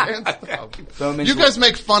foam. You guys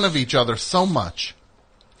make fun of each other so much.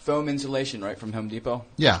 Foam insulation, right, from Home Depot.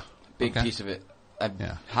 Yeah. Big piece of it. I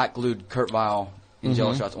hot glued Kurt Vile in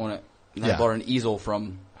Jello shots on it. And I bought an easel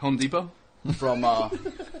from... Home Depot? From, now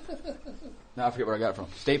I forget where I got it from.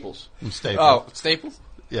 Staples. From Staples. Oh, Staples?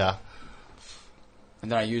 Yeah. And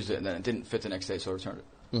then I used it, and then it didn't fit the next day, so I returned it.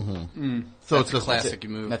 Mm-hmm. So that's it's just a classic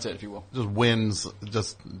move. That's it, if you will. Just wins,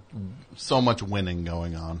 just so much winning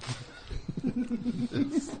going on.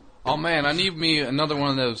 Oh man, I need me another one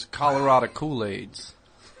of those Colorado Kool-Aids.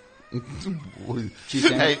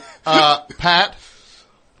 Hey, Pat,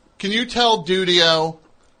 can you tell Dudio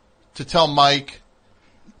to tell Mike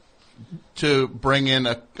to bring in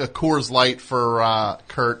a Coors Light for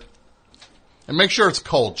Kurt, and make sure it's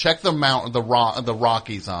cold. Check the the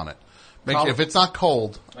Rockies on it. If it's not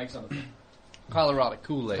cold, Colorado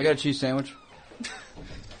Kool-Aid. I got a cheese sandwich.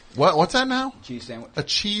 What's that now? Cheese sandwich. A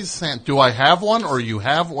cheese sandwich. Do I have one, or you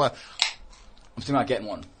have one? I'm thinking about getting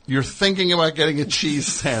one. You're thinking about getting a cheese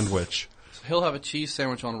sandwich. So he'll have a cheese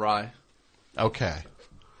sandwich on rye. Okay.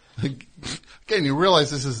 Again, you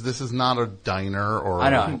realize this is not a diner or.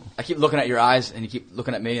 I know. I keep looking at your eyes, and you keep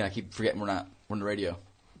looking at me, and I keep forgetting we're on the radio.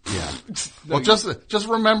 Yeah. Well, just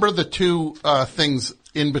remember the two things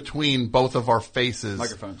in between both of our faces.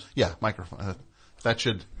 Microphones. Yeah, microphone. That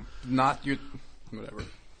should not your whatever.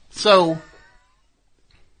 So,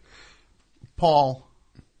 Paul,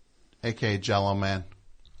 aka Jello Man,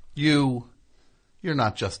 you're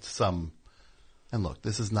not just some. And look,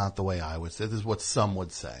 this is not the way I would say. This is what some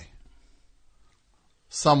would say.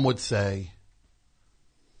 Some would say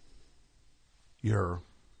you're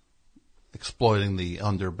exploiting the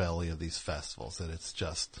underbelly of these festivals, that it's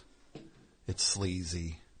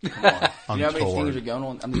sleazy. Come on. You know how many things are going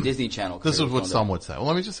on? I'm the Disney Channel. This is what some would say. Well,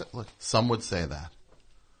 let me just say, look, some would say that.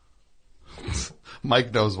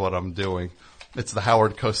 Mike knows what I'm doing. It's the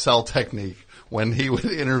Howard Cosell technique when he would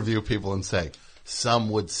interview people and say, some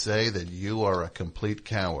would say that you are a complete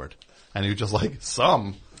coward. And you're just like,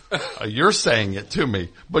 some? You're saying it to me,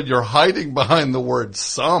 but you're hiding behind the word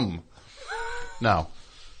some. No.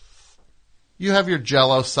 You have your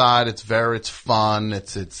Jello side. It's fun.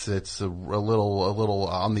 It's a little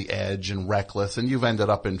on the edge and reckless. And you've ended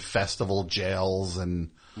up in festival jails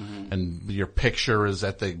and your picture is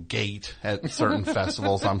at the gate at certain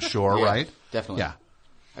festivals, I'm sure, yeah, right? Definitely. Yeah.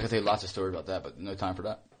 I can tell you lots of stories about that, but no time for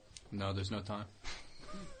that. No, there's no time.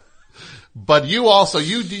 But you also,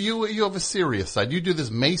 you have a serious side. You do this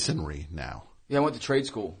masonry now. Yeah, I went to trade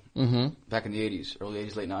school back in the 80s, early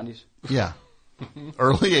 80s, late 90s. Yeah.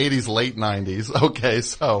 Early 80s, late 90s. Okay,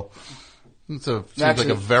 so seems like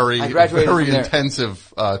a very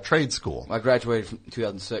intensive trade school. I graduated from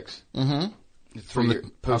 2006. Mm-hmm. Three-year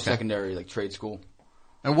post-secondary trade school.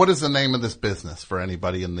 And what is the name of this business for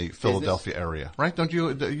anybody in the Philadelphia area? Right? Don't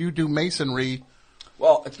you do masonry?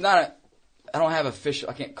 Well, it's not I don't have official.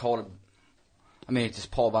 I can't call it. It's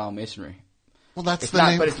just Paul Vile Masonry. Well, that's it's the not,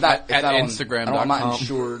 name. But it's not at not Instagram.com. I'm not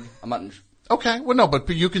insured. Okay, well, no, but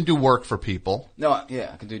you can do work for people. No,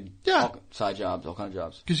 yeah, I can do all side jobs, all kind of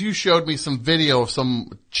jobs. Because you showed me some video of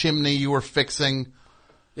some chimney you were fixing.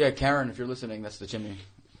 Yeah, Karen, if you're listening, that's the chimney.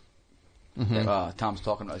 That, Tom's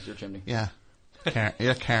talking about. It's your chimney. Yeah,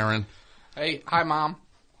 Karen. Hey, hi, Mom.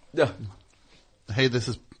 Yeah. Hey,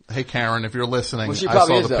 Karen, if you're listening, Well, she I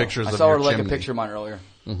saw is, the pictures of I saw your her like chimney. a picture of mine earlier,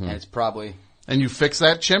 and it's probably And you fix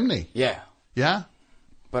that chimney. Yeah. Yeah?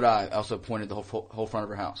 But I also pointed the whole front of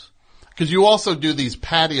her house. Because you also do these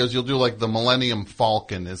patios. You'll do like the Millennium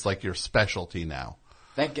Falcon is like your specialty now.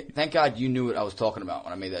 Thank God you knew what I was talking about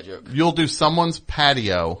when I made that joke. You'll do someone's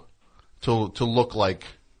patio to look like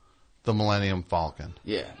the Millennium Falcon.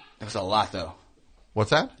 Yeah. It costs a lot, though.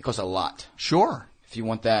 What's that? It costs a lot. Sure. If you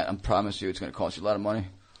want that, I promise you it's going to cost you a lot of money.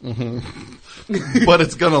 But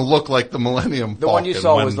it's going to look like the Millennium Falcon. The one you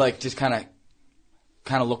saw was like just kind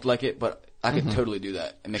of looked like it, but I could totally do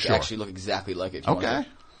that and make it actually look exactly like it. If you want Okay. to.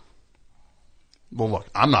 Well, look,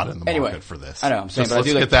 I'm not in the Anyway, market for this. I know, I'm saying, but I let's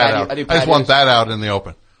do like get that patio- out. I do I just want patios. that out in the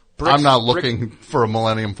open. Bricks- I'm not looking for a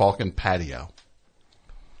Millennium Falcon patio.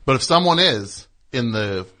 But if someone is in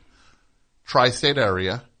the tri-state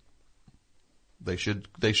area, they should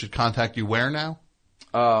contact you where now?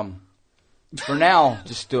 For now,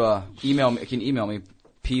 just email me. You can email me,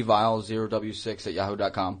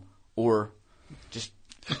 pvile0w6@yahoo.com, or just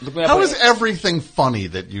look me up. How is everything funny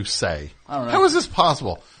that you say? I don't know. How is this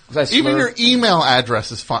possible? Was I Even slurred? your email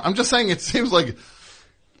address is fun. I'm just saying it seems like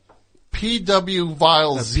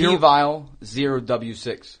PWVile0.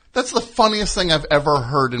 pvile0w6. That's the funniest thing I've ever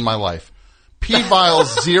heard in my life.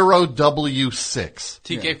 PVile0W6.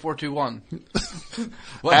 TK421.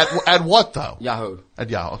 At what though? Yahoo. At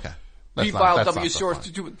Yahoo. Okay. P-File W source.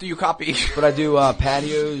 Do you copy? But I do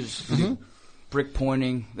patios, do brick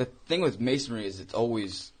pointing. The thing with masonry is it's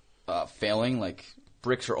always failing. Like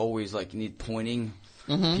bricks are always like you need pointing.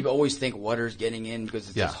 People always think water's getting in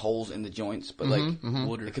because there's holes in the joints, but like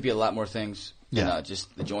it could be a lot more things than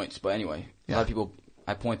just the joints. But anyway, a lot of people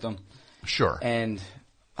I point them. Sure. And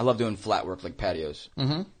I love doing flat work like patios.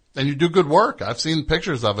 And you do good work. I've seen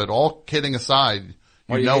pictures of it. All kidding aside,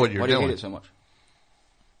 you know what you're why do you doing. hate it so much?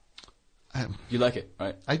 You like it,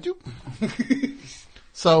 right? I do.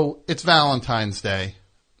 So it's Valentine's Day.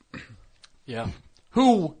 Yeah.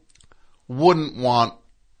 Who wouldn't want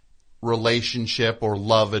relationship or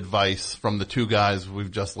love advice from the two guys we've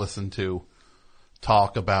just listened to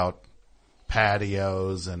talk about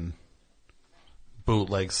patios and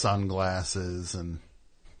bootleg sunglasses and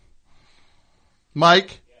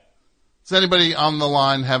Mike? Does anybody on the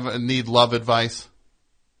line need love advice?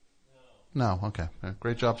 No. Okay.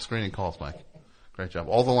 Great job screening calls, Mike. Great job.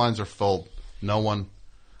 All the lines are filled. No one.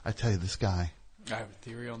 I tell you, this guy. I have a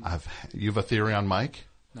theory on that. You have a theory on Mike?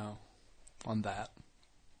 No. On that.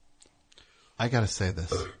 I got to say this.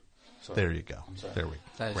 Sorry. There you go. sorry. There we go.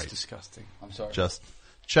 That is Great. disgusting. I'm sorry. Just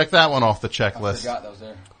check that one off the I checklist. forgot that was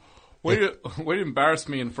there. Way to embarrass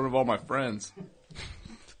me in front of all my friends.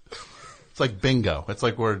 It's like bingo. It's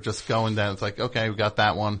like we're just going down. It's like, okay, we got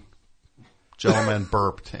that one. Gentleman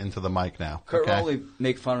burped into the mic now. Kurt will Okay. only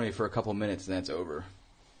make fun of me for a couple minutes and then it's over.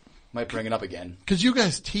 Might bring it up again. Because you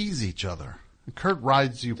guys tease each other. Kurt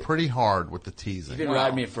rides you pretty hard with the teasing. He's been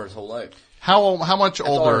riding me for his whole life. How much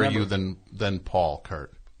all I older are remember. you than Paul,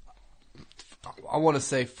 Kurt? I want to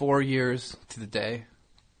say 4 years to the day.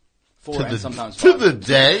 4 and sometimes to 5. the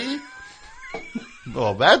day?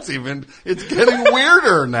 Well, it's getting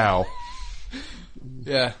weirder now.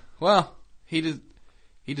 Yeah. Well, he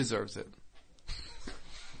deserves it.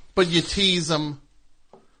 But you tease him,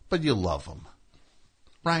 but you love him.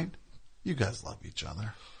 Right? You guys love each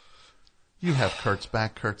other. You have Kurt's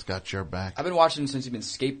back. Kurt's got your back. I've been watching him since he's been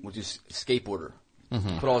skateboarder.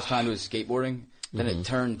 Put all his time to his skateboarding. Then it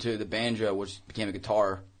turned to the banjo, which became a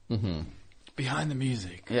guitar. Behind the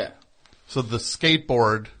music. Yeah. So the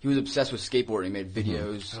skateboard. He was obsessed with skateboarding. He made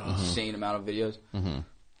videos, insane amount of videos.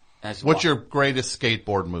 What's your greatest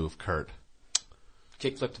skateboard move, Kurt?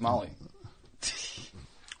 kickflip tamale?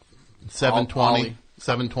 720. Ollie.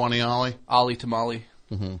 720 Ollie. Ollie tamale.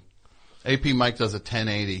 AP Mike does a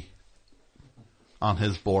 1080 on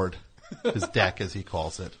his board. His deck, as he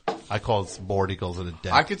calls it. I call it board, he calls it a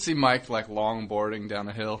deck. I could see Mike like longboarding down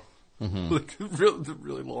a hill. Like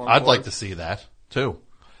really long. I'd board. like to see that, too.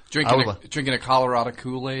 Drinking a Colorado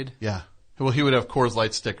Kool-Aid. Yeah. Well, he would have Coors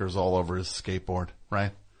Light stickers all over his skateboard,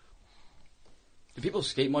 right? Do people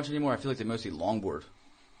skate much anymore? I feel like they mostly longboard.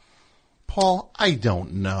 Paul, I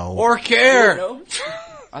don't know. Or care. No?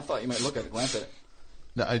 I thought you might glance at it.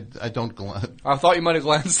 No, I don't glance. I thought you might have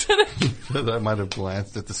glanced at it. I might have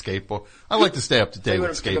glanced at the skateboard. I like to stay up to date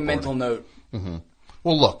with Take a skateboarding. mental note.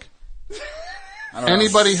 Well, look. I don't know.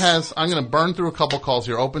 Anybody has? I'm going to burn through a couple calls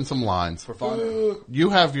here. Open some lines. For fun. You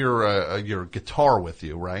have your guitar with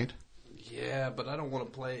you, right? Yeah, but I don't want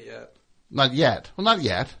to play it yet. Not yet. Well, not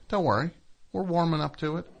yet. Don't worry. We're warming up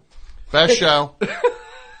to it. Best show.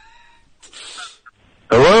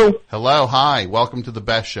 Hello? Hello. Hi. Welcome to the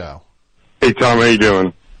Best Show. Hey, Tom, how you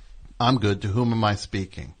doing? I'm good. To whom am I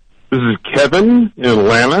speaking? This is Kevin in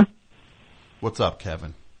Atlanta. What's up,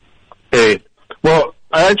 Kevin? Hey. Well,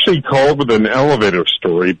 I actually called with an elevator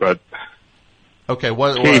story, but Okay,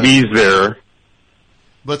 what? KB's there.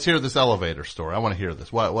 Let's hear this elevator story. I want to hear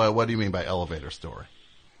this. What do you mean by elevator story?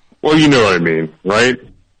 Well, you know what I mean, right?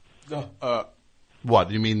 What,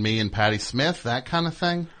 do you mean me and Patty Smith? That kind of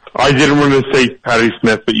thing? I didn't want to say Patty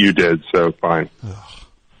Smith, but you did, so fine.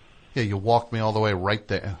 Yeah, you walked me all the way right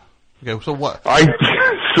there. Okay, so what?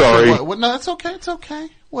 Sorry. No, that's okay. It's okay.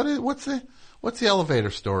 What's the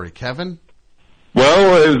elevator story, Kevin?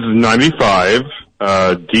 Well, it was 95,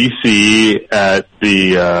 DC at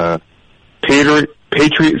the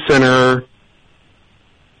Patriot Center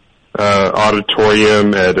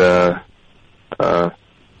auditorium at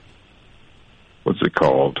what's it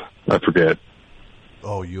called? I forget.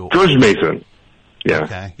 Oh, George Mason. Yeah.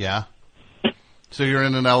 Okay, yeah. So you're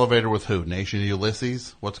in an elevator with who? Nation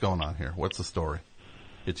Ulysses? What's going on here? What's the story?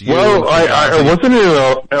 It's you. Well, I wasn't in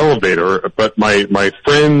an elevator, but my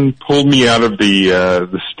friend pulled me out of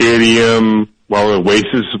the stadium while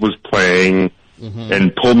Oasis was playing,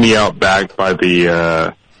 and pulled me out back by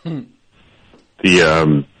the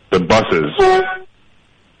buses,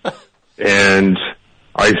 and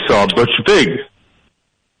I saw Butch Vig.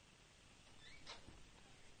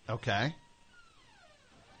 Okay.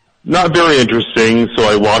 Not very interesting, so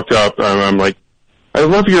I walked up, and I'm like, I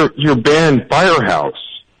love your band, Firehouse.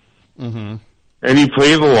 Mm-hmm. And he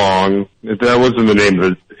played along. That wasn't the name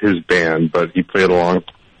of his band, but he played along.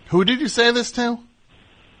 Who did you say this to?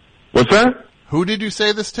 What's that? Who did you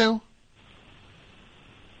say this to?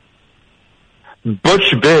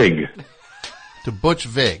 Butch Vig. To Butch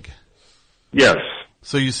Vig. Yes.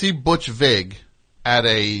 So you see Butch Vig at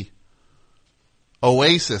a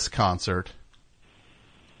Oasis concert,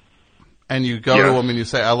 and you go to him and you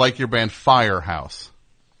say, I like your band Firehouse.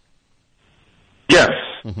 Yes.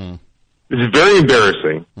 Mm-hmm. It's very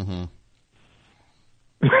embarrassing. Mm-hmm.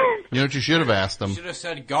 You know what you should have asked them? You should have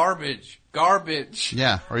said garbage. Garbage.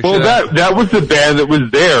 Yeah. Or you Well, that was the band that was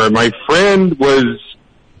there. My friend was...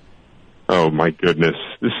 Oh, my goodness.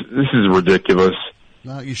 This is ridiculous.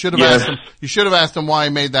 No, you should have asked him. You should have asked him why he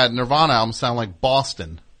made that Nirvana album sound like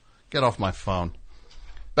Boston. Get off my phone.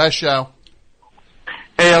 Best show.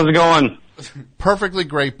 Hey, how's it going? Perfectly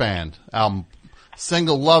great band. Album.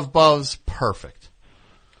 Single Love Buzz, perfect.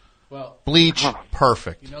 Well, Bleach,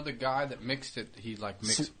 perfect. You know the guy that mixed it, he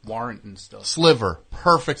mixed Warrant and stuff. Sliver,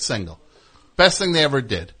 perfect single. Best thing they ever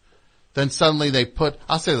did. Then suddenly they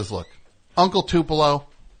I'll say this, look. Uncle Tupelo,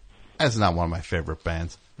 that's not one of my favorite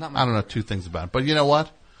bands. I don't know two things about it. But you know what?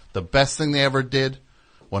 The best thing they ever did,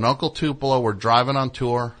 when Uncle Tupelo were driving on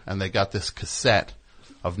tour and they got this cassette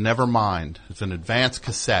of Nevermind. It's an advanced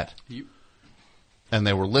cassette. And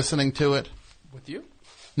they were listening to it. With you?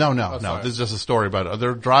 No. Sorry. This is just a story about it.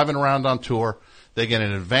 They're driving around on tour. They get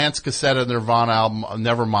an advanced cassette of the Nirvana album,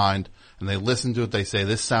 Nevermind, and they listen to it. They say,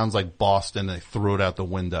 this sounds like Boston. And they threw it out the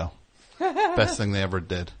window. Best thing they ever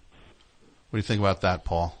did. What do you think about that,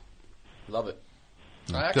 Paul? Love it.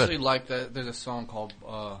 I actually like that. There's a song called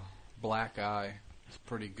Black Eye. It's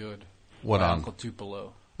pretty good. What by on? Uncle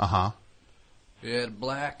Tupelo. Uh-huh. Yeah,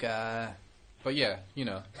 Black Eye. But yeah, you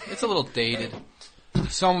know, it's a little dated.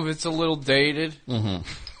 Some of it's a little dated. Mm-hmm.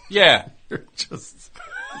 Yeah. You're just...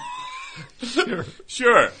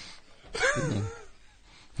 Sure.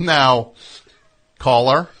 Now,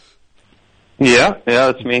 caller? Yeah,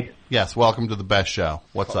 that's me. Yes, welcome to the best show.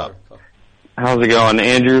 What's up? How's it going?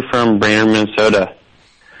 Andrew from Brainerd, Minnesota.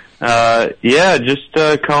 Just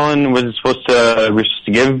calling. Was it supposed to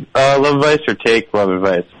give love advice or take love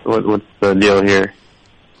advice? What's the deal here?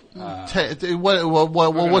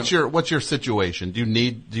 What's your situation? Do you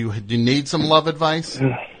need some love advice?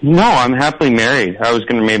 No, I'm happily married. I was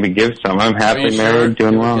going to maybe give some. I'm happily married,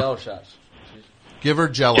 doing well. Jello shots. Give her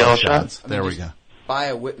Jello shots. There we go. Buy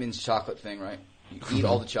a Whitman's chocolate thing, right? You eat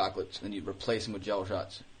all the chocolates, and you replace them with Jello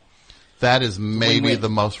shots. That is maybe the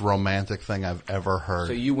most romantic thing I've ever heard.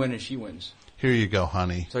 So you win and she wins. Here you go,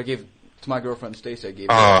 honey. So I gave to my girlfriend Stacey. I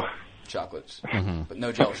gave her chocolates, but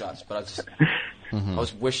no Jello shots. But I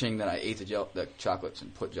was wishing that I ate the chocolates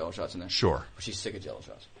and put Jello shots in there. Sure. But she's sick of Jello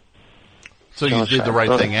shots. So you did the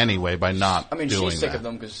right thing anyway by not. I mean, doing she's sick that. of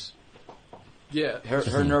them because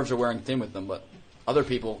her nerves are wearing thin with them. But other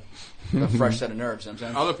people have a fresh set of nerves. You know what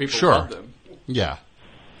I'm saying? Other people love them. Yeah.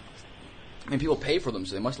 I mean, people pay for them,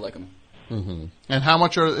 so they must like them. Mm-hmm. And how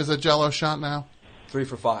much is a Jello shot now? 3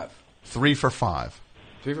 for $5. 3 for $5.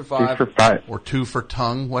 3 for $5. 3 for $5. Or 2 for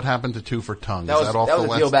tongue. What happened to 2 for tongue? That is that off was the a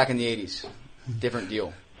list? deal back in the 80s. Different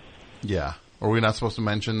deal. Yeah. Are we not supposed to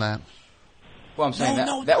mention that? Well, I'm saying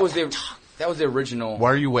that was That was the original. Why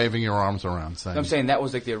are you waving your arms around? Saying I'm saying that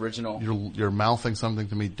was like the original. you're mouthing something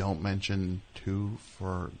to me. Don't mention two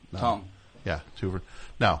for no. Tom. Yeah, two for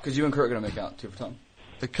no. Because you and Kurt are going to make out 2 for Tom.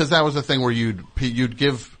 Because that was the thing where you'd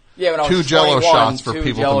give when I was 2 Jello 21, shots for 2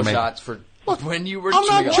 people Jello to make. shots for When you were I'm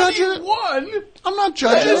not judging it. 21. I'm not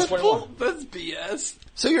judging Yeah, it. 21. That's BS.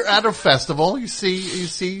 So you're at a festival. You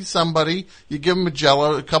see somebody. You give them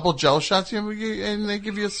a couple Jello shots, and they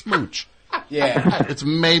give you a smooch. Yeah. It's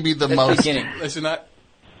maybe the That's most. the beginning. Listen, I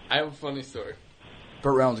have a funny story.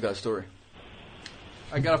 Burt Reynolds got a story.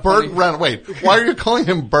 I got a Burt funny... Reynolds. Wait, why are you calling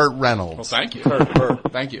him Burt Reynolds? Well, thank you.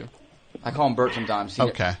 Burt. Thank you. I call him Burt sometimes. He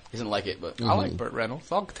doesn't like it, but I like Burt Reynolds.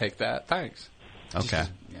 I'll take that. Thanks. Okay.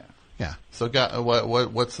 Yeah. Yeah. So,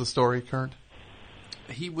 what's the story, Kurt?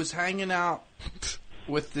 He was hanging out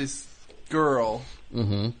with this girl,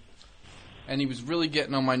 and he was really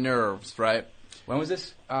getting on my nerves, right? When was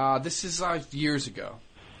this? This is years ago.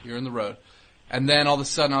 You're in the road. And then all of a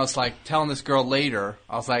sudden I was like telling this girl later,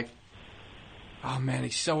 I was like, oh man,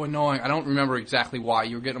 he's so annoying. I don't remember exactly why.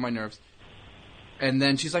 You were getting on my nerves. And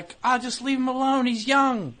then she's like, just leave him alone. He's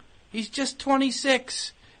young. He's just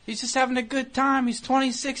 26. He's just having a good time. He's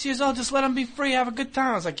 26 years old. Just let him be free. Have a good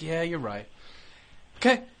time. I was like, yeah, you're right.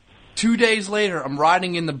 Okay. 2 days later, I'm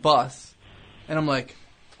riding in the bus, and I'm like,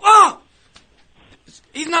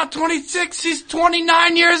 he's not 26. He's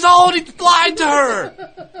 29 years old. He lied to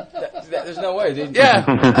her. There's no way, dude. Yeah.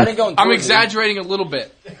 I didn't go. I'm exaggerating a little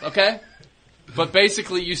bit, okay? But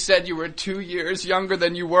basically, you said you were 2 years younger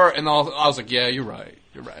than you were, and I was like, yeah, you're right.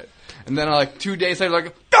 You're right. And then, 2 days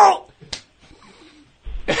later, don't!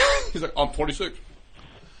 He's like, I'm 26.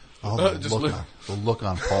 Oh, the look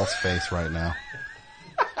on Paul's face right now.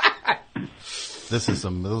 This is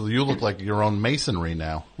you look like your own masonry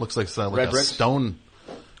now. Looks like Red a bricks? stone.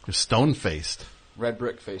 You're stone-faced. Red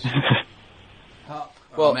brick face.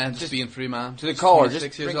 Well, man, just being free, man. To the caller, 26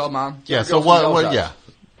 just years bring old, man. Yeah, so what, yeah.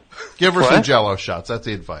 Give her some Jello shots. That's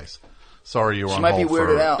the advice. Sorry you were on might be hold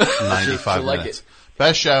weirded for out. 95 She'll like minutes. it.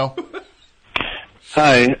 Best show.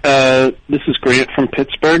 Hi, this is Grant from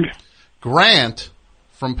Pittsburgh. Grant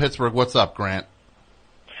from Pittsburgh. What's up, Grant?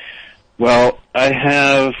 Well, I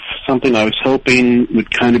have something I was hoping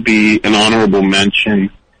would kind of be an honorable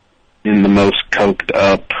mention in the most coked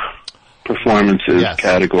up performances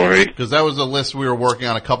category. Because that was a list we were working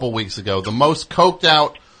on a couple weeks ago. The most coked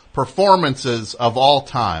out performances of all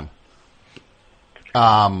time.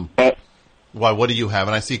 What do you have?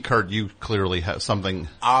 And I see, Kurt, you clearly have something.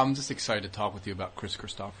 I'm just excited to talk with you about Chris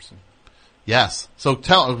Christopherson. Yes. So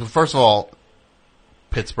first of all,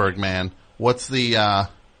 Pittsburgh man, what's the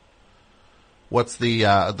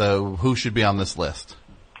who should be on this list?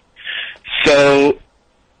 So,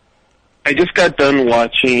 I just got done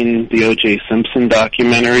watching the O.J. Simpson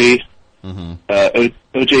documentary,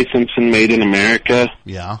 O.J. Simpson Made in America.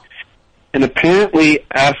 Yeah. And apparently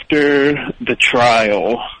after the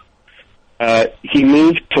trial, he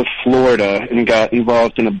moved to Florida and got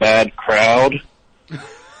involved in a bad crowd.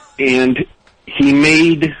 And he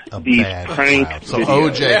made these prank crowd. So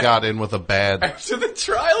videos. OJ got in with a bad. After the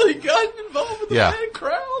trial, he got involved with a bad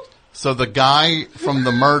crowd. So the guy from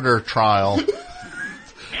the murder trial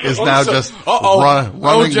is now just running.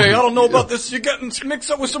 OJ, I don't know about this. You're getting mixed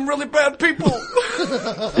up with some really bad people.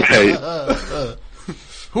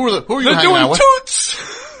 Who are you They're hanging doing out with? toots.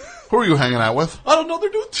 Who are you hanging out with? I don't know. They're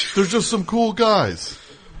doing toots. They're just some cool guys.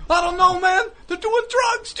 I don't know, man. They're doing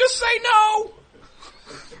drugs. Just say no.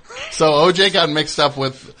 So OJ got mixed up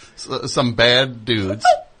with some bad dudes.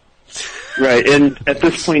 Right, and at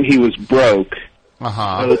this point he was broke.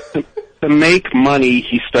 Uh-huh. So to make money,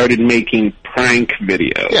 he started making prank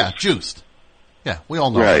videos. Yeah, juiced. Yeah, we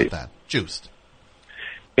all know Right. about that. Juiced.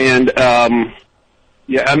 And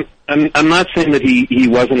yeah, I'm not saying that he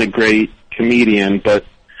wasn't a great comedian, but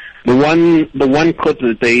the one clip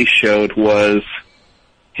that they showed was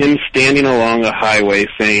him standing along a highway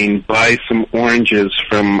saying, "Buy some oranges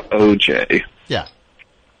from OJ." Yeah.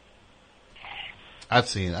 I've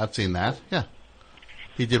seen that. Yeah.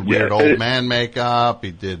 He did weird old man makeup.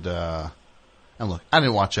 He did, and look, I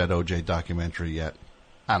didn't watch that OJ documentary yet.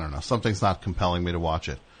 I don't know. Something's not compelling me to watch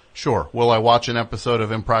it. Sure. Will I watch an episode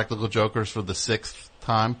of Impractical Jokers for the 6th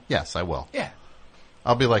time? Yes, I will. Yeah.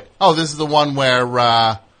 I'll be like, oh, this is the one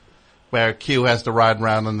where Q has to ride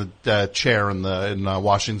around on the chair in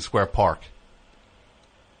Washington Square Park.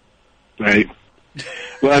 Right.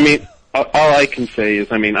 Well, I mean, all I can say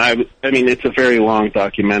is, I mean, it's a very long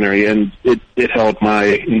documentary, and it held my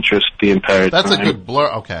interest the entire time. That's a good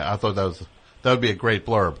blurb. Okay, I thought that would be a great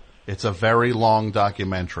blurb. It's a very long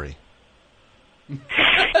documentary.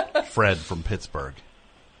 Fred from Pittsburgh.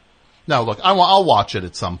 Now, look, I'll watch it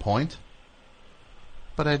at some point.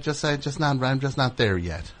 but I'm just not there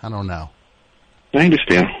yet. I don't know. I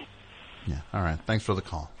understand. Yeah. All right. Thanks for the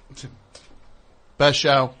call. Best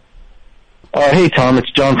show. Hey, Tom.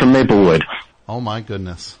 It's John from Maplewood. Oh, my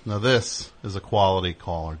goodness. Now, this is a quality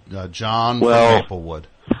caller. John Well- from Maplewood.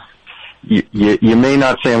 You may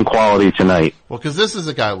not say I'm quality tonight. Well, because this is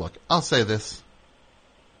a guy, look, I'll say this.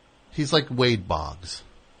 He's like Wade Boggs.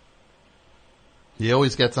 He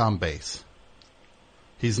always gets on base.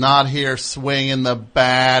 He's not here swinging the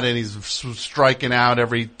bat and he's striking out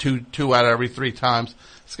every two out of every 3 times.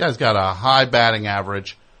 This guy's got a high batting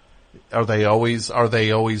average. Are they always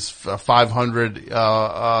 500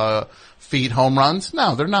 feet home runs?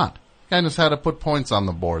 No, they're not. Guy knows how to put points on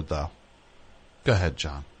the board, though. Go ahead,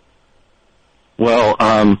 John. Well,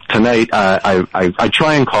 tonight I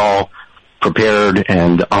try and call prepared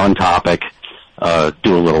and on topic,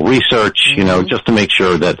 do a little research, just to make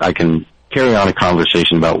sure that I can carry on a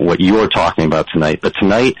conversation about what you're talking about tonight. But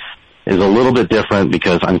tonight is a little bit different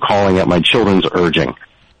because I'm calling at my children's urging.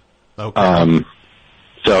 Okay.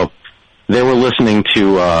 So they were listening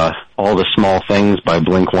to All the Small Things by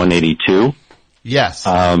Blink-182. Yes.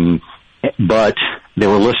 But they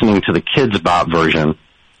were listening to the Kids Bop version.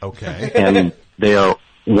 Okay. And they are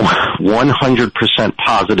 100%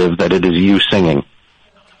 positive that it is you singing.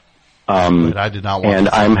 But I did not want and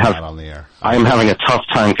to I'm that on the air. I'm having a tough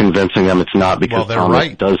time convincing them it's not because Well, they're Tom,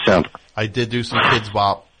 right. it does sound. I did do some Kids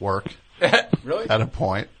Bop work. Really? At a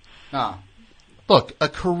point. Nah. Look, a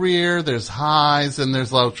career, there's highs and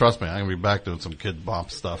there's low. Trust me, I'm going to be back doing some Kids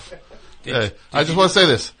Bop stuff. I just want to say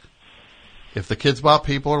this. If the Kids Bop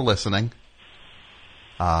people are listening,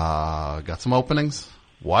 got some openings,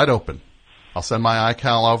 wide open. I'll send my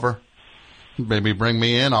iCal over. Maybe bring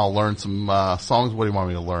me in. I'll learn some songs. What do you want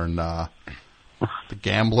me to learn? The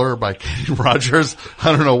Gambler by Kenny Rogers?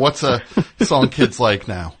 I don't know. What's a song kids like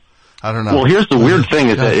now? I don't know. Well, here's the weird thing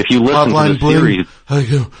is that if you listen to the series, I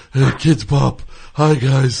go, hey, Kids Bop. Hi,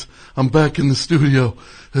 guys. I'm back in the studio.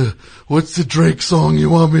 What's the Drake song you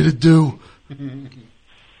want me to do?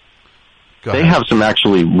 they have some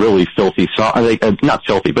actually really filthy songs. Not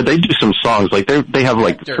filthy, but they do some songs. Like they have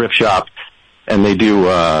like Thrift Shop, and they do.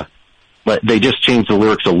 But they just change the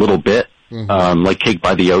lyrics a little bit. Like Cake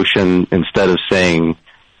by the Ocean, instead of saying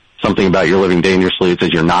something about you're living dangerously, it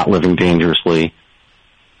says you're not living dangerously.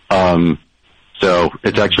 So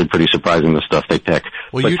it's actually pretty surprising the stuff they pick.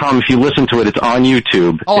 Well, but Tom, if you listen to it, it's on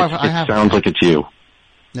YouTube. Oh, it sounds like it's you.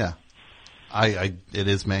 Yeah. It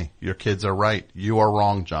is me. Your kids are right. You are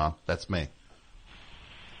wrong, John. That's me.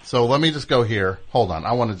 So let me just go here. Hold on.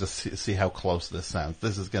 I want to just see how close this sounds.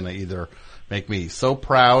 This is going to either make me so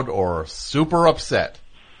proud or super upset.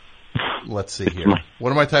 Let's see here.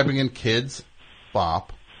 What am I typing in? Kids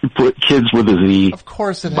Bop. Put kids with a Z. Of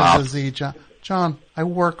course it Bop. has a Z, John. John, I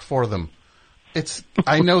work for them.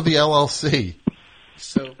 I know the LLC.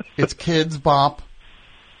 So it's Kids Bop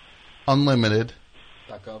Unlimited.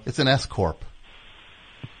 It's an S Corp.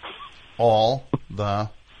 All the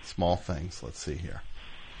small things. Let's see here.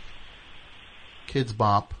 Kids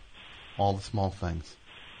Bop, all the small things.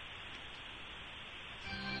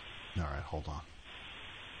 All right, hold on.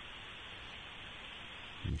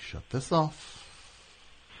 Let me shut this off.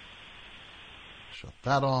 Shut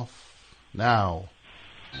that off. Now,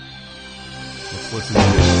 let's listen to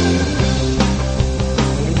this.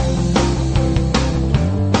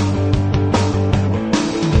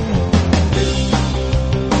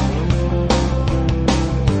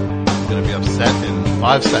 Going to be upset in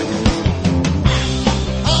 5 seconds.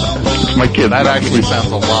 My kid. That actually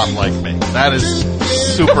sounds a lot like me. That is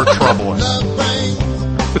super troubling.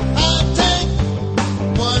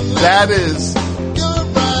 That is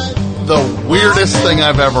the weirdest thing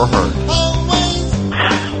I've ever heard.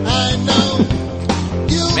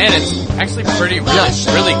 Man, it's actually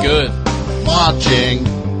really good. Watching,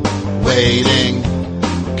 waiting,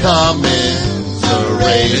 commiserating.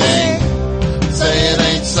 Say it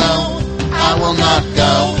ain't so, I will not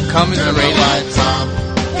go. Commiserating. Lights on.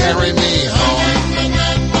 Carry me home.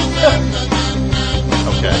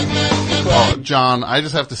 Okay. Oh, John, I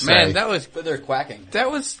just have to say. Man, that was. But they're quacking. That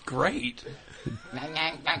was great.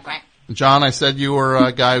 John, I said you were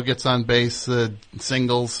a guy who gets on base,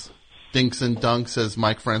 singles, dinks and dunks, as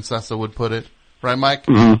Mike Francesa would put it. Right, Mike?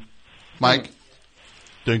 Mm-hmm. Mike?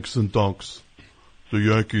 Dinks and dunks. The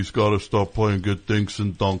Yankees gotta stop playing good dinks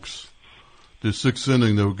and dunks. The 6th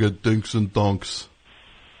inning, they'll get dinks and dunks.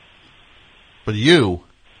 But you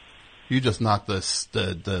just knocked you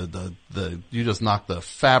just knocked the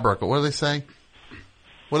fabric. What do they say?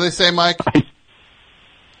 What do they say, Mike?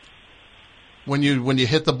 When you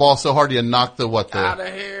hit the ball so hard, you knock the what? Out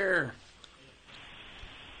of here.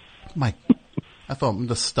 Mike, I thought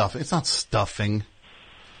the stuff. It's not stuffing.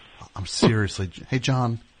 I'm seriously. Hey,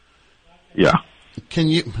 John. Yeah. Can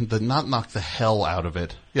you not knock the hell out of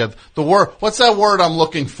it? Yeah, the word. What's that word I'm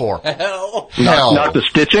looking for? Hell. Hell. Not the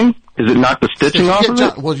stitching? Is it not the stitching off of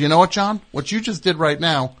John, it? well, you know what, John? What you just did right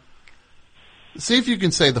now. See if you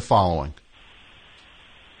can say the following.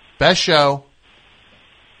 Best show.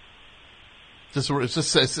 Just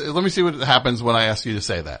let me see what happens when I ask you to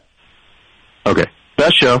say that. Okay.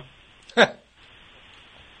 Best show.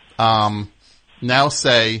 Now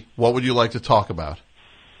say, what would you like to talk about?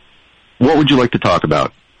 What would you like to talk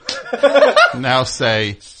about? Now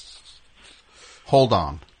say, hold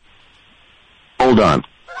on. Hold on.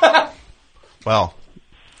 Well,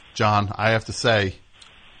 John, I have to say,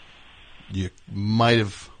 there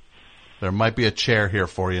might be a chair here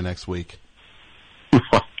for you next week.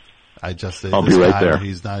 I'll be right there.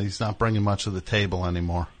 He's not bringing much to the table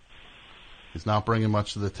anymore. He's not bringing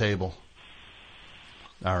much to the table.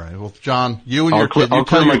 All right. Well, John, you and your kids. I'll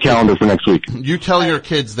clear my calendar for next week. You tell your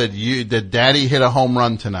kids that Daddy hit a home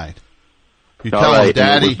run tonight. You All tell right, them,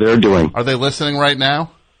 Daddy. and what they're doing. Are they listening right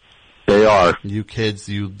now? They are. You kids,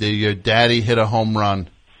 your daddy hit a home run.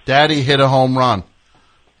 Daddy hit a home run.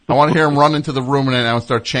 I want to hear him run into the room and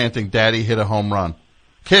start chanting, Daddy hit a home run.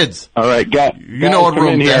 Kids. All right, you know what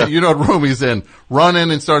room he's in. Run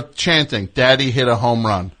in and start chanting, Daddy hit a home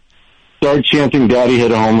run. Start chanting, Daddy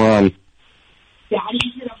hit a home run.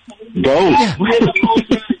 Daddy hit a home run. Go. Yeah.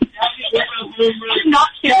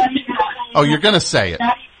 Oh, you're going to say it.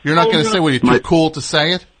 You're not going to say, well, you're too cool to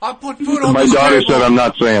say it? I put food on My daughter said I'm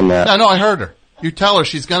not saying that. No, I heard her. You tell her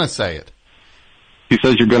she's going to say it. She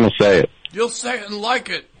says you're going to say it. You'll say it and like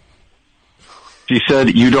it. She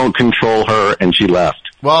said you don't control her, and she left.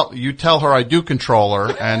 Well, you tell her I do control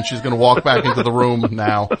her, and she's going to walk back into the room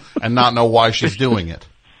now and not know why she's doing it.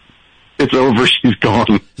 It's over. She's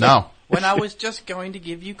gone. No. When I was just going to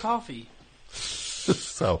give you coffee.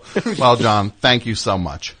 So, well, John, thank you so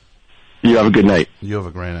much. You have a good night. You have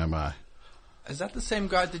a great night. Bye. Is that the same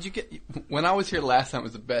guy? Did you get, when I was here last time, it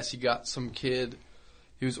was the best. You got some kid,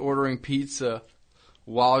 he was ordering pizza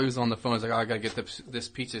while he was on the phone. He's like, oh, I gotta get this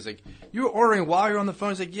pizza. He's like, you were ordering while you're on the phone?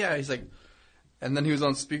 He's like, yeah. He's like, and then he was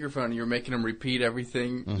on speakerphone and you were making him repeat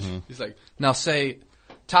everything. Mm-hmm. He's like, now say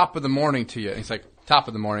top of the morning to you. And he's like, top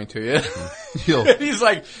of the morning to you. He's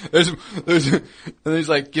like, and he's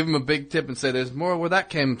like, give him a big tip and say, there's more where that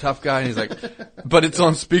came, tough guy. And he's like, but it's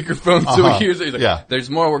on speakerphone, so he hears it. He's like, yeah. There's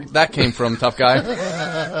more where that came from, tough guy.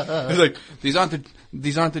 He's like, these aren't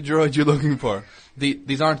the droids you're looking for.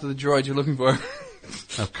 These aren't the droids you're looking for.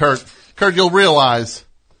 Now, Kurt, you'll realize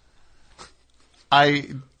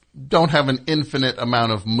I don't have an infinite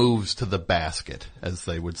amount of moves to the basket, as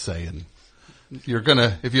they would say. And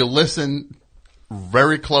if you listen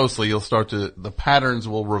very closely, the patterns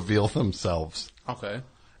will reveal themselves. Okay.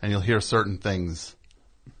 And you'll hear certain things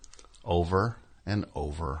over and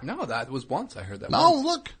over. No, that was once I heard that. No, once.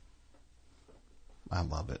 Look. I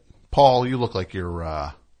love it. Paul, you look like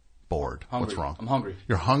you're bored. Hungry. What's wrong? I'm hungry.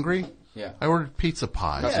 You're hungry? Yeah. I ordered pizza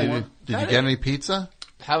pies. Yeah, did you get any pizza?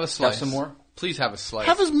 Have a slice. Have some more? Please have a slice.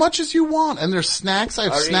 Have as much as you want. And there's snacks. I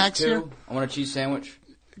have snacks here. I want a cheese sandwich.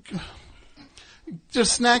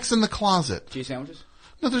 There's snacks in the closet. Cheese sandwiches?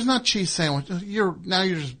 No, there's not cheese sandwiches. You're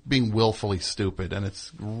just being willfully stupid, and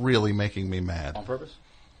it's really making me mad. On purpose?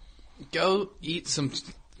 Go eat some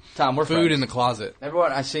Tom, we're food friends. in the closet.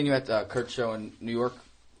 Everyone, I seen you at Kurt's show in New York.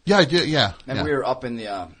 Yeah, I did. Yeah. And we were up in the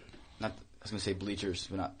I was going to say bleachers,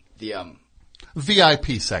 but not the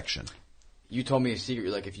VIP section. You told me a secret.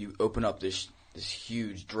 You're like, if you open up this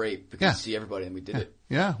huge drape, we can see everybody, and we did it.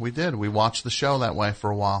 Yeah, we did. We watched the show that way for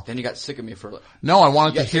a while. Then you got sick of me for. No, I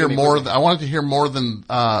wanted to hear more. I wanted to hear more than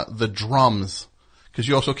the drums, because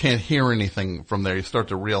you also can't hear anything from there. You start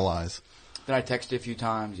to realize. Then I texted you a few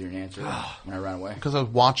times. You didn't answer when I ran away. Because I was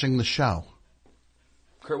watching the show.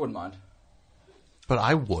 Kurt wouldn't mind. But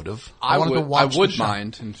I would have. I wanted to watch I would the show.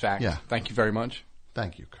 mind, in fact. Yeah. Thank you very much.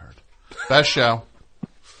 Thank you, Kurt. Best show.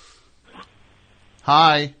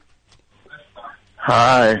 Hi.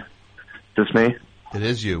 Hi. This me? It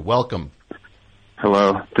is you. Welcome.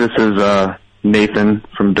 Hello. This is Nathan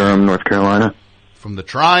from Durham, North Carolina. From the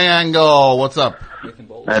Triangle. What's up?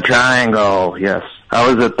 That Triangle, yes.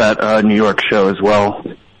 I was at that New York show as well.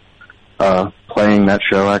 Playing that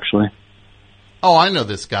show, actually. Oh, I know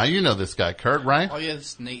this guy. You know this guy, Kurt, right? Oh, yeah,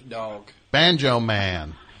 this is Nate Dogg. Banjo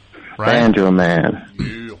Man. Right? Banjo Man.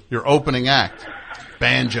 Yeah. Your opening act.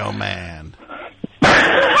 Banjo Man.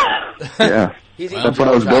 Yeah. That's what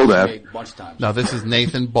I was billed at. Now, this is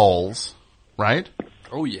Nathan Bowles, right?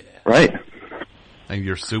 Oh, yeah. Right. And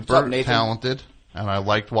you're super talented, and I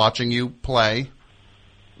liked watching you play.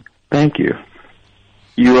 Thank you.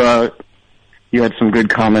 You had some good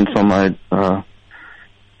comments on my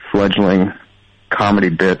fledgling comedy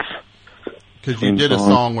bits. Because you did a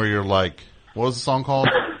song where you're like, what was the song called?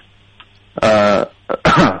 I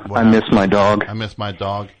Miss My Dog. I Miss My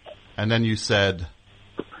Dog. And then you said,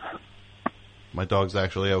 my dog's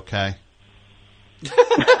actually okay.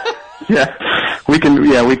 Yeah, we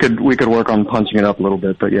could work on punching it up a little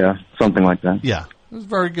bit, but yeah, something like that. Yeah, it was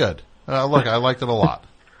very good. Look, I liked it a lot.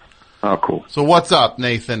 Oh, cool. So what's up,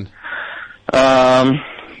 Nathan?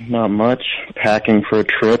 Not much. Packing for a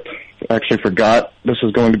trip. Actually forgot this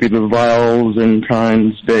was going to be the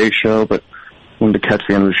Valentine's Day show, but wanted to catch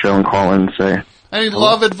the end of the show and call in and say. Any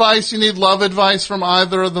love advice? You need love advice from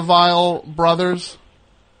either of the Vile brothers?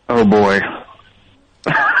 Oh boy.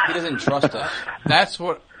 He doesn't trust us. That's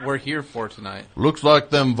what we're here for tonight. Looks like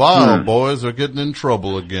them Vile boys are getting in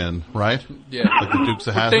trouble again, right? Yeah. Like the Dukes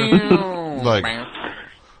of Hazzard. Like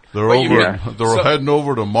they're heading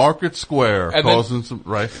over to Market Square, and causing some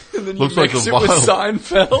right. And then Looks you like mix the it with Vile.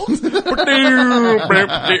 Seinfeld.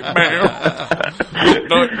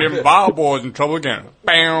 Looks like them Vile boys in trouble again.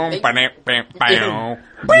 Bam, bam, bam, bam.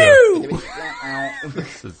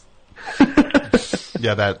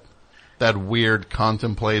 Yeah, that weird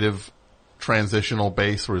contemplative transitional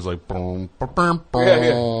bass where he's like boom, boom, boom,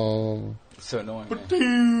 boom. It's so annoying.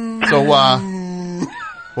 So, well,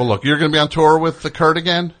 look, you're going to be on tour with the Kurt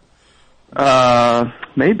again?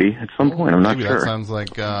 Maybe at some point. I'm not Maybe sure. That sounds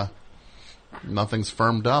like nothing's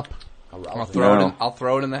firmed up. I'll throw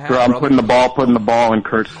it in the hat. Bro, I'm brother. putting the ball in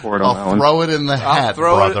Kurt's court on that I'll one. throw it in the hat,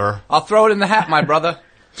 brother. I'll throw it in the hat, my brother.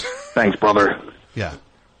 Thanks, brother. Yeah.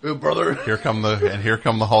 Ooh, brother. Here come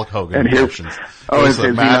the Hulk Hogan And here, impressions. has he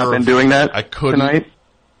not been doing that I couldn't. tonight?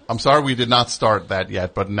 I'm sorry we did not start that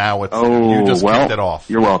yet, but now it's you just kicked it off.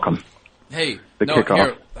 You're welcome. Hey, The no, kickoff.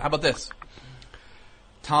 here, how about this?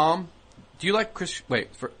 Tom, do you like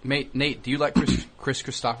Nate, do you like Chris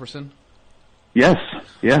Christopherson? Yes.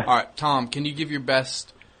 Yeah. All right, Tom, can you give your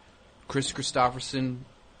best Chris Christopherson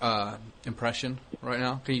impression right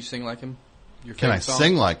now? Can you sing like him? Your Can I favorite song?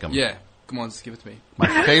 sing like him? Yeah. Come on, just give it to me.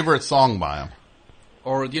 My favorite song by him.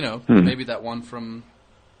 Or, maybe that one from...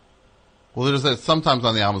 Well, there's that sometimes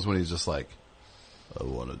on the albums when he's just like, I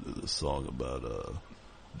want to do this song about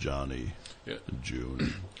Johnny and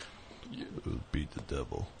June who beat the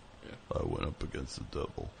devil. Yeah. I went up against the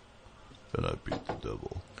devil, and I beat the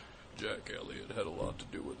devil. Jack Elliott had a lot to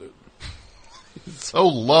do with it. It's so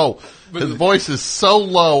low. His voice is so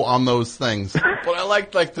low on those things. But I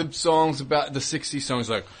like the songs about the 60s songs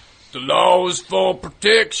like, the law is for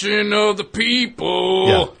protection of the people.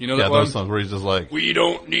 Yeah. You know that one? Those songs where he's just like, we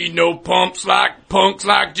don't need no punks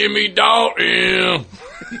like Jimmy Dalton.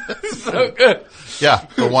 So good. yeah,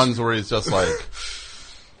 the ones where he's just like,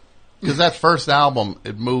 because that first album,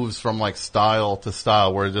 it moves from like style to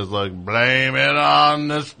style where it's just like, blame it on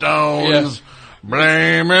the Stones. Yeah.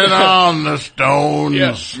 Blame it on the Stones.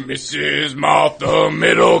 Yes, Mrs. Martha,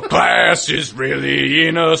 middle class is really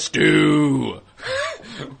in a stew.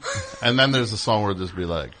 And then there's a song where it just be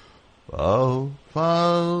like, I'll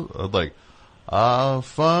find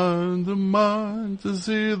the mind to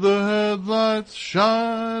see the headlights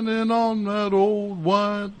shining on that old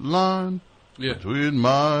white line between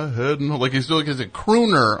my head and like he's doing a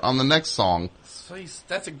crooner on the next song. So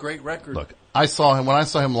that's a great record. Look, when I saw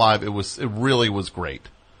him live, it really was great.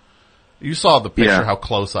 You saw the picture how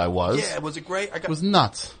close I was. Yeah, was it great? It was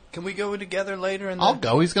nuts. Can we go together later? I'll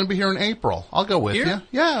go. He's going to be here in April. I'll go with you.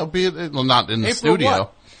 Yeah, I'll be not in the April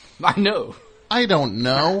studio. What? I know. I don't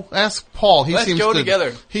know. Ask Paul. Let's go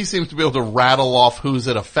together. He seems to be able to rattle off who's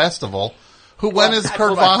at a festival. When is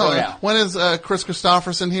Kurt Vonnegut? When is Chris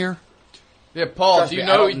Christopherson here? Yeah, Paul. Trust do you me,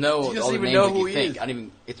 know? I don't know he doesn't all the even names know that who you he think. is.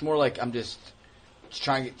 It's more like I'm just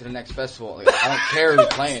trying to get to the next festival. Like, I don't care who's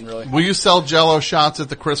playing, really. Will you sell Jello shots at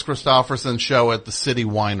the Chris Christopherson show at the City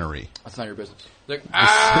Winery? That's not your business. Like,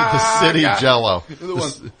 the City Jello.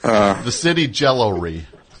 The City Jello-ry.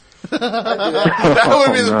 That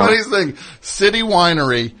would be the funniest thing. City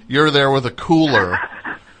Winery, you're there with a cooler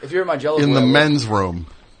If you're in my Jello in boy, the I would. men's room.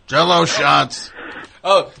 Jello shots.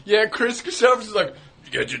 Oh, yeah, Chris Christopherson's like,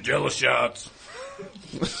 you got your Jello shots.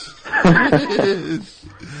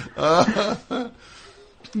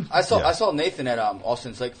 I saw Nathan at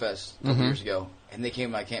Austin Lake Fest a couple years ago, and they came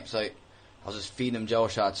to my campsite. I was just feeding them Jello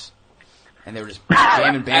shots, and they were just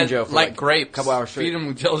jamming banjo for like grapes. a couple hours straight. Feed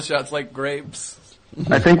them Jello shots like grapes.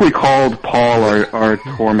 I think we called Paul, our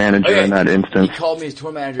tour manager, in that He instance, called me his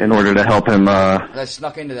tour manager in order to help him. I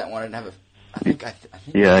snuck into that one. I didn't have a. I think.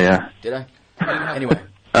 Yeah. Did I? Anyway,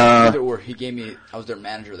 either or, he gave me. I was their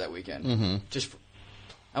manager that weekend.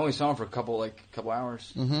 I only saw him for a couple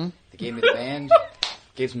hours. They gave me the band.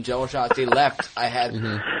 gave some Jello shots. They left. I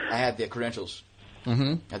had the credentials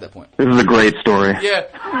at that point. This is a great story. Yeah.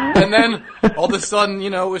 And then, all of a sudden,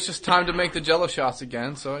 it was just time to make the Jello shots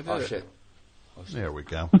again, so I did it. Shit. There we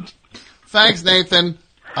go. Thanks, Nathan.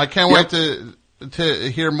 I can't wait to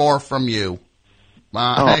hear more from you.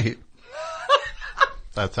 That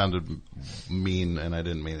sounded mean, and I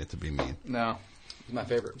didn't mean it to be mean. No. It's my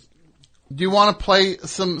favorite. Do you want to play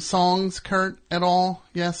some songs, Kurt, at all?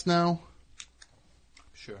 Yes, no?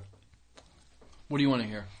 Sure. What do you want to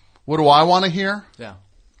hear? What do I want to hear? Yeah.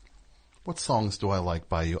 What songs do I like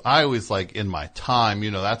by you? I always like In My Time.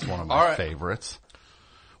 That's one of my favorites.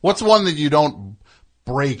 What's one that you don't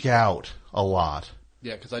break out a lot?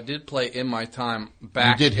 Yeah, because I did play In My Time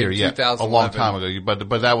back you did hear, in yeah, 2011. a long time ago.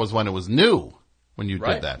 But that was when it was new, when you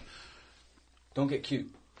did that. Don't get cute.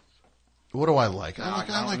 What do I like? I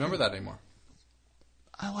don't remember that anymore.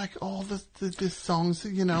 I like all the songs,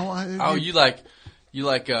 you like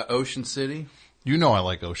Ocean City? I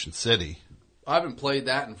like Ocean City. I haven't played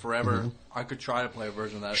that in forever. I could try to play a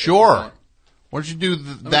version of that. Sure. Why don't you do Let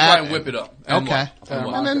me that? try and whip it up. Okay.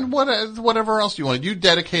 And then whatever else you want. You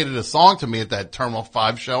dedicated a song to me at that Terminal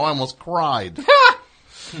 5 show. I almost cried.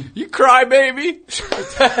 You cry, baby.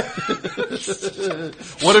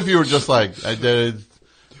 What if you were just like, I did,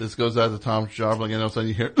 this goes out to Tom Sharpling, and all of a sudden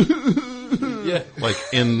you hear, like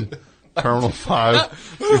in Terminal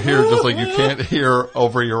 5, you hear just like you can't hear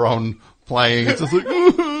over your own playing. It's just like,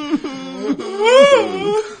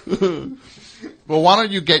 well, why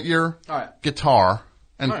don't you get your guitar,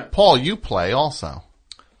 and Paul, you play also.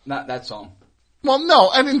 Not that song. Well, no,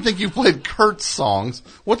 I didn't think you played Kurt's songs.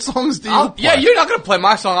 What songs do you play? Yeah, you're not going to play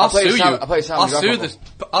my song. I'll sue you. I'll play Simon and Garfunkel.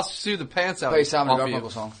 I'll sue the pants out of you. Play Simon and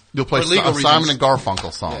Garfunkel song. You'll play Simon and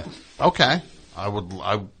Garfunkel song. Yeah. Okay.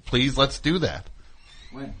 Please, let's do that.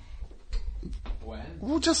 When?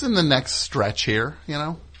 Well, just in the next stretch here,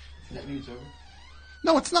 That means it's over?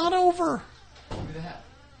 No, it's not over. Give me the hat.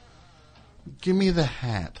 Give me the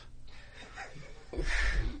hat.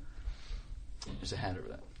 There's a hat over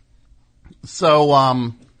that. So,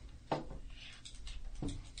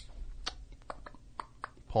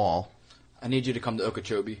 Paul. I need you to come to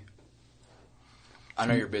Okeechobee. I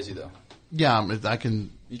know you're busy, though. Yeah, I can...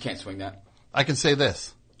 You can't swing that. I can say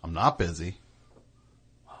this. I'm not busy.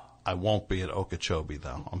 I won't be at Okeechobee,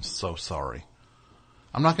 though. I'm so sorry.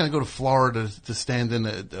 I'm not going to go to Florida to stand in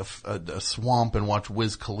a swamp and watch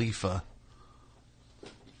Wiz Khalifa.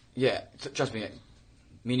 Yeah, trust me.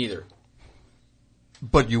 Me neither.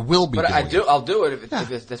 But you will be doing it. I'll do it if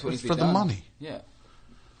that's what needs to be for done. the money. Yeah.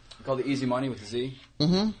 Called the Easy Money with the Z.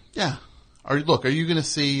 Mm-hmm. Yeah. Are you going to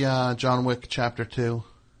see John Wick Chapter 2?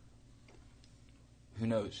 Who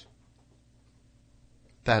knows?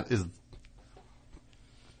 That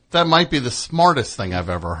might be the smartest thing I've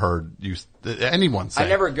ever heard anyone say. I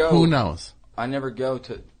never go. Who knows? I never go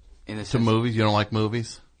to movies. You don't like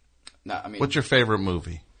movies? No, I mean. What's your favorite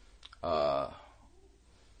movie?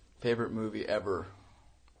 Favorite movie ever?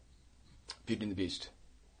 Beauty and the Beast.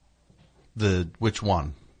 Which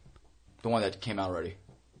one? The one that came out already.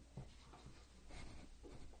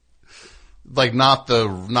 Like not the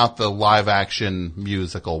live action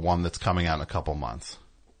musical one that's coming out in a couple months.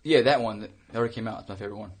 Yeah, that one that already came out. It's my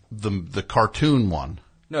favorite one. The cartoon one.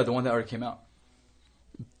 No, the one that already came out.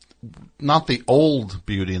 Not the old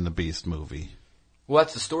Beauty and the Beast movie. Well,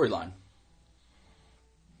 that's the storyline.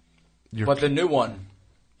 But the new one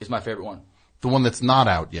is my favorite one. The one that's not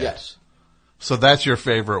out yet. Yes. So that's your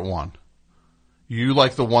favorite one. You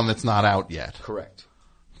like the one that's not out yet. Correct.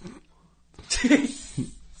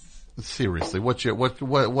 Seriously,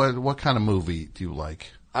 what kind of movie do you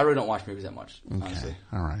like? I really don't watch movies that much, honestly. Okay,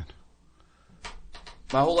 all right.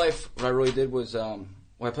 My whole life, what I really did was, I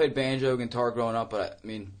played banjo, guitar growing up, but I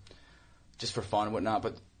mean, just for fun and whatnot.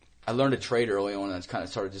 But I learned a trade early on, and I kind of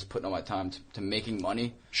started just putting all my time to making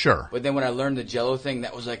money. Sure. But then when I learned the Jello thing,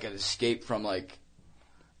 that was like an escape from like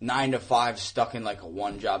 9 to 5, stuck in like a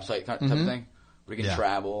one job site type of thing, where you can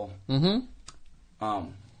travel. Mm-hmm.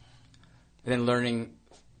 And then learning.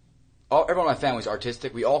 Everyone in my family is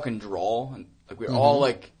artistic. We all can draw, and like we're all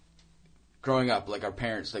like growing up, like our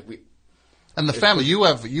parents, like we. And the family, you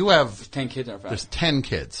have there's 10 kids in our family. There's 10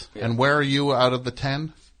 kids, yeah. And where are you out of the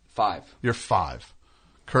 10? 5. You're 5.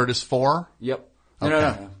 Kurt is 4. Yep. Okay.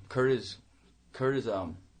 No. Kurt is 3.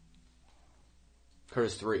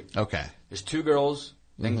 Okay. There's 2 girls,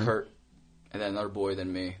 then Kurt, and then another boy,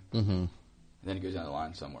 then me, and then it goes down the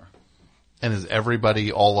line somewhere. And is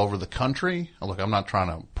everybody all over the country? Look, I'm not trying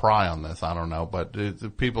to pry on this. I don't know, but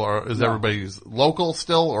everybody local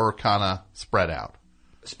still, or kind of spread out?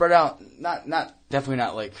 Spread out, definitely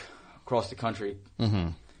not like across the country. Mm-hmm.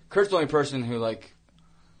 Kurt's the only person who like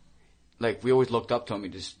like, we always looked up to him. He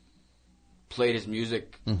just played his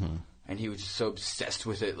music, and he was just so obsessed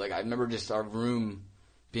with it. Like, I remember just our room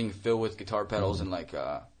being filled with guitar pedals and, like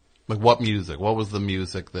what music? What was the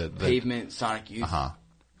music that Pavement, Sonic Youth.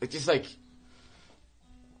 Like, just like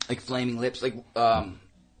Flaming Lips, like, the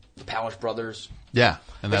Powers Brothers. Yeah.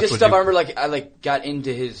 And like, that's just stuff I remember, like, I, like, got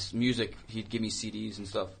into his music. He'd give me CDs and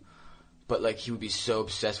stuff. But, like, he would be so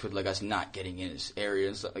obsessed with, like, us not getting in his area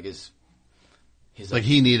and stuff. Like, his like,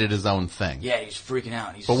 he needed his own thing. Yeah, he was freaking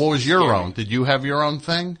out. But what was your own? Did you have your own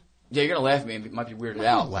thing? Yeah, you're gonna laugh at me. It might be weirded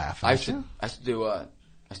out. Laugh. I used to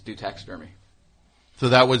do taxidermy. So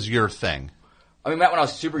that was your thing. I mean, when I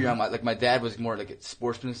was super young, my dad was more like a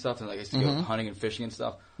sportsman and stuff, and like I used to go hunting and fishing and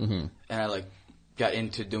stuff. And I like got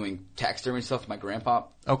into doing taxidermy and stuff with my grandpa.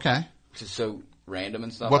 Okay. Which is so random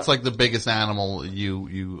and stuff. What's like the biggest animal you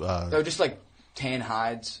No, just like tan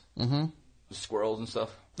hides, squirrels and stuff.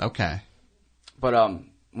 Okay. But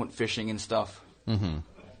went fishing and stuff. But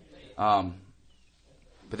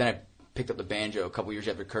then I picked up the banjo a couple years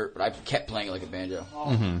after Kurt, but I kept playing it like a banjo.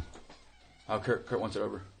 Oh, Kurt wants it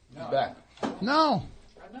over. He's back. No.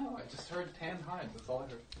 I know. I just heard tan hides. That's all I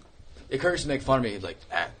heard. Yeah, Kurt used to make fun of me. He's like,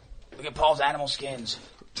 look at Paul's animal skins.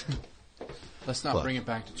 Let's not bring it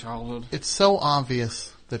back to childhood. It's so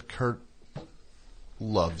obvious that Kurt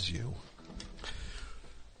loves you.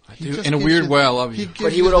 I do. In a weird way, I love you.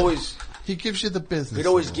 But he would always... He gives you the business. He'd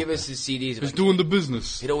always give us his CDs. He's doing the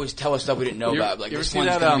business. He'd always tell us stuff we didn't know about. Like, this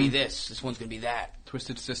one's going to be this. This one's going to be that.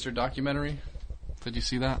 Twisted Sister documentary. Did you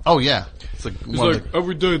see that? Oh, yeah. It's like,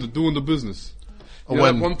 every day they're doing the business. You know,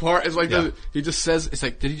 that one part is like, he just says, it's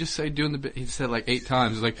like, did he just say doing the he said like 8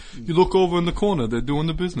 times. It's like, you look over in the corner, they're doing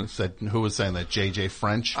the business. Who was saying that? JJ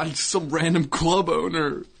French? Some random club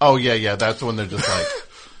owner. Oh, yeah. That's when they're just like,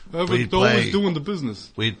 they're always doing the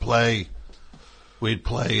business. We'd play,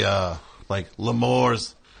 like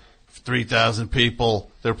L'Amour's, 3,000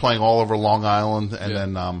 people. They're playing all over Long Island, and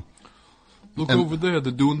then look over there,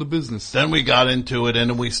 they're doing the business. Then we got into it, and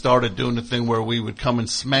then we started doing the thing where we would come and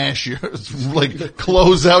smash like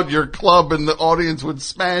close out your club, and the audience would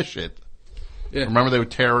smash it. Yeah. Remember they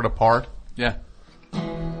would tear it apart? Yeah.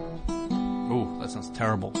 Oh, that sounds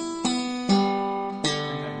terrible.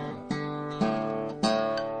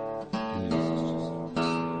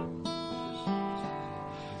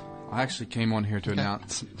 I actually came on here to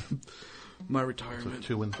announce my retirement.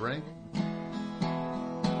 So 2 and 3.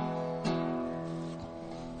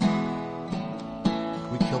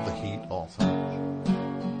 Can we kill the heat also?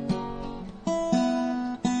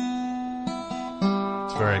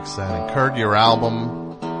 It's very exciting. Kurt, your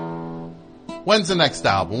album. When's the next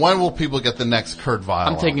album? When will people get the next Kurt Vile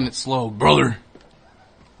I'm taking it slow, brother.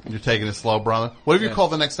 You're taking it slow, brother? What if you call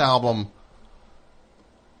the next album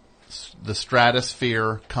The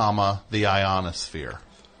Stratosphere, the Ionosphere?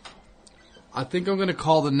 I think I'm going to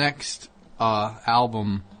call the next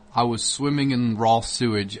album I Was Swimming in Raw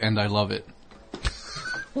Sewage and I Love It.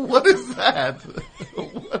 What is that?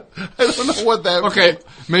 I don't know what that Okay,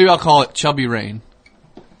 maybe I'll call it Chubby Rain.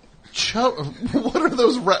 What are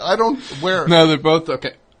those? I don't... Where? No, they're both...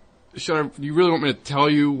 Okay. You really want me to tell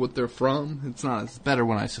you what they're from? It's not. It's better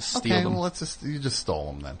when I just steal them. Well, you just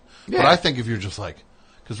stole them then. Yeah. But I think if you're just like...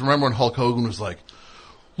 Because remember when Hulk Hogan was like,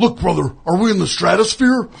 look, brother, are we in the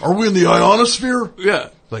stratosphere? Are we in the ionosphere? Yeah.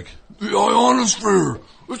 Like, the ionosphere.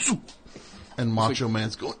 And Macho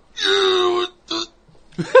Man's going,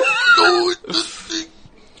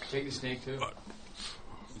 Take the snake, too.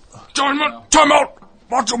 Time out!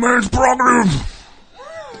 Macho Man's prerogative!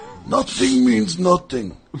 Nothing means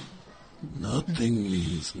nothing. Nothing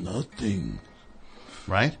means nothing.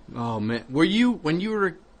 Right? Oh, man. Were you, when you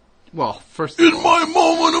were... Well, first in my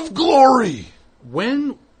moment of glory.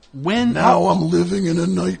 When now I'm living in a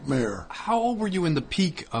nightmare. How old were you in the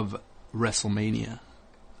peak of WrestleMania?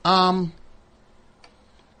 I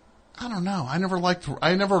don't know. I never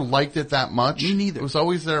liked it that much. Me neither. It was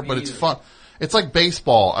always there, but it's fun. It's like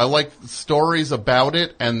baseball. I like stories about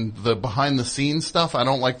it and the behind the scenes stuff. I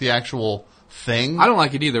don't like the actual thing. I don't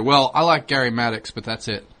like it either. Well, I like Gary Maddox, but that's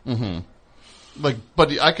it. But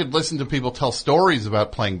I could listen to people tell stories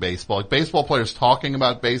about playing baseball. Like baseball players talking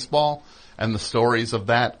about baseball, and the stories of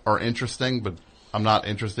that are interesting, but I'm not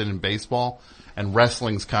interested in baseball. And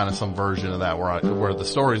wrestling's kind of some version of that where the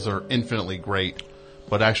stories are infinitely great,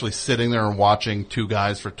 but actually sitting there and watching 2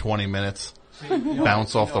 guys for 20 minutes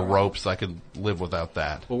bounce off the ropes, I could live without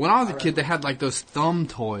that. Well, when I was a kid, they had like those thumb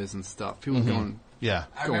toys and stuff. People going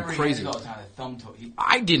crazy.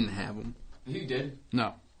 I didn't have them. You did?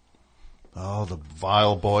 No. Oh, the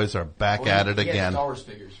Vile boys are back at it again. Star Wars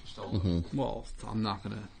figures were stolen. Well, I'm not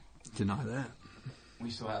going to deny that. We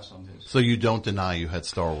still have some of his. So you don't deny you had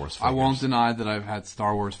Star Wars figures? I won't deny that I've had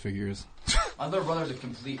Star Wars figures. My little brother's a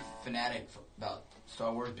complete fanatic about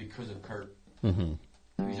Star Wars because of Kurt. Mm-hmm.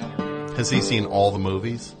 He's younger. Has he seen all the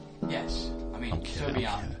movies? Yes. I mean, so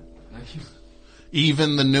beyond. Like,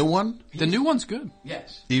 Even the new one? The new one's good.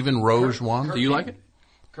 yes. Even Rouge one? Do you like it?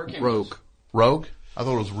 Kurt came Rogue. Rogue? I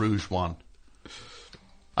thought it was Rouge one.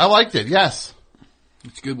 I liked it, yes.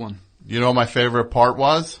 It's a good one. You know what my favorite part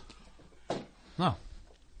was? No.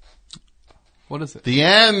 What is it? The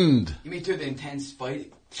end. You mean through the intense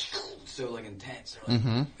fight? So like intense. Like,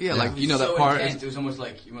 Mm-hmm. Yeah, like, you it know was that so part. Intense, it was almost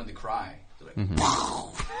like you wanted to cry. Like, Mm-hmm.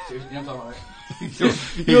 seriously, you know what I'm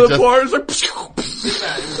talking You know the part is like... about?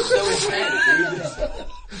 It was so intense,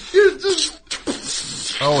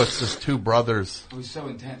 dude. Oh, it's just two brothers. It was so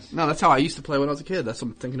intense. No, that's how I used to play when I was a kid. That's what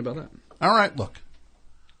I'm thinking about that. All right, look.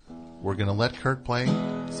 We're going to let Kurt play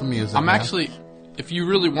some music. I'm now. actually... If you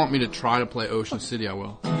really want me to try to play Ocean City, I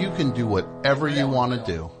will. You can do whatever you want to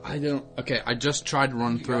do. I don't... Okay, I just tried to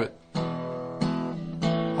run through it.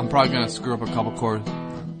 I'm probably going to screw up a couple chords.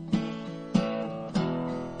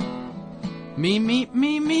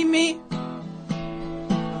 Me.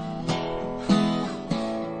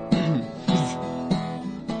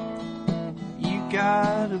 You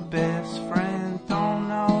got a best friend, don't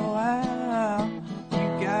know how.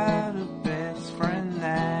 You got a best friend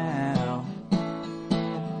now.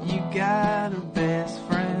 You got a best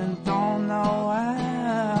friend, don't know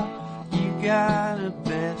how. You got a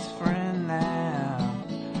best friend now.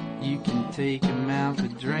 You can take him out for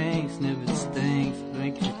drinks, never stinks,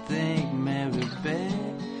 makes you think, maybe bad.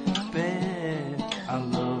 I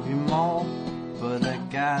love you more, but I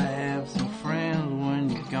gotta have some friends when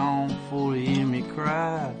you're gone for to hear me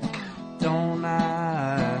cry, don't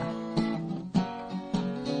I?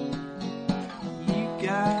 You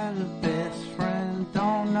got a best friend,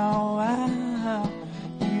 don't know how.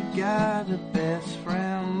 You got a best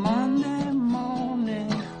friend Monday morning.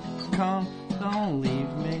 Come, don't leave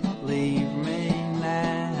me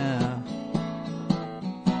now.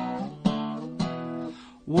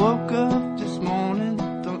 Woke up this morning.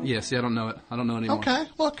 See, I don't know it. I don't know anymore. Okay,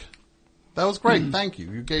 look. That was great. Thank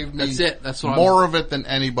you. You gave me That's it. That's what more of it than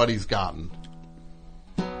anybody's gotten.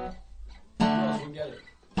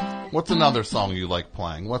 What's another song you like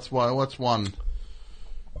playing? What's one?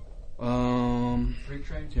 Freak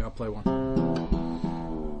Train? Yeah, I'll play one.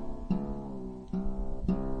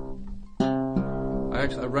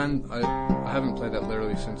 I haven't played that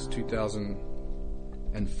literally since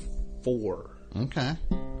 2004. Okay.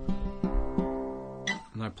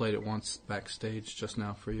 And I played it once backstage just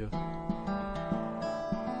now for you.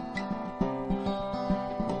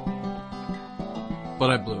 But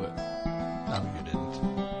I blew it. No, you didn't.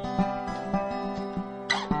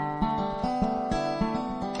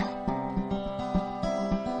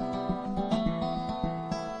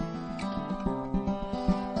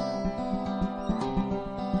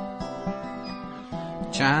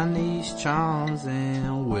 Chinese charms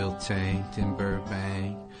and Will Tanked in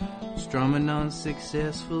Burbank. Strumming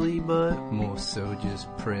unsuccessfully, but more so just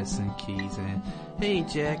pressing keys. And hey,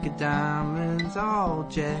 Jack of Diamonds, all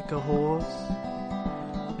Jack of Horse.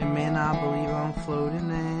 And man, I believe I'm floating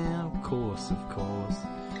now. Of course.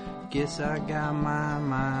 Guess I got my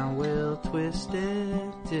mind well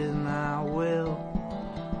twisted, didn't I?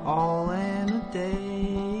 Well, all in a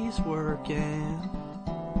day's working.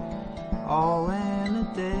 All in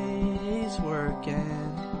a day's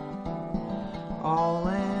working. All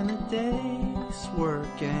in a day's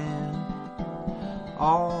working.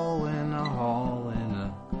 All in a hall in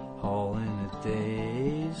a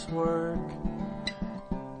day's work.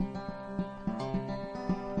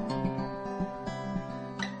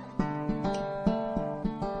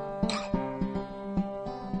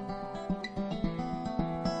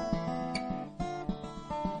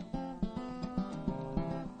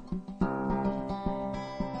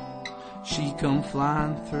 She come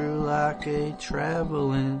flying through like a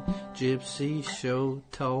traveling gypsy show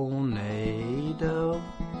tornado,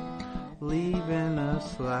 leaving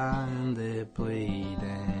us lying there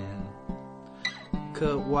bleeding,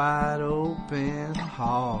 cut wide open,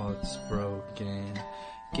 hearts broken.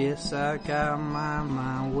 Guess I got my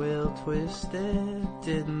mind well twisted,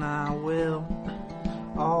 didn't I? Well,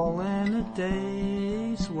 all in a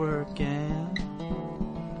day's working.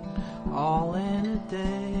 All in a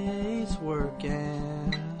day's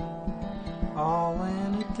working. All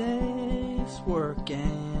in a day's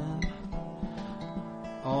working.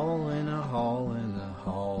 All in a hall in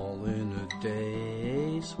a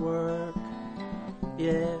day's work.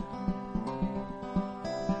 Yeah.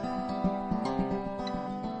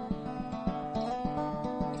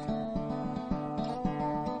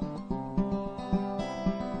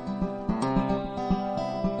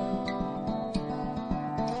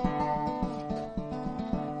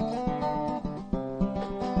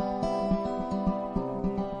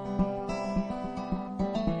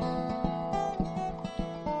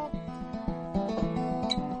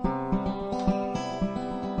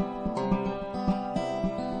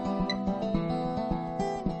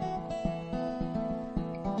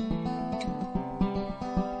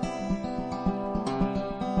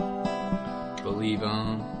 Believe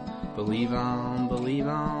on, believe on, believe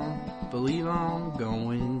on, believe on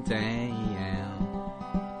going down.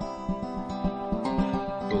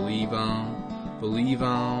 Believe on, believe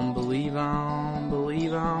on, believe on,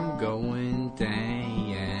 believe on going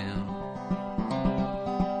down.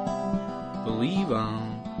 Believe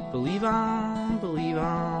on, believe on, believe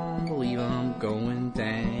on, believe on going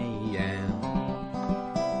down.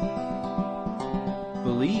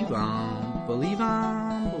 Believe on, believe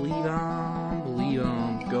on, believe on, believe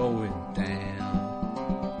on going down.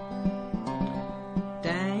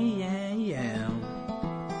 Down.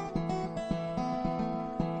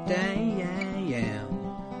 Down.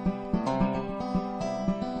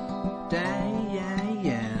 Down.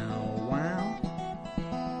 Wow.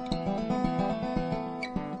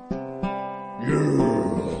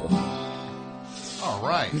 All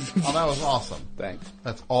right. Oh, that was awesome. Thanks.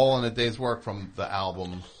 That's all in a day's work from the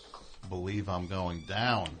album Believe I'm Going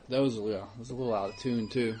Down. That was a little out of tune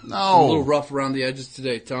too. No. A little rough around the edges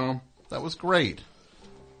today, Tom. That was great.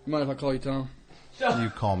 You mind if I call you Tom? You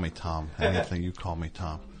call me Tom. Anything, you call me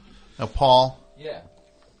Tom. Now, Paul, Yeah.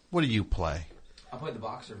 what do you play? I played the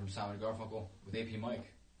boxer from Simon & Garfunkel with AP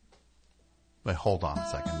Mike. Wait, hold on a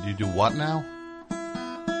second. You do what now?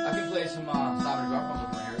 I can play some Simon & Garfunkel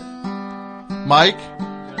from here. Mike? Can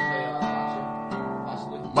I play boxer?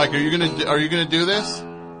 Possibly. Mike, are you gonna do this?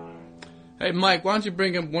 Hey, Mike, why don't you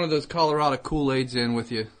bring one of those Colorado Kool-Aids in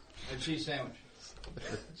with you? A cheese sandwich.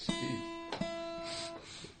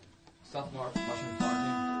 Stuffed mushroom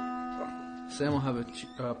fondue. Sam will have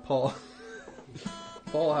a Paul.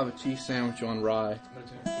 Paul will have a cheese sandwich on rye.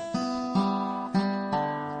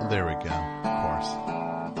 There we go. Of course.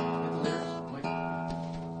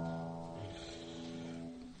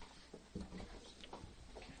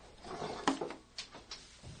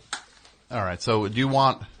 All right. So, do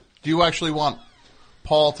you actually want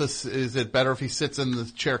Paul to? Is it better if he sits in the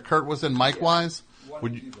chair Kurt was in, mic-wise?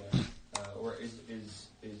 Would you? Or is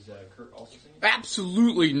Kurt also singing?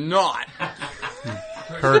 Absolutely not.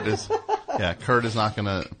 Kurt is not going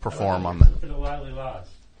to perform on the. For the Lively Laws.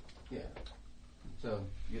 Yeah. So,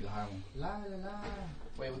 you get the high one. La la la.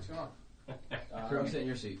 Wait, what's going on? Kurt, I'm sitting in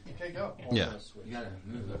your seat. Okay, go. Yeah. You gotta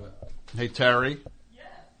move a little bit. Hey, Terry. Yeah.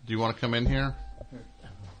 Do you want to come in here?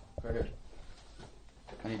 Right here.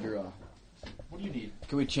 I need your, What do you need?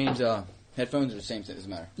 Can we change, headphones or the same thing? Doesn't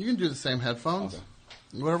matter. You can do the same headphones. Okay.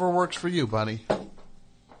 Whatever works for you, buddy. Do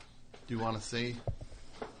you want to see?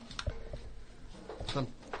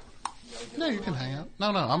 No, you can hang out.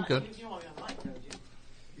 No, I'm good.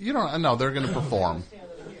 You don't. No, they're going to perform.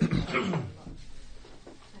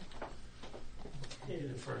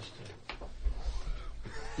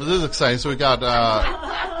 Well, this is exciting. So we got.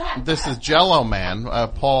 This is Jello Man.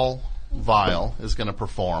 Paul Vile is going to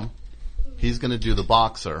perform. He's going to do the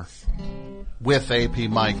boxer. With AP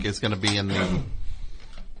Mike is going to be in the.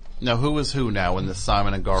 Now, who is who now in the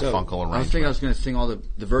Simon and Garfunkel arrangement? I was thinking I was going to sing all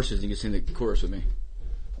the verses and you could sing the chorus with me.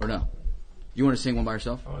 Or no? You want to sing one by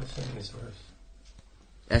yourself? I want to sing this verse.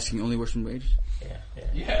 Asking only works from wages?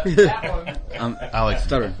 Yeah, that one. Alex.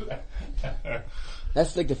 Stuttering.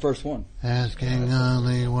 That's like the first one. Asking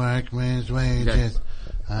only workman's wages.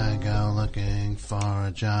 I go looking for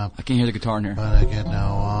a job. I can't hear the guitar in here. But I get no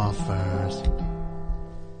offers.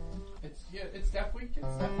 It's definitely making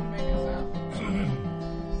a sound.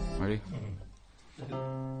 Ready?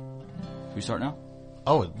 Can we start now?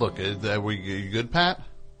 Oh, look, are you good, Pat?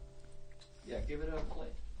 Yeah, give it a play.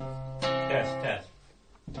 Test.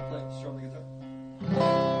 Play, strum the guitar.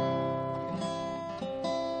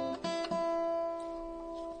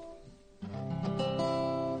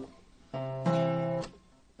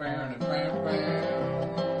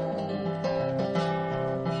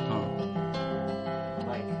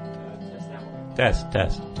 Test.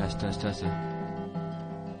 Test it.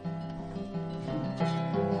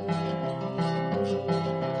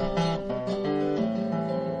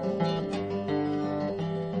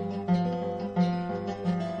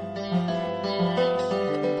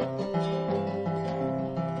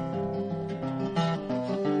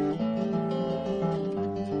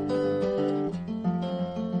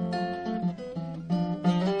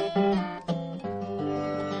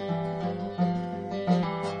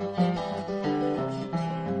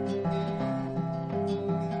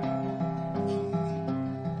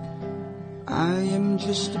 I am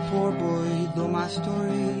just a poor boy, though my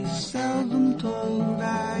story is seldom told.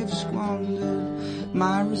 I've squandered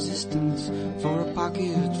my resistance for a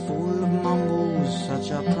pocket full of mumbles,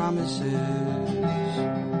 such are promises.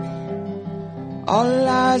 All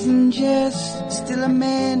lies and jest, still a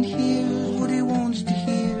man hears what he wants to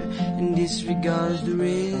hear and disregards the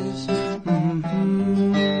rest.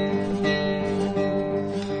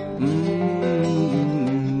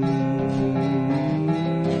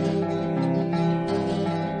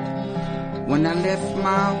 left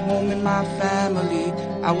my home and my family,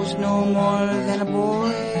 I was no more than a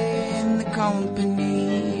boy in the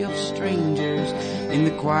company of strangers, in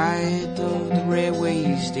the quiet of the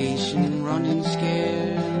railway station, running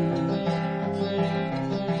scared.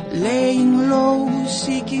 Laying low,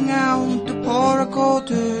 seeking out the poorer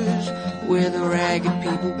quarters, where the ragged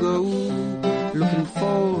people go, looking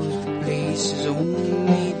for the places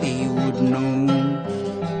only they would know.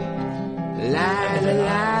 La la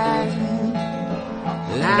la,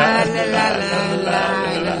 la la la la la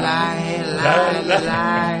la la la.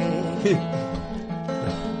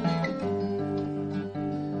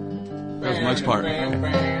 That was Mike's part.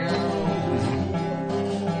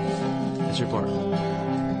 That's your part.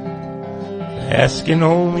 Asking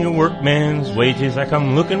only a workman's wages like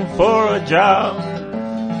I'm looking for a job.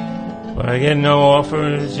 But I get no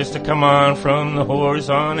offers just to come on from the horse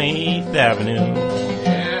on 8th Avenue.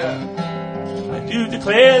 I do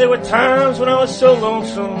declare there were times when I was so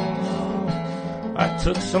lonesome I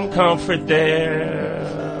took some comfort there.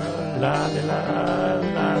 La la la la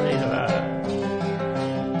la la.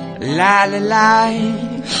 La la la,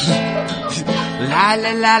 la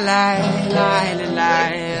la la la, la la la,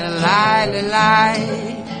 la la la,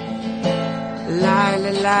 la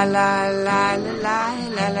la la la, la la la,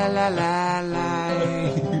 la la la la.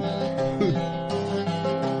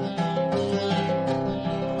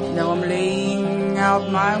 Now I'm laying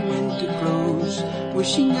out my winter clothes,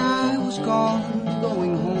 wishing I was gone,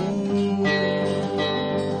 going home,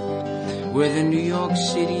 where the New York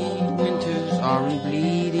City winters aren't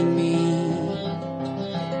bleeding me,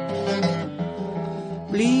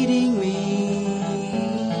 bleeding me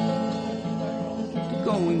to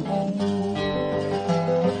going home.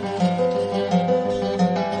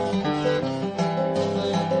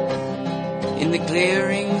 In the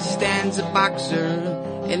clearing stands a boxer,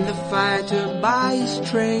 and the fighter by his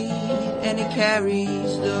trade, and he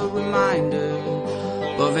carries the reminder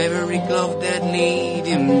of every glove that laid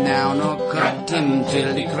him down or cut him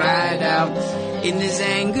till he cried out in his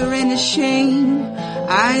anger and his shame,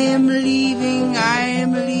 I am leaving,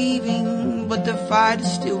 but the fighter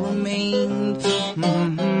still remained.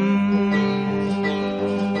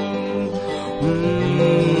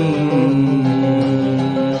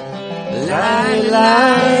 La la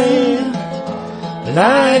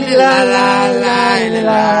la la la la la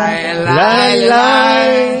la la.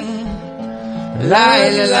 La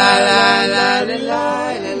la la la la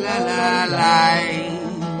la la la la.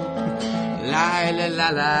 La la la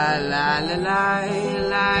la la la la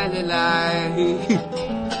la la.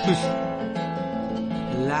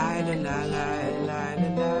 La la la la la la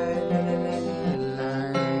la.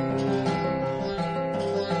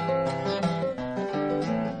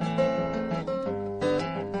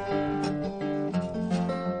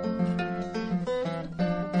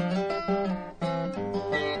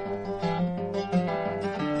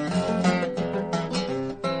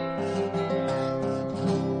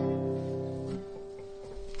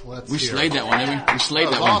 We slayed that one, didn't we? We slayed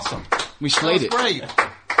that was one. awesome. We slayed That was it. great.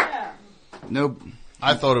 Nope.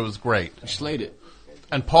 I thought it was great. We slayed it.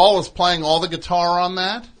 And Paul was playing all the guitar on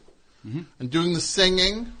that and doing the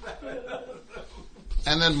singing.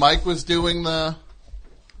 And then Mike was doing the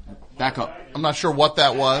backup. I'm not sure what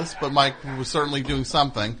that was, but Mike was certainly doing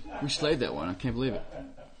something. We slayed that one. I can't believe it.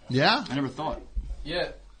 Yeah? I never thought.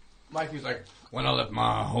 Yeah. Mike was like, when I left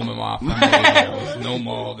my home and my family, I was no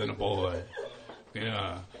more than a boy.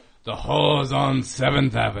 Yeah. The whores on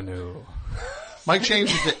 7th Avenue. Mike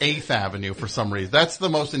changed it to 8th Avenue for some reason. That's the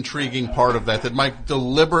most intriguing part of that Mike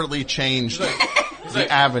deliberately changed the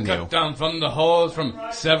avenue. Cut down from the whores from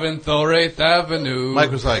 7th or 8th Avenue.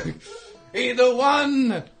 Mike was like, either one.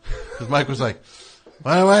 Because Mike was like,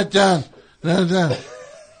 I went down. Guys,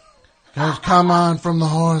 come on from the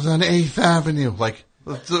whores on 8th Avenue. Like,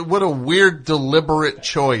 what a weird, deliberate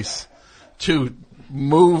choice to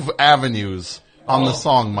move avenues on the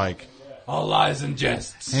song, Mike. All lies and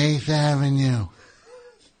jests. 8th Avenue.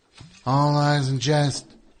 All lies and jest.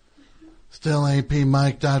 Still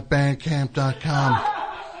apmike.bandcamp.com.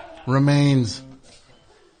 Remains.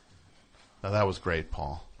 Now, that was great,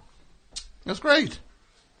 Paul. It was great.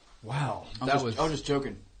 Wow. I was just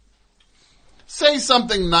joking. Say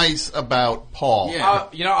something nice about Paul. Yeah.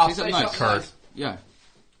 I'll say something nice. something Kurt.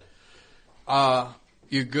 nice.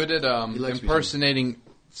 You're good at likes me impersonating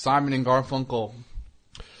Simon and Garfunkel.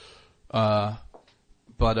 In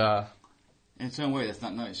its own way, that's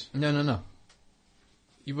not nice. No.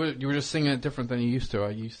 You were just singing it different than you used to. I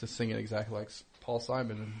used to sing it exactly like Paul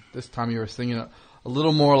Simon, and this time you were singing it a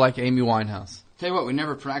little more like Amy Winehouse. Tell you what, we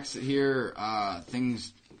never practice it here.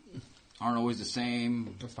 Things aren't always the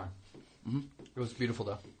same. That's fine. Mm-hmm. It was beautiful,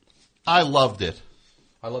 though. I loved it.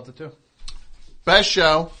 I loved it too. Best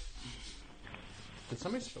show. Did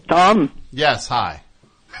somebody spill? Tom. Yes, hi.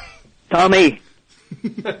 Tommy.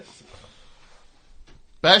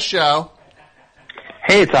 Best show.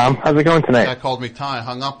 Hey, Tom. How's it going tonight? Guy called me Ty. I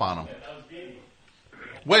hung up on him.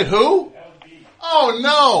 Wait, who? Oh,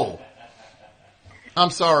 no. I'm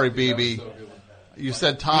sorry, BB. You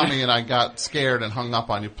said Tommy and I got scared and hung up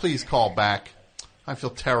on you. Please call back. I feel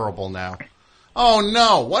terrible now. Oh,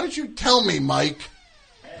 no. Why did you tell me, Mike?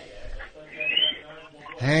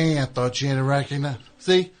 Hey, I thought you had to recognize.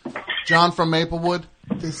 See? John from Maplewood,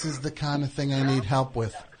 this is the kind of thing I need help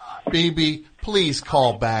with. BB, please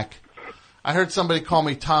call back. I heard somebody call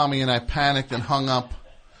me Tommy and I panicked and hung up.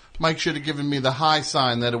 Mike should have given me the high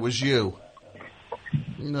sign that it was you.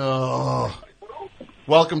 No.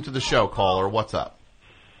 Welcome to the show, caller. What's up?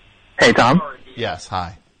 Hey, Tom. Yes,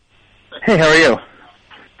 hi. Hey, how are you?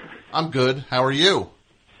 I'm good. How are you?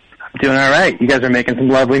 I'm doing all right. You guys are making some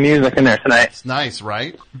lovely music in there tonight. It's nice,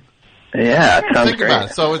 right? Yeah, it sounds Think great. about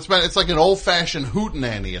it. So it's like an old-fashioned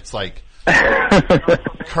hootenanny. It's like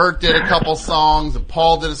Kurt did a couple songs, and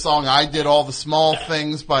Paul did a song. I did All the Small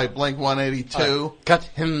Things by Blink-182. Cut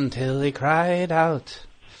him till he cried out.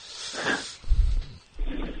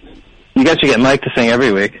 You guys should get Mike to sing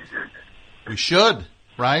every week. We should,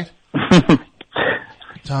 right?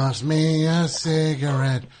 Toss me a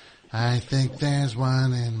cigarette. I think there's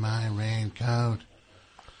one in my raincoat.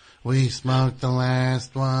 We smoked the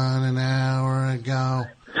last one an hour ago.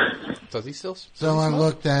 Does he still? So I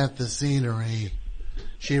looked at the scenery.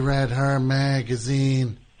 She read her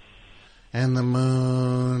magazine, and the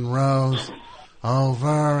moon rose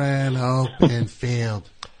over an open field.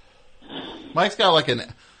 Mike's got like an...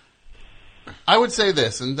 I would say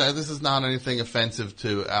this, and this is not anything offensive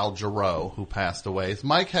to Al Jarreau, who passed away.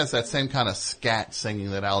 Mike has that same kind of scat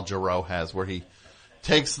singing that Al Jarreau has, where he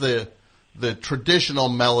takes the traditional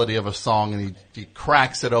melody of a song and he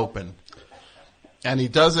cracks it open. And he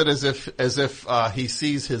does it as if he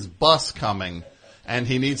sees his bus coming, and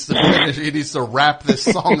he needs to finish. He needs to wrap this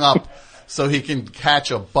song up so he can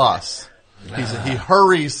catch a bus. He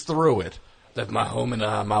hurries through it. Left my home in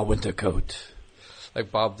my winter coat,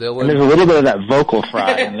 like Bob Dylan. And there's a little bit of that vocal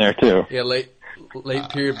fry in there too. Yeah, late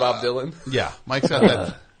period Bob Dylan. Yeah, Mike's got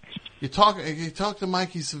that. You talk to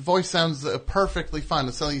Mike. His voice sounds perfectly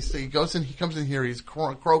fine. So he goes in. He comes in here. He's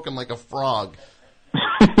croaking like a frog.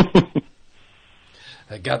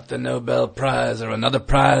 I got the Nobel Prize or another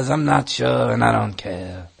prize, I'm not sure, and I don't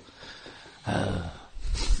care.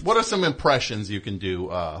 What are some impressions you can do,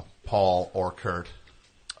 Paul or Kurt?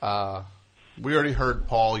 We already heard,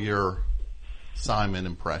 Paul, your Simon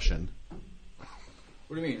impression.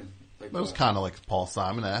 What do you mean? Like That was kind of like Paul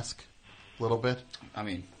Simon-esque, a little bit. I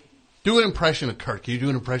mean... Do an impression of Kurt. Can you do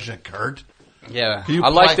an impression of Kurt? Yeah. Can you I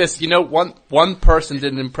like this. You know, one person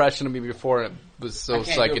did an impression of me before, and it was so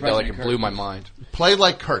psychedelic, it blew my mind. Play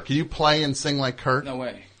like Kurt. Can you play and sing like Kurt? No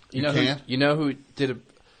way. You know who did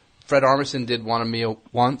Fred Armisen did one of me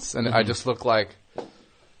once, and I just looked like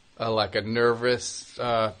a nervous,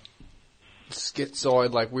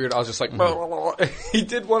 schizoid, like weird. I was just like, he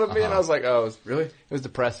did one of me, and I was like, oh, really? It was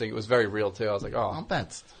depressing. It was very real too. I was like, oh,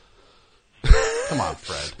 that's. Come on,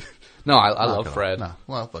 Fred. No, I love Fred. No.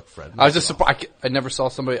 Well, look, Fred. I was just surprised. I never saw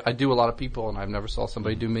somebody. I do a lot of people, and I've never saw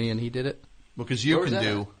somebody do me, and he did it. Because you can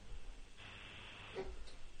do.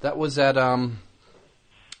 That was at I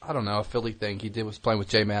don't know, a Philly thing. He was playing with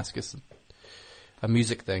Jay Mascis, a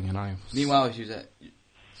music thing, and I. Meanwhile, he was at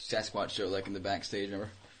Sasquatch show, like in the backstage. Remember?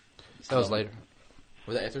 That was later.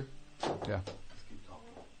 Was that after? Yeah.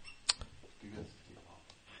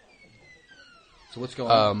 So what's going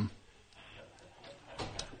on?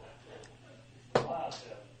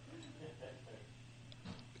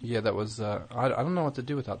 Yeah, that was. I don't know what to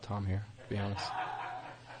do without Tom here, to be honest.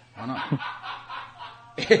 Why not?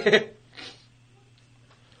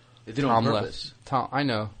 They did it on Tom purpose. left. Tom, I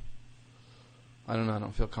know. I don't know. I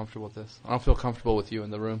don't feel comfortable with this. I don't feel comfortable with you in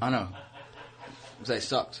the room. I know. Because I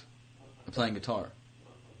sucked at playing guitar.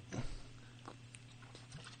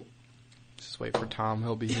 Just wait for Tom.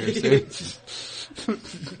 He'll be here soon.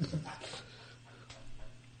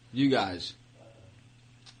 You guys.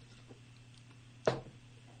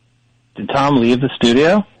 Did Tom leave the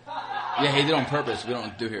studio? Yeah, he did it on purpose. We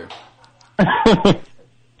don't do here.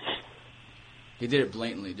 He did it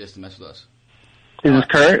blatantly just to mess with us. Is this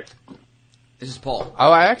Kurt? This is Paul.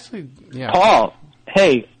 Oh, I actually, yeah. Paul,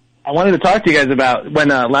 hey, I wanted to talk to you guys about when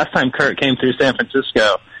last time Kurt came through San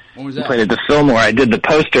Francisco. When was He that? played at the Fillmore. I did the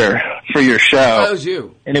poster for your show. Oh, that was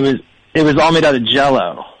you. And it was all made out of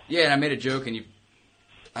Jello. Yeah, and I made a joke, and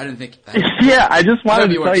I didn't think... Yeah, I just wanted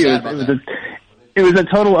to you tell weren't you, sad about that. it was a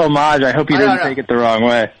total homage. I hope you didn't know. take it the wrong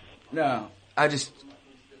way. No, I just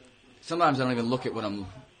sometimes I don't even look at what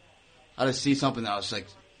I just see something that I'll just like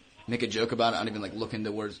make a joke about it. I don't even like look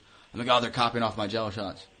into words. I'm like, oh, they're copying off my Jello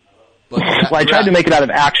shots. But Well, I tried to make it out of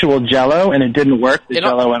actual Jello, and it didn't work. The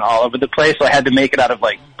Jello went all over the place, so I had to make it out of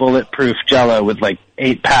like bulletproof Jello with like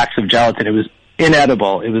 8 packs of gelatin. It was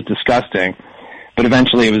inedible. It was disgusting, but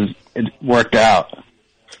eventually it worked out.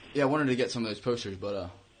 Yeah, I wanted to get some of those posters,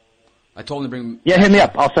 but I told him to bring. Yeah, hit me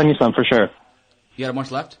up. I'll send you some for sure. You got a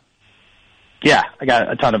bunch left? Yeah, I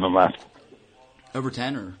got a ton of them left. Over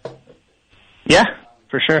 10 or Yeah,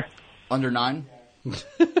 for sure. under 9?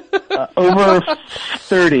 Over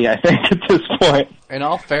 30, I think, at this point. In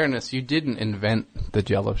all fairness, you didn't invent the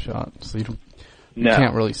Jello shot, so you No,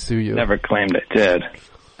 can't really sue you. Never claimed I did.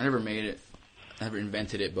 I never made it. I never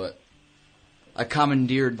invented it, but I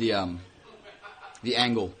commandeered the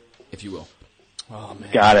angle, if you will. Oh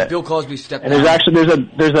man, Got it. Bill Cosby stepped. And there's down. actually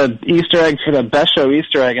there's a Easter egg for the Best Show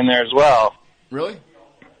Easter egg in there as well. Really?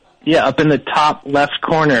 Yeah, up in the top left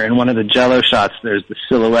corner in one of the Jello shots, there's the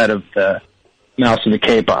silhouette of the mouse with the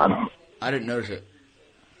cape on. I didn't notice it.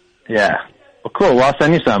 Yeah. Well, cool. Well, I'll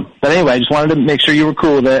send you some. But anyway, I just wanted to make sure you were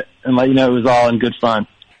cool with it and let you know it was all in good fun.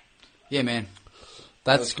 Yeah, man.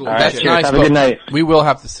 That's cool. All right, That's cheers. nice. Have a but good night. We will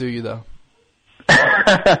have to sue you though.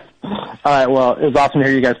 All right. Well, it was awesome to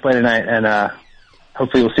hear you guys play tonight, and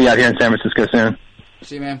hopefully we'll see you out here in San Francisco soon.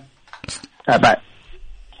 See you, man. All right, bye.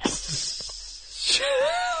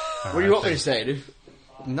 What do you want me to say, dude?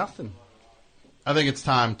 Nothing. I think it's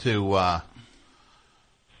time to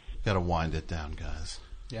gotta wind it down, guys.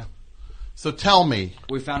 Yeah. So tell me.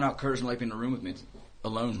 We found out Kurt doesn't like being in the room with me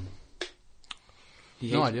alone.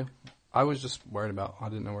 No idea. I was just worried about. I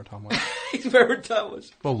didn't know where Tom was. Where Tom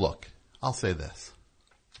was. Well, look, I'll say this.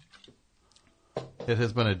 It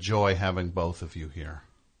has been a joy having both of you here.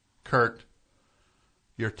 Kurt,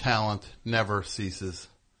 your talent never ceases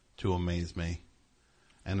to amaze me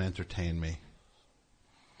and entertain me.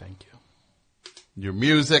 Thank you. Your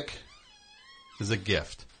music is a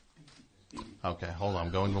gift. Okay, hold on.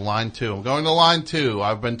 I'm going to line 2.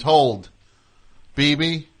 I've been told.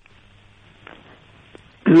 BB,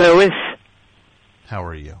 Lois, how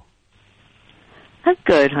are you? I'm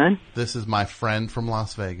good, hon. This is my friend from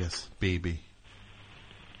Las Vegas, BB.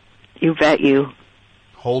 You bet you.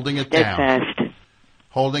 Holding it Dead down. fast.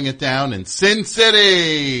 Holding it down in Sin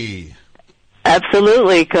City.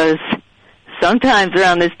 Absolutely, because sometimes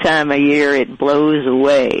around this time of year it blows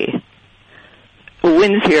away. The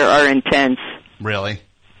winds here are intense. Really?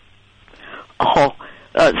 Oh,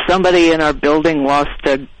 somebody in our building lost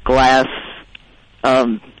a glass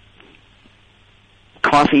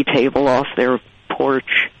coffee table off their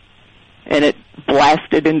porch, and it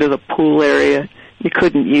blasted into the pool area. You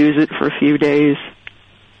couldn't use it for a few days.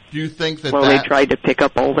 Do you think that Well, they tried to pick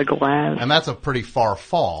up all the glass. And that's a pretty far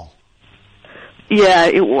fall. Yeah,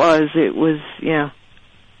 it was. Yeah.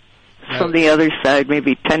 Yeah. From the other side,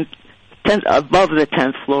 maybe 10 above the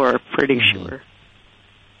 10th floor, pretty sure.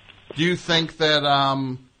 Do you think that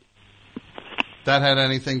that had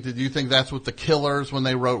anything to do you think that's what the Killers, when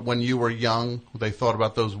they wrote When You Were Young, they thought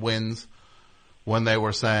about those winds when they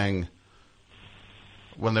were saying,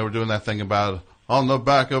 when they were doing that thing about on the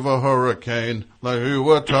back of a hurricane, like you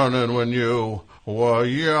were turning when you were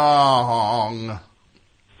young.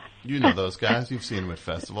 You know those guys. You've seen them at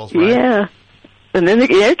festivals, right? Yeah. And in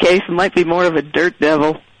their case, it might be more of a dirt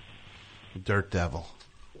devil. Dirt Devil.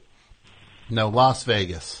 No, Las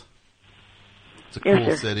Vegas. It's a Yes, cool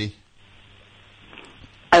sir. city.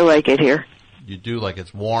 I like it here. You do, like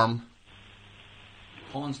it's warm.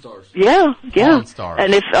 Pawn Stars. Yeah. Pawn Stars.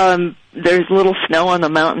 And if there's little snow on the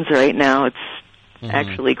mountains right now, it's Mhm.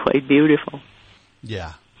 actually quite beautiful.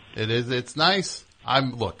 Yeah, it is. It's nice.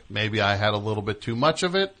 Look, maybe I had a little bit too much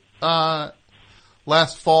of it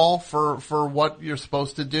last fall for what you're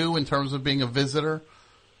supposed to do in terms of being a visitor.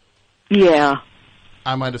 Yeah.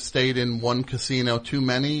 I might have stayed in one casino too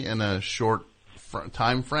many in a short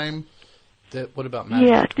time frame. What about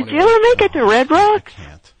Yeah. Did you ever make it to Red Rock?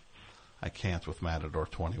 I can't with Matador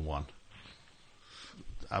 21.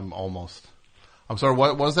 I'm sorry,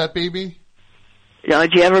 what was that, BB?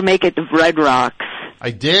 Did you ever make it to Red Rocks?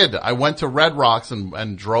 I did. I went to Red Rocks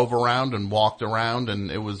and drove around and walked around,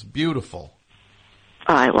 and it was beautiful.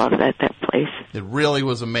 Oh, I love that place. It really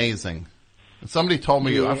was amazing. And somebody told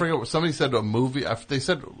me, I forget what, somebody said a movie, they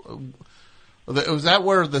said, was that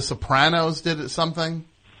where The Sopranos did something?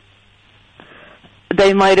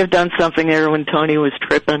 They might have done something there when Tony was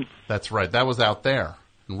tripping. That's right. That was out there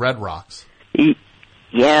in Red Rocks.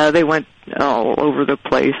 Yeah, they went all over the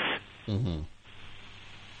place. Mm-hmm.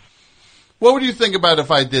 What would you think about if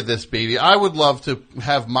I did this, baby? I would love to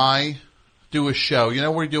have do a show. You know,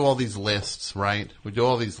 where we do all these lists, right? We do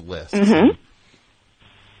all these lists. Mm-hmm.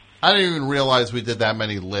 I didn't even realize we did that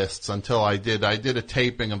many lists until I did a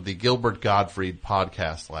taping of the Gilbert Gottfried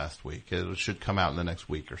podcast last week. It should come out in the next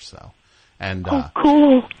week or so. And,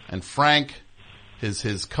 cool. And Frank,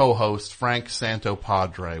 his co-host, Frank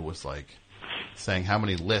Santopadre, was like saying how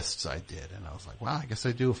many lists I did. And I was like, wow, I guess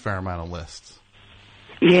I do a fair amount of lists.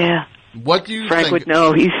 Yeah. What do you Frank think? would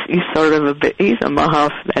know. He's sort of he's a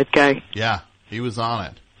mouse, that guy. Yeah, he was on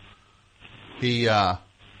it. He,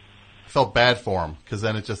 felt bad for him because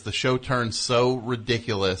then the show turns so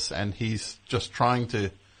ridiculous and he's just trying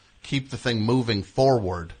to keep the thing moving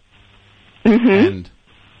forward. Mm-hmm. And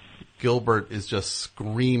Gilbert is just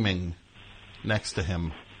screaming next to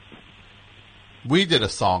him. We did a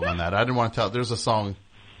song on that. I didn't want to tell. There's a song.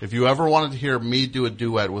 If you ever wanted to hear me do a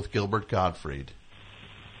duet with Gilbert Gottfried,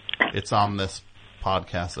 it's on this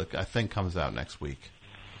podcast that I think comes out next week.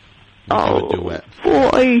 We'll do a duet.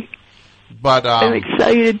 Boy. But I'm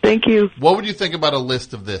excited. Thank you. What would you think about a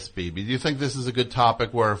list of this, BB? Do you think this is a good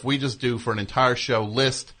topic where if we just do for an entire show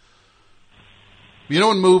list, you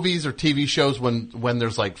know, in movies or TV shows when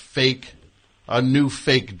there's like a new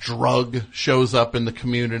fake drug shows up in the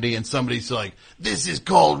community and somebody's like, this is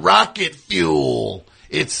called rocket fuel.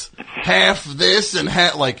 It's half this and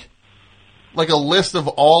half like a list of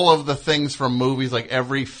all of the things from movies, like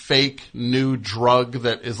every fake new drug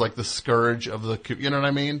that is like the scourge of the, you know what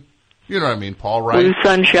I mean? You know what I mean, Paul, right? Blue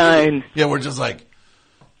sunshine. Yeah, we're just like,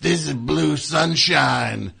 this is blue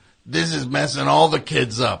sunshine. This is messing all the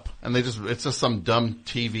kids up. And it's just some dumb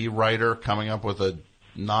TV writer coming up with a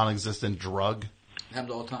non-existent drug.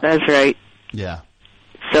 Happens all the time. That's right. Yeah.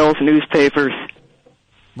 Sells newspapers.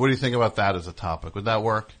 What do you think about that as a topic? Would that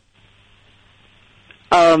work?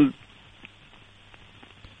 Well,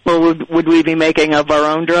 would we be making up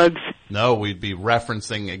our own drugs? No, we'd be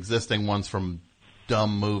referencing existing ones from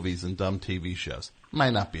dumb movies and dumb TV shows.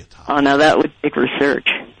 Might not be a topic. Oh, now that would take research.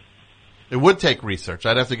 It would take research.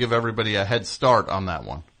 I'd have to give everybody a head start on that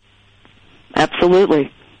one. Absolutely.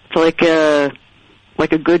 It's like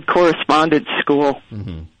a good correspondence school.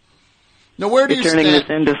 Mm-hmm. Now, where do you turning stand? this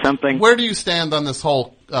into something? Where do you stand on this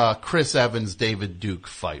whole Chris Evans David Duke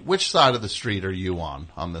fight? Which side of the street are you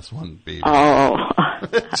on this one, baby? Oh,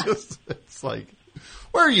 it's like,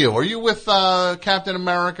 where are you? Are you with Captain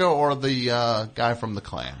America or the guy from the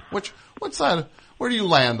Klan? What side? Where do you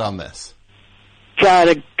land on this?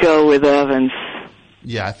 Gotta go with Evans.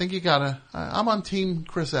 Yeah, I think you gotta. I'm on Team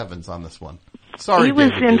Chris Evans on this one. Sorry, he was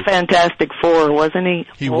David in Duke. Fantastic Four, wasn't he?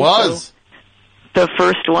 He Also, was. The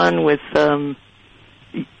first one with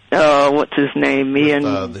what's his name?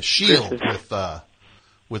 The Shield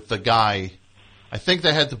with the guy. I think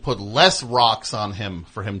they had to put less rocks on him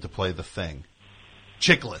for him to play the Thing.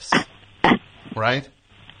 Chickless, right?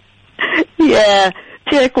 Yeah,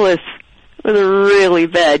 Chickless with a really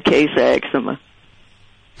bad case of eczema.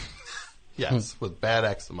 Yes, with bad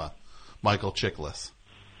eczema, Michael Chiklis.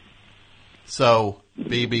 So,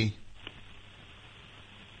 BB,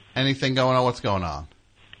 anything going on? What's going on?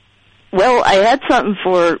 Well, I had something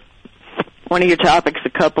for one of your topics a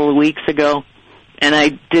couple of weeks ago, and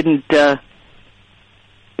I didn't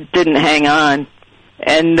hang on.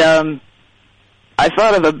 And I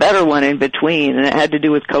thought of a better one in between, and it had to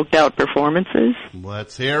do with coked out performances.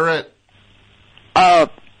 Let's hear it.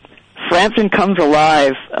 Frampton Comes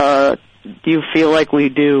Alive. Do you feel like we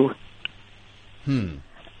do?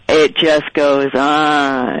 It just goes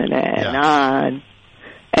on and on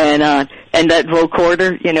and on. And that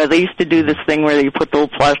vocoder, you know, they used to do this thing where you put the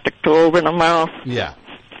little plastic tube in the mouth. Yeah.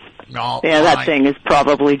 No. Yeah, that thing is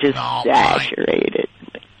probably just saturated.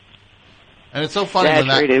 And it's so funny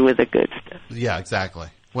saturated with the good stuff. Yeah, exactly.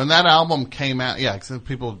 When that album came out, yeah,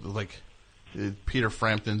 people like Peter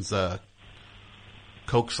Frampton's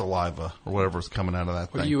Coke Saliva or whatever was coming out of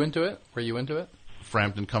that thing. Were you into it?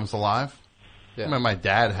 Frampton Comes Alive? Yeah. I remember my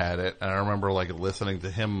dad had it, and I remember like listening to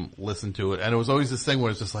him listen to it, and it was always this thing where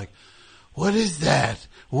it's just like, what is that?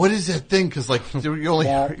 What is that thing? Because like you could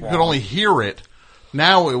only hear it.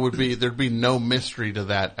 Now there'd be no mystery to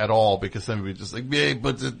that at all, because somebody would just like, yeah, he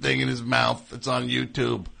puts a thing in his mouth. It's on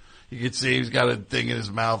YouTube. You can see he's got a thing in his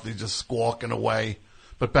mouth. He's just squawking away.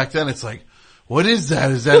 But back then it's like, what is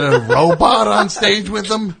that? Is that a robot on stage with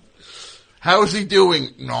him? How is he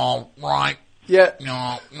doing? No, right. Yeah.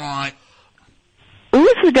 No, right. Who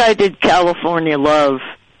was the guy who did California Love?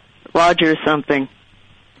 Roger something.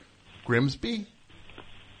 Grimsby?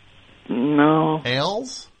 No.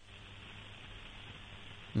 Ailes?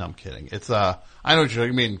 No, I'm kidding. It's, I know what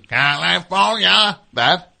you mean. California.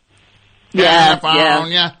 That? Yeah,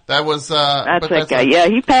 California. That was, That's but that guy. Yeah,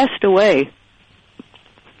 he passed away.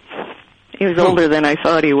 He was older than I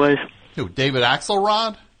thought he was. Who, David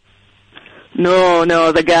Axelrod?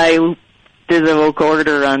 No, the guy who did the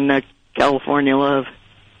vocoder on California Love.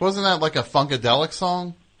 Wasn't that like a Funkadelic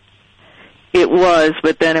song? It was,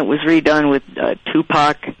 but then it was redone with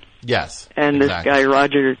Tupac. Yes. And exactly. this guy,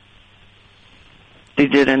 Roger, they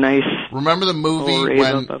did a nice... Remember the movie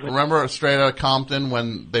when... Remember Straight Outta Compton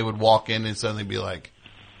when they would walk in and suddenly be like,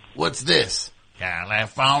 what's this?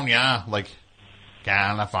 California. Like,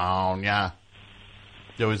 California.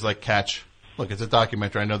 They always like catch... Look, it's a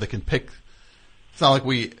documentary. I know they can pick... It's not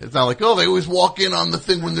like, oh, they always walk in on the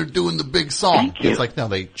thing when they're doing the big song. It's like, no,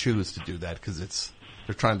 they choose to do that because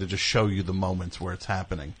they're trying to just show you the moments where it's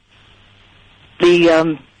happening.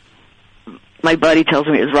 My buddy tells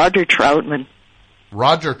me it's Roger Troutman.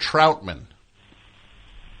 Roger Troutman.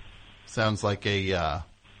 Sounds like a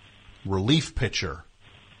relief pitcher,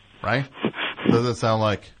 right? Doesn't it sound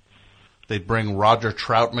like they'd bring Roger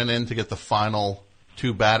Troutman in to get the final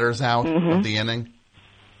 2 batters out of the inning?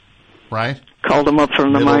 Right? Called him up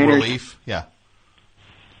from the minors. Relief, yeah.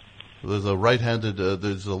 There's a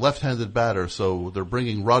there's a left-handed batter, so they're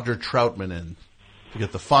bringing Roger Troutman in to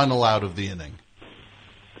get the final out of the inning.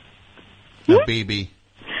 Now, BB,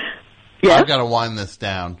 I've got to wind this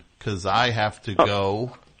down because I have to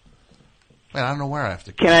go. Man, I don't know where I have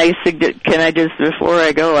to go. Can I just, before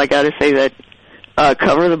I go, I got to say that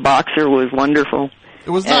Cover the Boxer was wonderful. It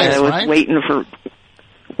was nice, I was waiting for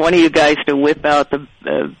one of you guys to whip out the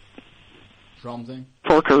drum thing,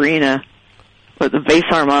 porcarina, with the bass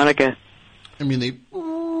harmonica. I mean, they...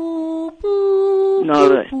 No,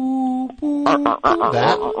 that?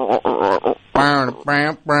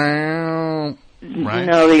 Right?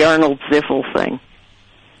 No, the Arnold Ziffel thing.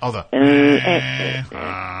 Oh, the...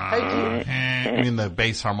 You mean the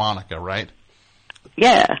bass harmonica, right?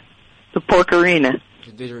 Yeah, the porcarina.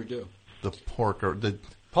 The didgeridoo.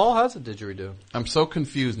 Paul has a didgeridoo. I'm so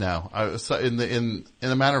confused now. In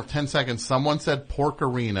a matter of 10 seconds, someone said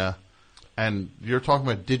porcarina, and you're talking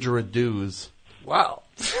about didgeridoos. Wow.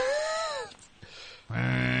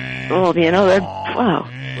 Oh, you know that? Wow.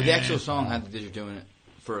 Well, the actual song had the didgeridoo in it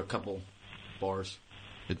for a couple bars.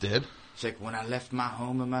 It did? It's like, when I left my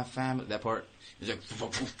home and my family, that part. It's like...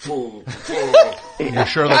 You're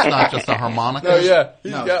sure that's not just a harmonica? No, yeah.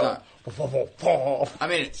 No, it's not. I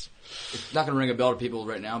mean, it's not going to ring a bell to people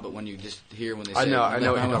right now, but when you just hear when they say, I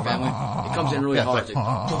know what you family, it comes in really hard. Like,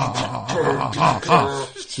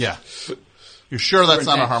 yeah. You're sure that's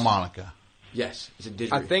not a harmonica? Yes, it's a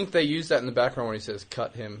didgeridoo. I think they use that in the background when he says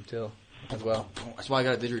 "cut him" too, as well. That's why I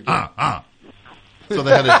got a didgeridoo. So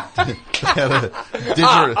they had a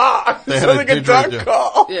didgeridoo. They had a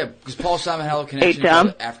didgeridoo. Yeah, because Paul Simon had a connection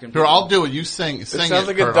to African people. Here, I'll do it. You sing sounds it.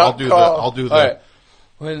 Like Kurt. a I'll do the. All right.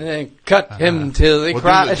 When they cut him till they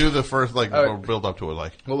cry. Do the first, build up to it,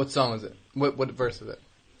 like. Well, what song is it? What verse is it?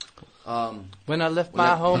 When I left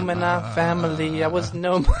my home and our family, I was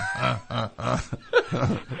no.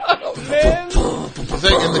 Oh man!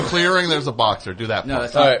 In the clearing, there's a boxer. Do that. No,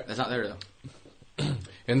 that's not. Right. That's not there though.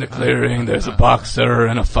 In the clearing, there's a boxer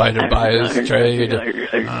and a fighter by his trade.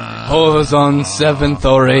 Pose on 7th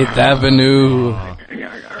or 8th Avenue.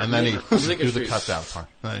 And then he do the cuts out part.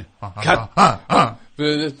 Cut.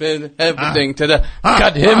 Everything to the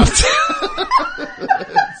cut him.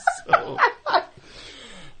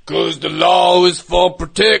 Cause the law is for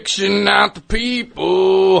protection, not the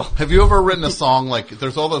people. Have you ever written a song like,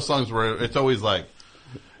 there's all those songs where it's always like,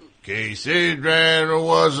 Casey Dredd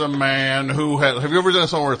was a man who had, have you ever done a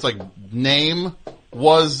song where it's like, name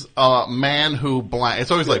was a man who blank,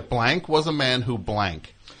 it's always like, blank was a man who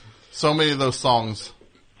blank. So many of those songs.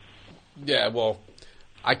 Yeah, well,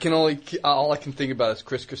 all I can think about is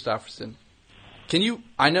Chris Christopherson. Can you,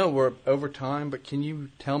 I know we're over time, but can you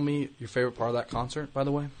tell me your favorite part of that concert, by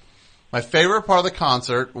the way? My favorite part of the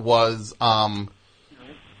concert was,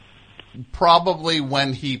 probably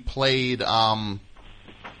when he played,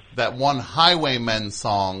 that one Highwaymen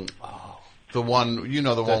song, the one,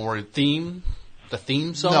 one where the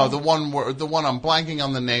theme song? No, the one I'm blanking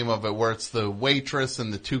on the name of it, where it's the waitress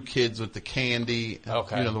and the 2 kids with the candy.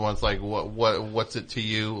 Okay. The ones like, what's it to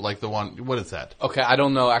you? Like the one, what is that? Okay, I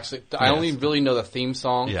don't know actually. I only really know the theme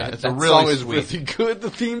song. Yeah, and it's that really song is sweet. really good.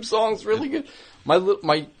 The theme song's really good.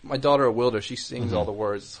 My daughter Wilder, she sings all the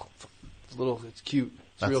words. It's cute.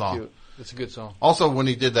 It's that real song. Cute. It's a good song. Also, when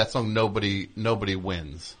he did that song, Nobody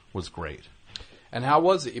Wins was great. And how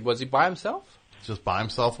was it? Was he by himself? Just by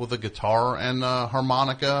himself with a guitar and a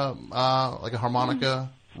harmonica, like a harmonica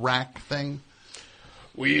rack thing.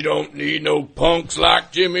 We don't need no punks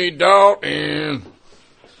like Jimmy Dalton.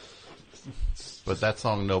 But that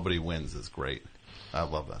song, Nobody Wins, is great. I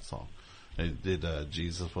love that song. He did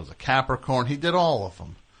Jesus Was a Capricorn. He did all of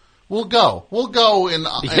them. We'll go. We'll go in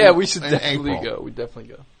Yeah, we should in definitely April. go. We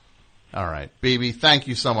definitely go. All right. BB, thank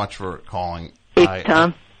you so much for calling. Hey,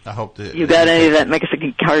 Tom. I hope that You got any of that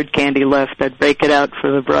Mexican hard candy left? I'd break it out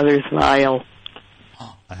for the brothers vial.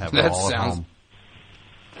 I have That it all at sounds- home.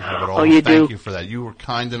 I have it all. Oh, you Thank do? you for that. You were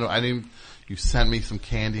kind enough. You sent me some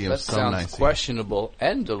candy. It That was so sounds nice. questionable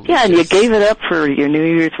and delicious. Yeah, and you gave it up for your New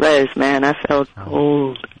Year's res, man. I felt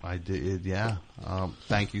cold. I did, yeah.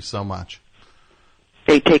 Thank you so much.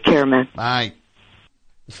 Hey, take care, man. Bye.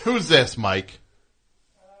 Who's this, Mike?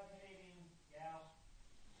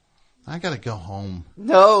 I gotta go home.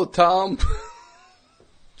 No, Tom.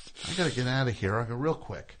 I gotta get out of here. I go real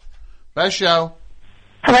quick. Best show.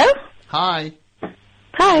 Hello? Hi.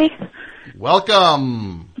 Hi.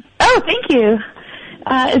 Welcome. Oh, thank you.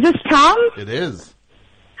 Is this Tom? It is.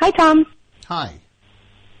 Hi, Tom. Hi.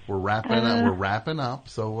 We're wrapping up. We're wrapping up.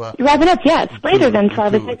 So You're wrapping up? Yeah, it's later than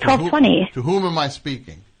 12. It's like 12:20. To whom am I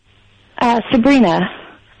speaking? Sabrina.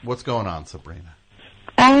 What's going on, Sabrina?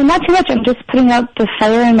 Not too much. I'm just putting out the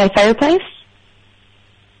fire in my fireplace.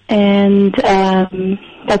 And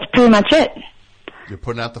that's pretty much it. You're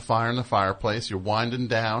putting out the fire in the fireplace. You're winding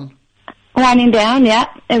down. Winding down, yeah.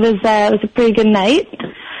 It was a pretty good night.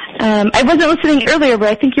 I wasn't listening earlier, but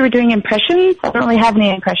I think you were doing impressions. I don't really have any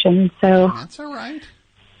impressions, so. That's all right.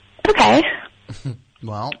 Okay.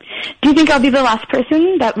 Well, Do you think I'll be the last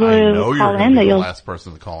person that I know will you're call going in? to That be the you'll last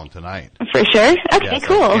person to call in tonight. for sure. Okay, Yes, I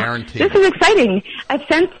cool. guarantee This it. is exciting. I've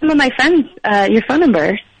sent some of my friends your phone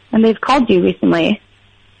number, and they've called you recently.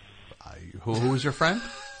 Who was your friend?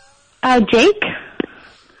 Jake.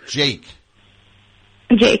 Jake.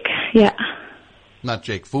 Jake. Yeah. Not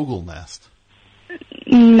Jake Fugelnest.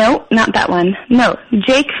 No, not that one. No,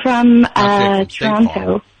 Jake from Jake from State Toronto.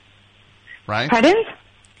 Farm. Right? Pardon?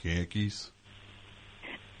 Yankees.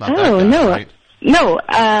 Not Oh that guy, no, right? no.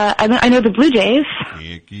 I know the Blue Jays.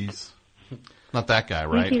 Yankees. Not that guy,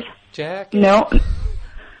 right? Yankees. Jack? No,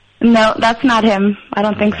 that's not him. I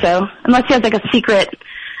don't think so. Unless he has like a secret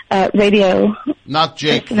radio. Not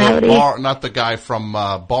Jake, the Personality. bar, not the guy from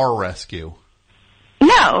Bar Rescue.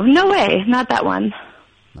 No way, not that one.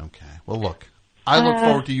 Okay. Well, look. I look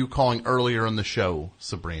forward to you calling earlier in the show,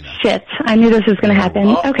 Sabrina. Shit, I knew this was going to happen.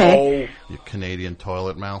 Okay. You Canadian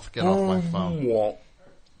toilet mouth. Get off my phone.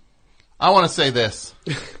 I want to say this.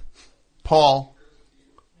 Paul,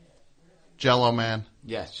 Jello man,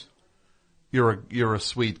 Yes. you're a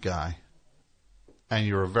sweet guy. And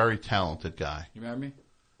you're a very talented guy. You marry me?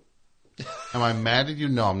 Am I mad at you?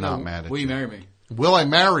 No, I'm not mad at Will you. you marry me? Will I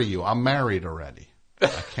marry you? I'm married already. I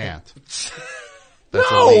can't.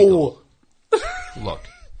 That's No! illegal. Look,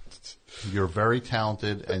 you're very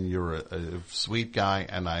talented and you're a sweet guy,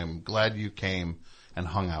 and I'm glad you came and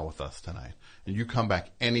hung out with us tonight. And you come back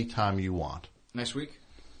anytime you want. Next week?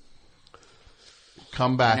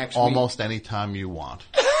 Come back Next week. almost anytime you want.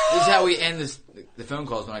 This is how we end the phone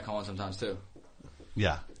calls when I call in sometimes, too.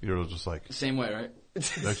 Yeah, you're just like, Same way, right?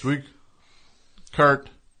 next week, Kurt.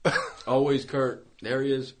 Always Kurt. There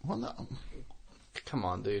he is. Well, no. Come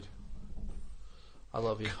on, dude. I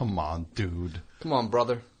love you. Come on, dude. Come on,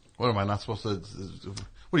 brother. What am I not supposed to?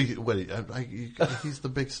 He's the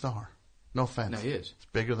big star. No offense. No, he is. It's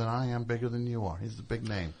bigger than I am, bigger than you are. He's the big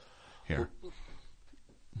name here.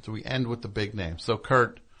 So we end with the big name. So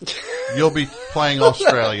Kurt, you'll be playing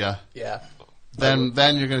Australia. Yeah. Then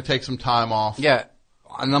you're going to take some time off. Yeah.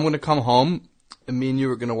 And I'm going to come home, and me and you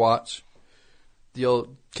are going to watch the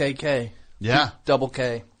old KK. Yeah. Double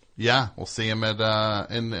K. Yeah. We'll see him at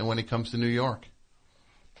when he comes to New York.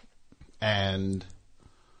 And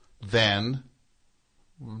then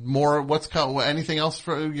more. Anything else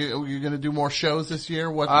for you? You're going to do more shows this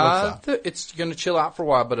year? What's up? It's going to chill out for a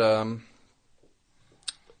while, but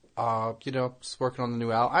just working on the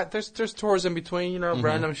new album. There's tours in between,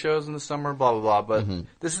 random shows in the summer, blah blah blah. But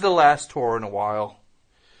this is the last tour in a while.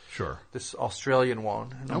 Sure. This Australian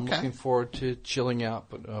one, and I'm Okay. looking forward to chilling out,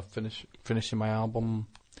 but finishing my album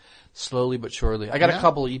slowly but surely. I got a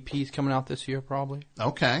couple of EPs coming out this year, probably.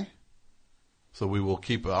 Okay. So we will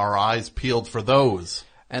keep our eyes peeled for those.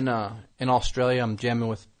 And in Australia, I'm jamming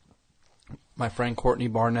with my friend Courtney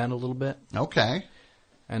Barnett a little bit. Okay.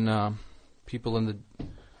 And people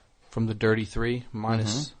from the Dirty Three,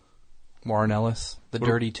 minus Warren Ellis, the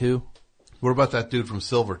Dirty Two. What about that dude from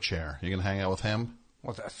Silverchair? You going to hang out with him?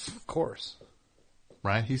 Well, of course.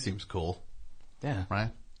 Right? He seems cool. Yeah. Right?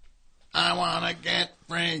 I want to get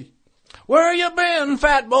free. Where you been,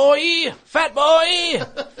 fat boy? Fat boy?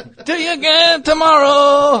 Till you get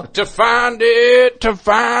tomorrow to find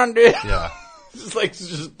it. Yeah.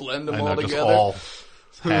 just blend them I all know, together. Just all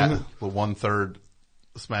the 1/3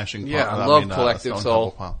 smashing. Yeah, I love Collective Stone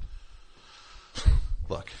Soul. Temple Pilots.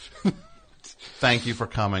 Look, thank you for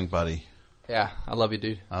coming, buddy. Yeah, I love you,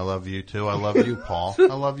 dude. I love you too. I love you, Paul.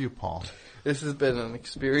 I love you, Paul. This has been an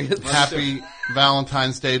experience. Happy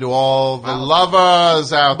Valentine's Day to all the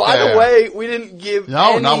lovers out By there. the way, we didn't give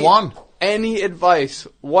not one. Any advice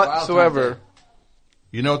whatsoever.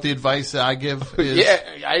 You know what the advice I give is?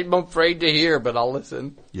 Yeah, I'm afraid to hear, but I'll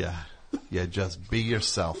listen. Yeah, just be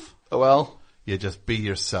yourself. Well, you just be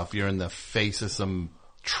yourself. You're in the face of some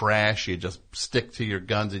trash. You just stick to your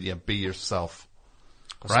guns and you be yourself.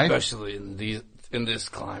 Right? Especially in this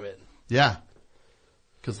climate. Yeah.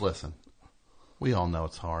 Because listen, we all know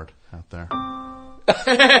it's hard out there.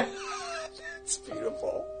 It's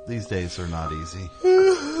beautiful. These days are not easy.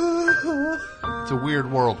 It's a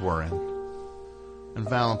weird world we're in. And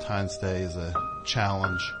Valentine's Day is a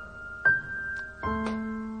challenge.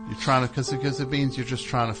 You're trying to, because it means you're just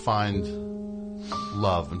trying to find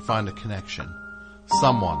love and find a connection.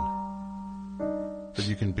 Someone that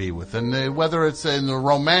you can be with. And whether it's in the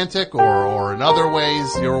romantic or in other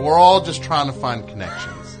ways, we're all just trying to find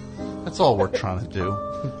connections. That's all we're trying to do,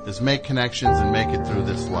 is make connections and make it through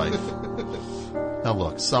this life. Now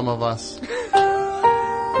look, some of us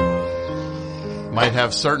might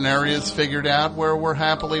have certain areas figured out where we're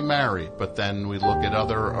happily married, but then we look at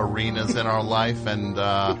other arenas in our life and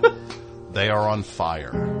they are on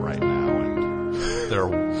fire right now.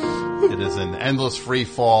 And it is an endless free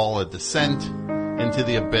fall, a descent into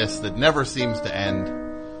the abyss that never seems to end.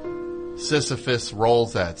 Sisyphus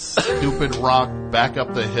rolls that stupid rock back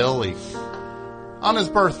up the hill on his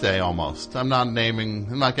birthday almost. I'm not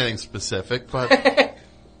getting specific, but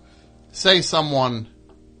say someone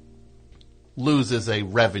loses a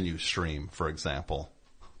revenue stream, for example,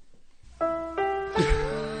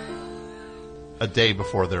 a day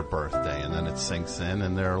before their birthday, and then it sinks in,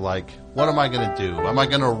 and they're like, what am I going to do? Am I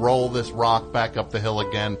going to roll this rock back up the hill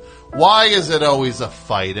again? Why is it always a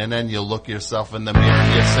fight? And then you look yourself in the mirror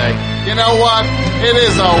and you say, you know what? It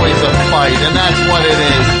is always a fight, and that's what it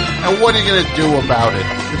is. And what are you going to do about it?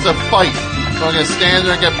 It's a fight. So I'm going to stand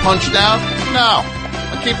there and get punched out? No.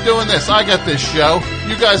 I keep doing this. I got this show.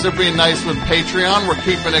 You guys are being nice with Patreon. We're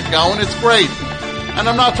keeping it going. It's great. And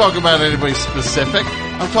I'm not talking about anybody specific.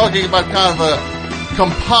 I'm talking about kind of a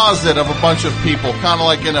composite of a bunch of people, kind of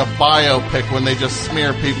like in a biopic when they just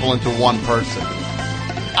smear people into one person.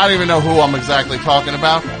 I don't even know who I'm exactly talking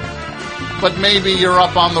about. But maybe you're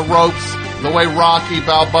up on the ropes, the way Rocky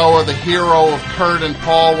Balboa, the hero of Kurt and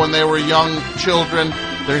Paul when they were young children,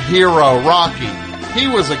 their hero, Rocky. He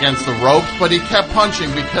was against the ropes, but he kept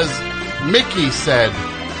punching because Mickey said,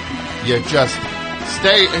 you just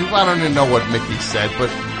stay. I don't even know what Mickey said, but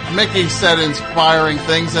Mickey said inspiring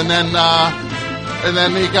things, and then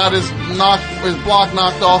he got his block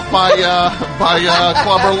knocked off by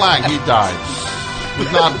Clubber Lang. He died. It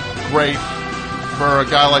was not great for a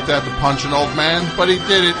guy like that to punch an old man, but he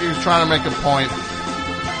did it. He was trying to make a point,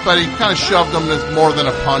 but he kind of shoved him as more than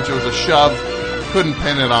a punch. It was a shove. Couldn't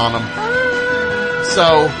pin it on him.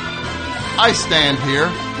 So I stand here.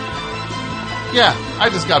 Yeah, I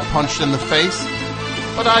just got punched in the face.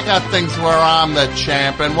 But I got things where I'm the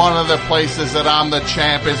champ, and one of the places that I'm the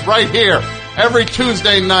champ is right here. Every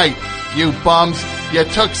Tuesday night, you bums. You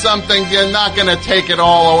took something, you're not going to take it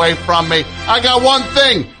all away from me. I got one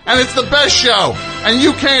thing, and it's the best show, and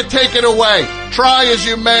you can't take it away. Try as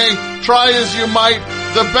you may, try as you might,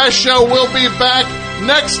 the best show will be back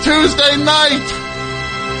next Tuesday night.